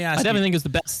let me ask. I definitely think it was the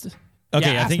best.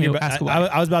 Okay, yeah, I think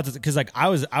I was about to, because like I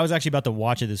was actually about to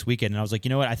watch it this weekend, and I was like, you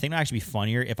know what? I think it'd actually be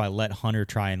funnier if I let Hunter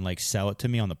try and like sell it to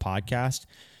me on the podcast.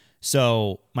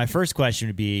 So my first question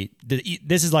would be,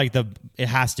 this is like it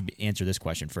has to answer this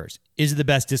question first. Is it the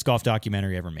best disc golf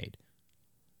documentary ever made?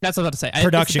 That's what I was about to say.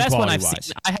 Production it's the best quality one I've wise.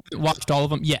 seen. I haven't watched all of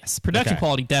them. Yes, production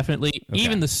quality definitely. Okay.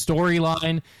 Even the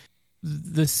storyline,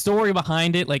 the story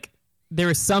behind it, like there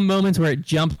were some moments where it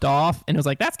jumped off, and it was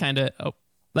like, that's kind of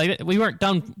like we weren't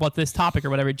done with this topic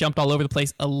or whatever. It jumped all over the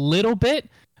place a little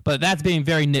bit. But that's being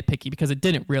very nitpicky, because it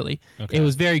didn't really. Okay. It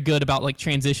was very good about like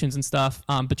transitions and stuff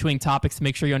between topics to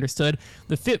make sure you understood.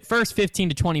 The first 15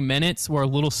 to 20 minutes were a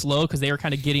little slow, because they were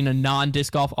kind of getting a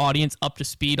non-disc golf audience up to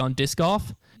speed on disc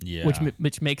golf,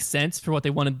 which makes sense for what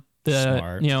they wanted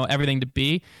everything to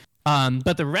be.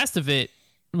 But the rest of it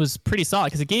was pretty solid,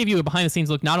 because it gave you a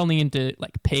behind-the-scenes look not only into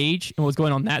like Paige and what was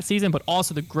going on that season, but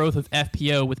also the growth of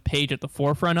FPO with Paige at the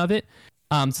forefront of it.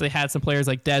 So they had some players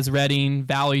like Des Redding,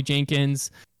 Valerie Jenkins,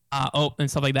 and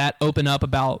stuff like that open up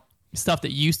about stuff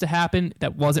that used to happen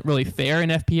that wasn't really fair in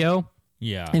FPO.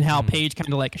 Yeah. And how Paige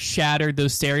kind of like shattered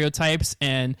those stereotypes,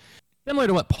 and similar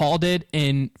to what Paul did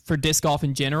for disc golf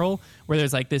in general, where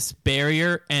there's like this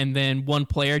barrier and then one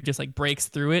player just like breaks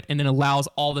through it and then allows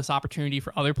all this opportunity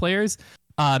for other players.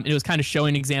 It was kind of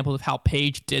showing examples of how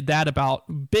Paige did that, about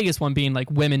biggest one being like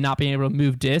women not being able to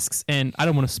move discs. And I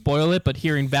don't want to spoil it, but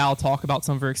hearing Val talk about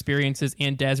some of her experiences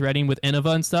and Des Redding with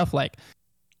Innova and stuff, like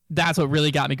that's what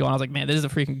really got me going. I was like, man, this is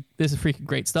freaking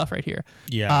great stuff right here.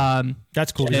 Yeah.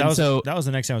 That's cool. That was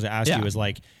the next thing I was going to ask you, was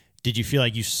like, did you feel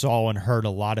like you saw and heard a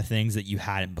lot of things that you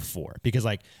hadn't before? Because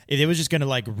like if it was just going to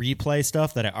like replay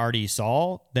stuff that I already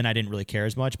saw, then I didn't really care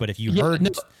as much. But if you heard...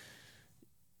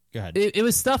 Go ahead. It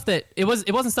was stuff that it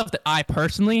wasn't stuff that I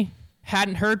personally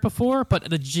hadn't heard before, but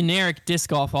the generic disc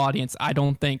golf audience, I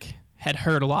don't think had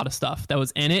heard a lot of stuff that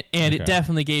was in it, and it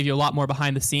definitely gave you a lot more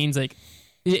behind the scenes. Like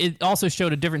it also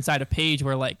showed a different side of Paige,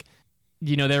 where like,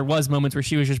 there was moments where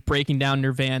she was just breaking down in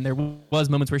her van. There was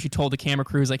moments where she told the camera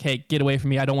crews like, "Hey, get away from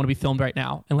me! I don't want to be filmed right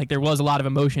now." And like there was a lot of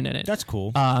emotion in it. That's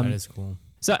cool. That is cool.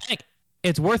 So I think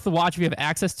it's worth the watch if you have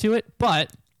access to it, but.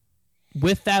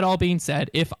 With that all being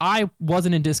said, if I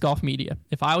wasn't in disc golf media,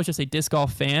 if I was just a disc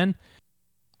golf fan,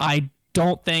 I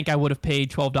don't think I would have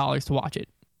paid $12 to watch it.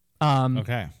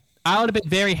 Okay. I would have been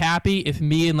very happy if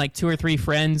me and like 2 or 3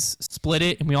 friends split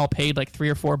it and we all paid like $3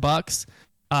 or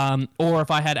 $4. Or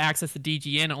if I had access to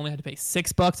DGN, I only had to pay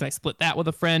 $6 and I split that with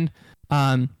a friend.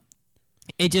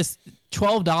 It just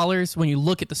 $12 when you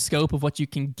look at the scope of what you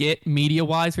can get media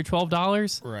wise for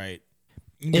 $12. Right.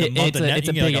 It's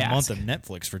a big like a month ask. of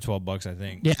Netflix for $12, I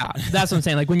think. Yeah, that's what I'm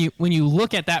saying. Like when you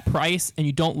look at that price and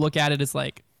you don't look at it as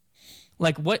like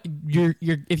what you're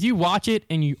if you watch it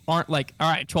and you aren't like, all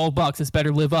right, $12, this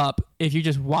better live up. If you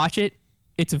just watch it,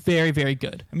 it's very, very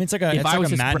good. I mean, it's like a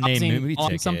matinee movie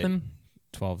ticket. Something.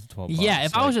 12 bucks. Yeah,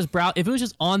 if I was just if it was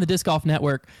just on the Disc Golf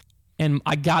Network and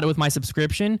I got it with my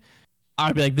subscription,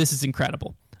 I'd be like, this is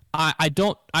incredible. I'm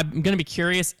going to be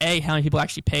curious, A, how many people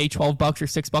actually pay $12 or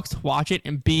 $6 to watch it,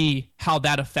 and B, how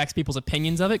that affects people's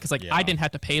opinions of it. Because, I didn't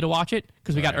have to pay to watch it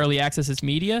because we got early access as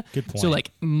media. Good point. So,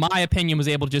 my opinion was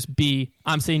able to just be,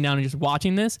 I'm sitting down and just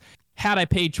watching this. Had I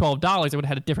paid $12, I would have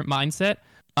had a different mindset.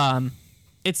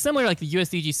 It's similar like the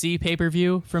USDGC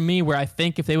pay-per-view for me, where I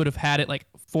think if they would have had it like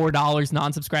 $4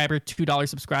 non-subscriber, $2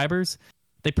 subscribers,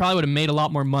 they probably would have made a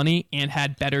lot more money and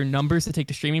had better numbers to take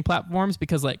to streaming platforms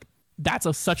because, that's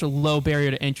such a low barrier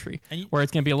to entry, where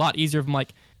it's going to be a lot easier if I'm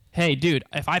like, hey, dude,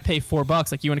 if I pay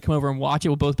 $4, you want to come over and watch it,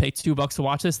 we'll both pay $2 to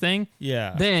watch this thing.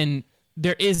 Yeah. Then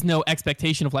there is no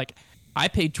expectation of I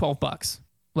paid $12.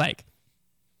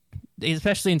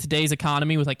 Especially in today's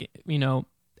economy with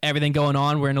everything going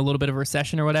on, we're in a little bit of a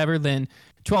recession or whatever, then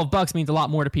 $12 means a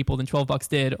lot more to people than $12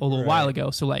 did a little while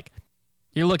ago. So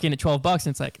you're looking at $12 and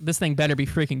it's like, this thing better be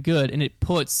freaking good. And it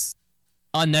puts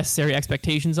unnecessary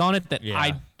expectations on it that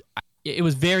it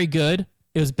was very good.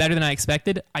 It was better than I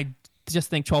expected. I just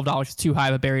think $12 is too high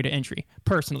of a barrier to entry.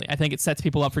 Personally, I think it sets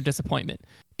people up for disappointment.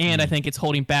 And I think it's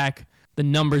holding back the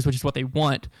numbers, which is what they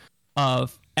want,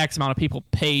 of X amount of people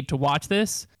paid to watch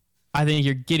this. I think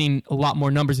you're getting a lot more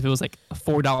numbers if it was like a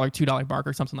 $4, $2 mark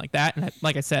or something like that. And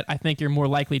like I said, I think you're more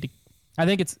likely to. I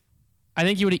think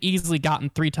you would have easily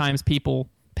gotten 3 times people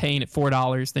paying at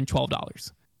 $4 than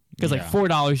 $12, because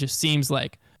 $4 just seems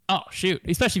like, oh shoot,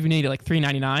 especially if you need it like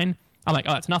 $3.99. I'm like,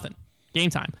 oh, that's nothing. Game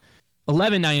time.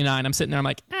 $11.99. I'm sitting there. I'm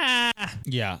like,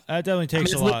 Yeah, that definitely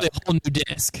takes it's a lot. literally a whole new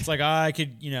disc. It's like I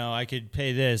could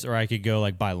pay this, or I could go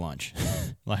buy lunch.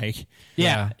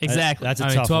 Yeah, exactly. That's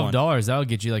a tough one. $12 that would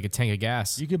get you like a tank of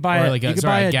gas. You could buy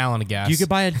a gallon of gas. You could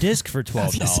buy a disc for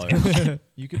 $12.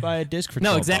 You could buy a disc for $12.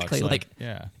 No, exactly.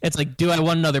 Yeah, it's like, do I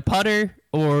want another putter,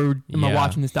 or am I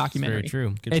watching this documentary? Very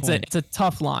true. Good point. It's a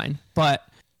tough line, but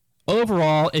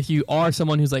overall, if you are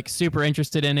someone who's super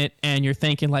interested in it and you're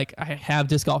thinking I have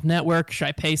Disc Golf Network, should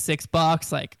I pay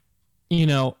 $6?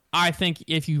 I think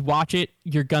if you watch it,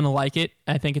 you're going to like it.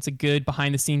 I think it's a good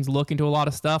behind the scenes look into a lot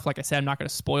of stuff. Like I said, I'm not going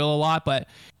to spoil a lot, but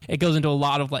it goes into a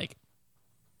lot of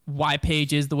why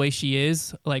Paige is the way she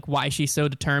is, why she's so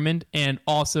determined, and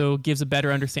also gives a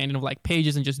better understanding of Paige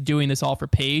isn't just doing this all for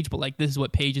Paige, but this is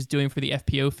what Paige is doing for the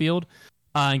FPO field.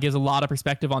 And gives a lot of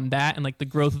perspective on that and the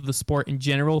growth of the sport in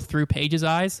general through Paige's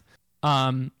eyes.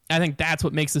 I think that's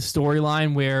what makes the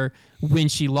storyline where when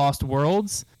she lost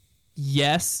Worlds,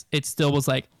 yes, it still was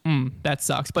that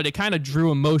sucks, but it kind of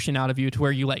drew emotion out of you to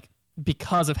where you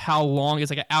because of how long,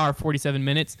 it's an hour 47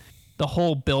 minutes, the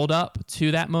whole build up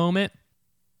to that moment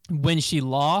when she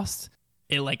lost,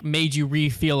 it made you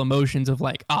re-feel emotions of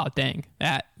oh dang,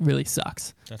 that really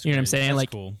sucks. That's you know what I'm saying? That's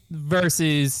cool.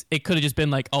 Versus it could have just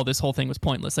been oh, this whole thing was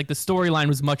pointless. The storyline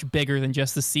was much bigger than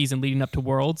just the season leading up to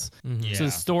Worlds. Mm-hmm. Yeah. So the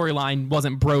storyline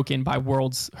wasn't broken by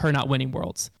Worlds, her not winning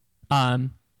Worlds.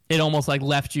 It almost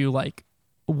left you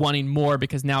wanting more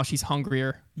because now she's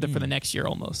hungrier for the next year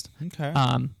almost. Okay.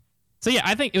 So yeah,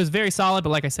 I think it was very solid, but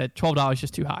like I said, $12 is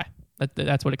just too high.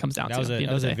 That's what it comes down to.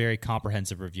 That was a very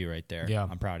comprehensive review right there. Yeah.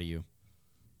 I'm proud of you.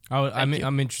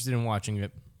 I'm interested in watching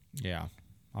it. Yeah,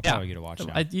 I'll probably get to watch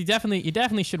that. You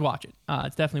definitely should watch it.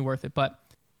 It's definitely worth it. But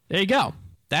there you go.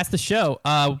 That's the show.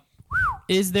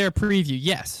 Is there a preview?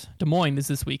 Yes. Des Moines is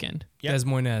this weekend. Yep. Des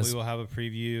Moines. We will have a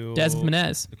preview. Des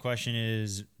Moines. The question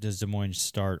is, does Des Moines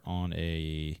start on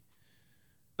I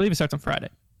believe it starts on Friday.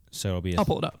 So I'll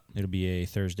pull it up. It'll be a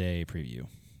Thursday preview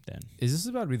then. Is this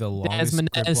about to be the longest Des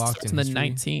grip Moines block starts in on the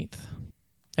history? 19th.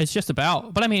 It's just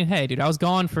about. But I mean, hey, dude, I was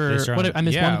gone for. I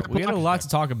missed one. We had a lot to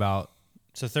talk about.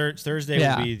 So Thursday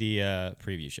will be the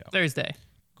preview show. Thursday.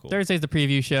 Cool. Thursday's the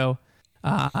preview show.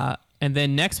 And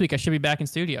then next week I should be back in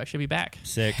studio. I should be back.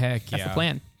 Sick. Heck yeah. That's the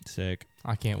plan. Sick.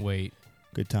 I can't wait.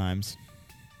 Good times.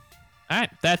 All right.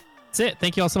 That's it.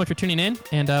 Thank you all so much for tuning in,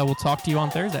 and we'll talk to you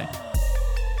on Thursday.